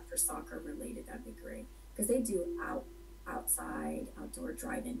like that for soccer related, that'd be great. Because they do outdoor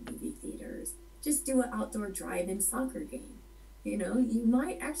drive-in movie theaters. Just do an outdoor drive-in soccer game. You know, you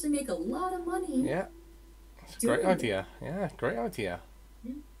might actually make a lot of money. Yeah, that's a great idea. Yeah, great idea.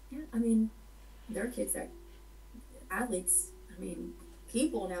 Yeah. I mean, there are kids that athletes. I mean,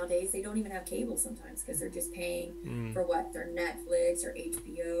 people nowadays they don't even have cable sometimes because they're just paying for what their Netflix or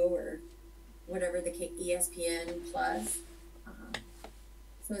HBO or whatever the ESPN Plus.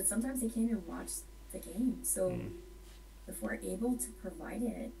 So sometimes they can't even watch the game. So if we're able to provide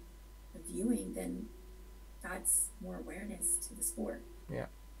it, the viewing, then that's more awareness to the sport. Yeah.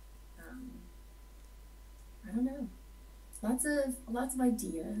 I don't know. Lots of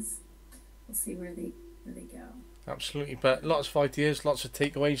ideas. We'll see where they go. Absolutely, but lots of ideas, lots of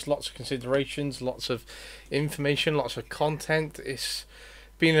takeaways, lots of considerations, lots of information, lots of content. It's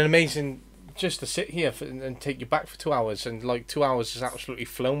been an amazing just to sit here and take you back for 2 hours, and like 2 hours has absolutely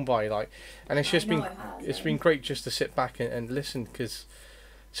flown by. Like, and it's just been it's been great just to sit back and listen, because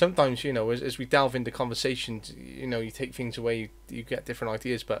sometimes, you know, as we delve into conversations, you know, you take things away, you get different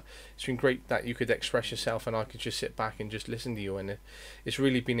ideas, but it's been great that you could express yourself and I could just sit back and just listen to you, and it's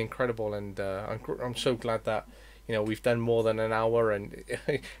really been incredible, and I'm so glad that, you know, we've done more than an hour, and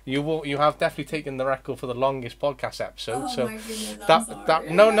you have definitely taken the record for the longest podcast episode. Oh So my goodness, I'm that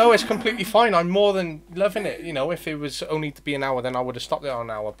sorry. no, it's completely fine. I'm more than loving it. You know, if it was only to be an hour, then I would have stopped it on an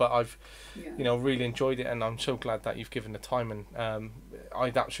hour. But I've, you know, really enjoyed it, and I'm so glad that you've given the time. And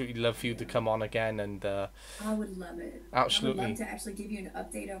I'd absolutely love for you to come on again. And I would love it. Absolutely. I would love to actually give you an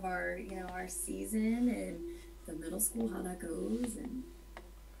update of our, you know, our season and the middle school, how that goes, and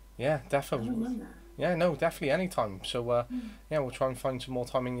yeah, I definitely. would love that. Yeah, no, definitely anytime. So yeah, we'll try and find some more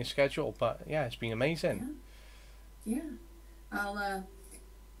time in your schedule. But yeah, it's been amazing. Yeah. I'll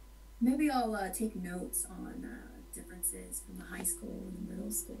maybe I'll take notes on differences from the high school and the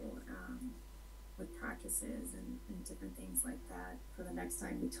middle school, with practices and different things like that for the next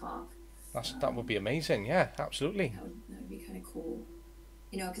time we talk. That would be amazing. Yeah, absolutely. That would be kind of cool.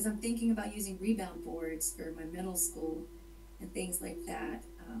 You know, because I'm thinking about using rebound boards for my middle school and things like that.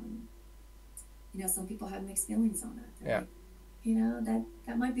 You know, some people have mixed feelings on it. They're like, you know,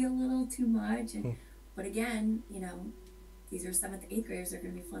 that might be a little too much. And but again, you know, these are 7th, 8th graders that are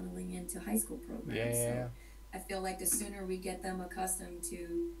going to be funneling into high school programs. So I feel like the sooner we get them accustomed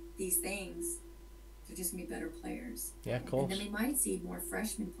to these things, they're just going to be better players. Yeah, of course. And then we might see more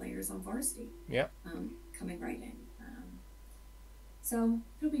freshman players on varsity. Yeah. Coming right in. So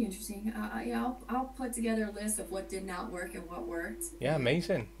it'll be interesting. I'll put together a list of what did not work and what worked. Yeah,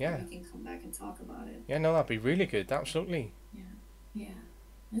 amazing. Yeah. We can come back and talk about it. Yeah, no, that'd be really good. Absolutely. Yeah.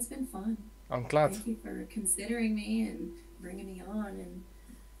 It's been fun. I'm glad. Thank you for considering me and bringing me on, and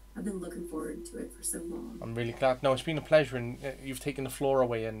I've been looking forward to it for so long. I'm really glad. No, it's been a pleasure, and you've taken the floor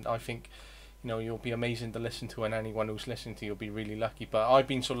away, and I think, you know, you'll be amazing to listen to, and anyone who's listening to you will be really lucky. But I've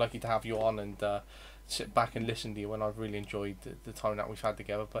been so lucky to have you on and sit back and listen to you, and I've really enjoyed the time that we've had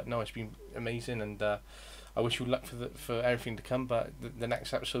together. But no, it's been amazing, and I wish you luck for everything to come. But the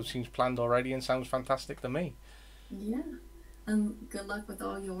next episode seems planned already and sounds fantastic to me. Yeah, and good luck with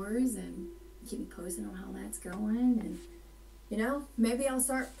all yours, and keep me posted on how that's going. And you know, maybe I'll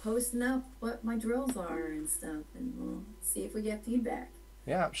start posting up what my drills are and stuff, and we'll see if we get feedback.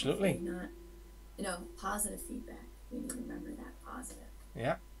 Yeah, absolutely. Not, you know, positive feedback. We need to remember that, positive.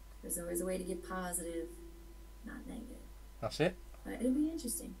 Yeah. There's always a way to get positive, not negative. That's it. But it'll be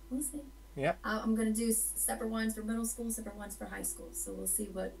interesting. We'll see. Yeah. I'm going to do separate ones for middle school, separate ones for high school. So we'll see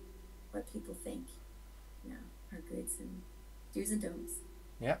what people think, you know, are goods and do's and don'ts.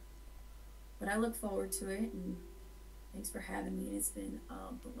 Yeah. But I look forward to it, and thanks for having me. It's been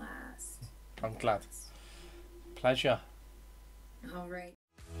a blast. I'm glad. Pleasure. All right.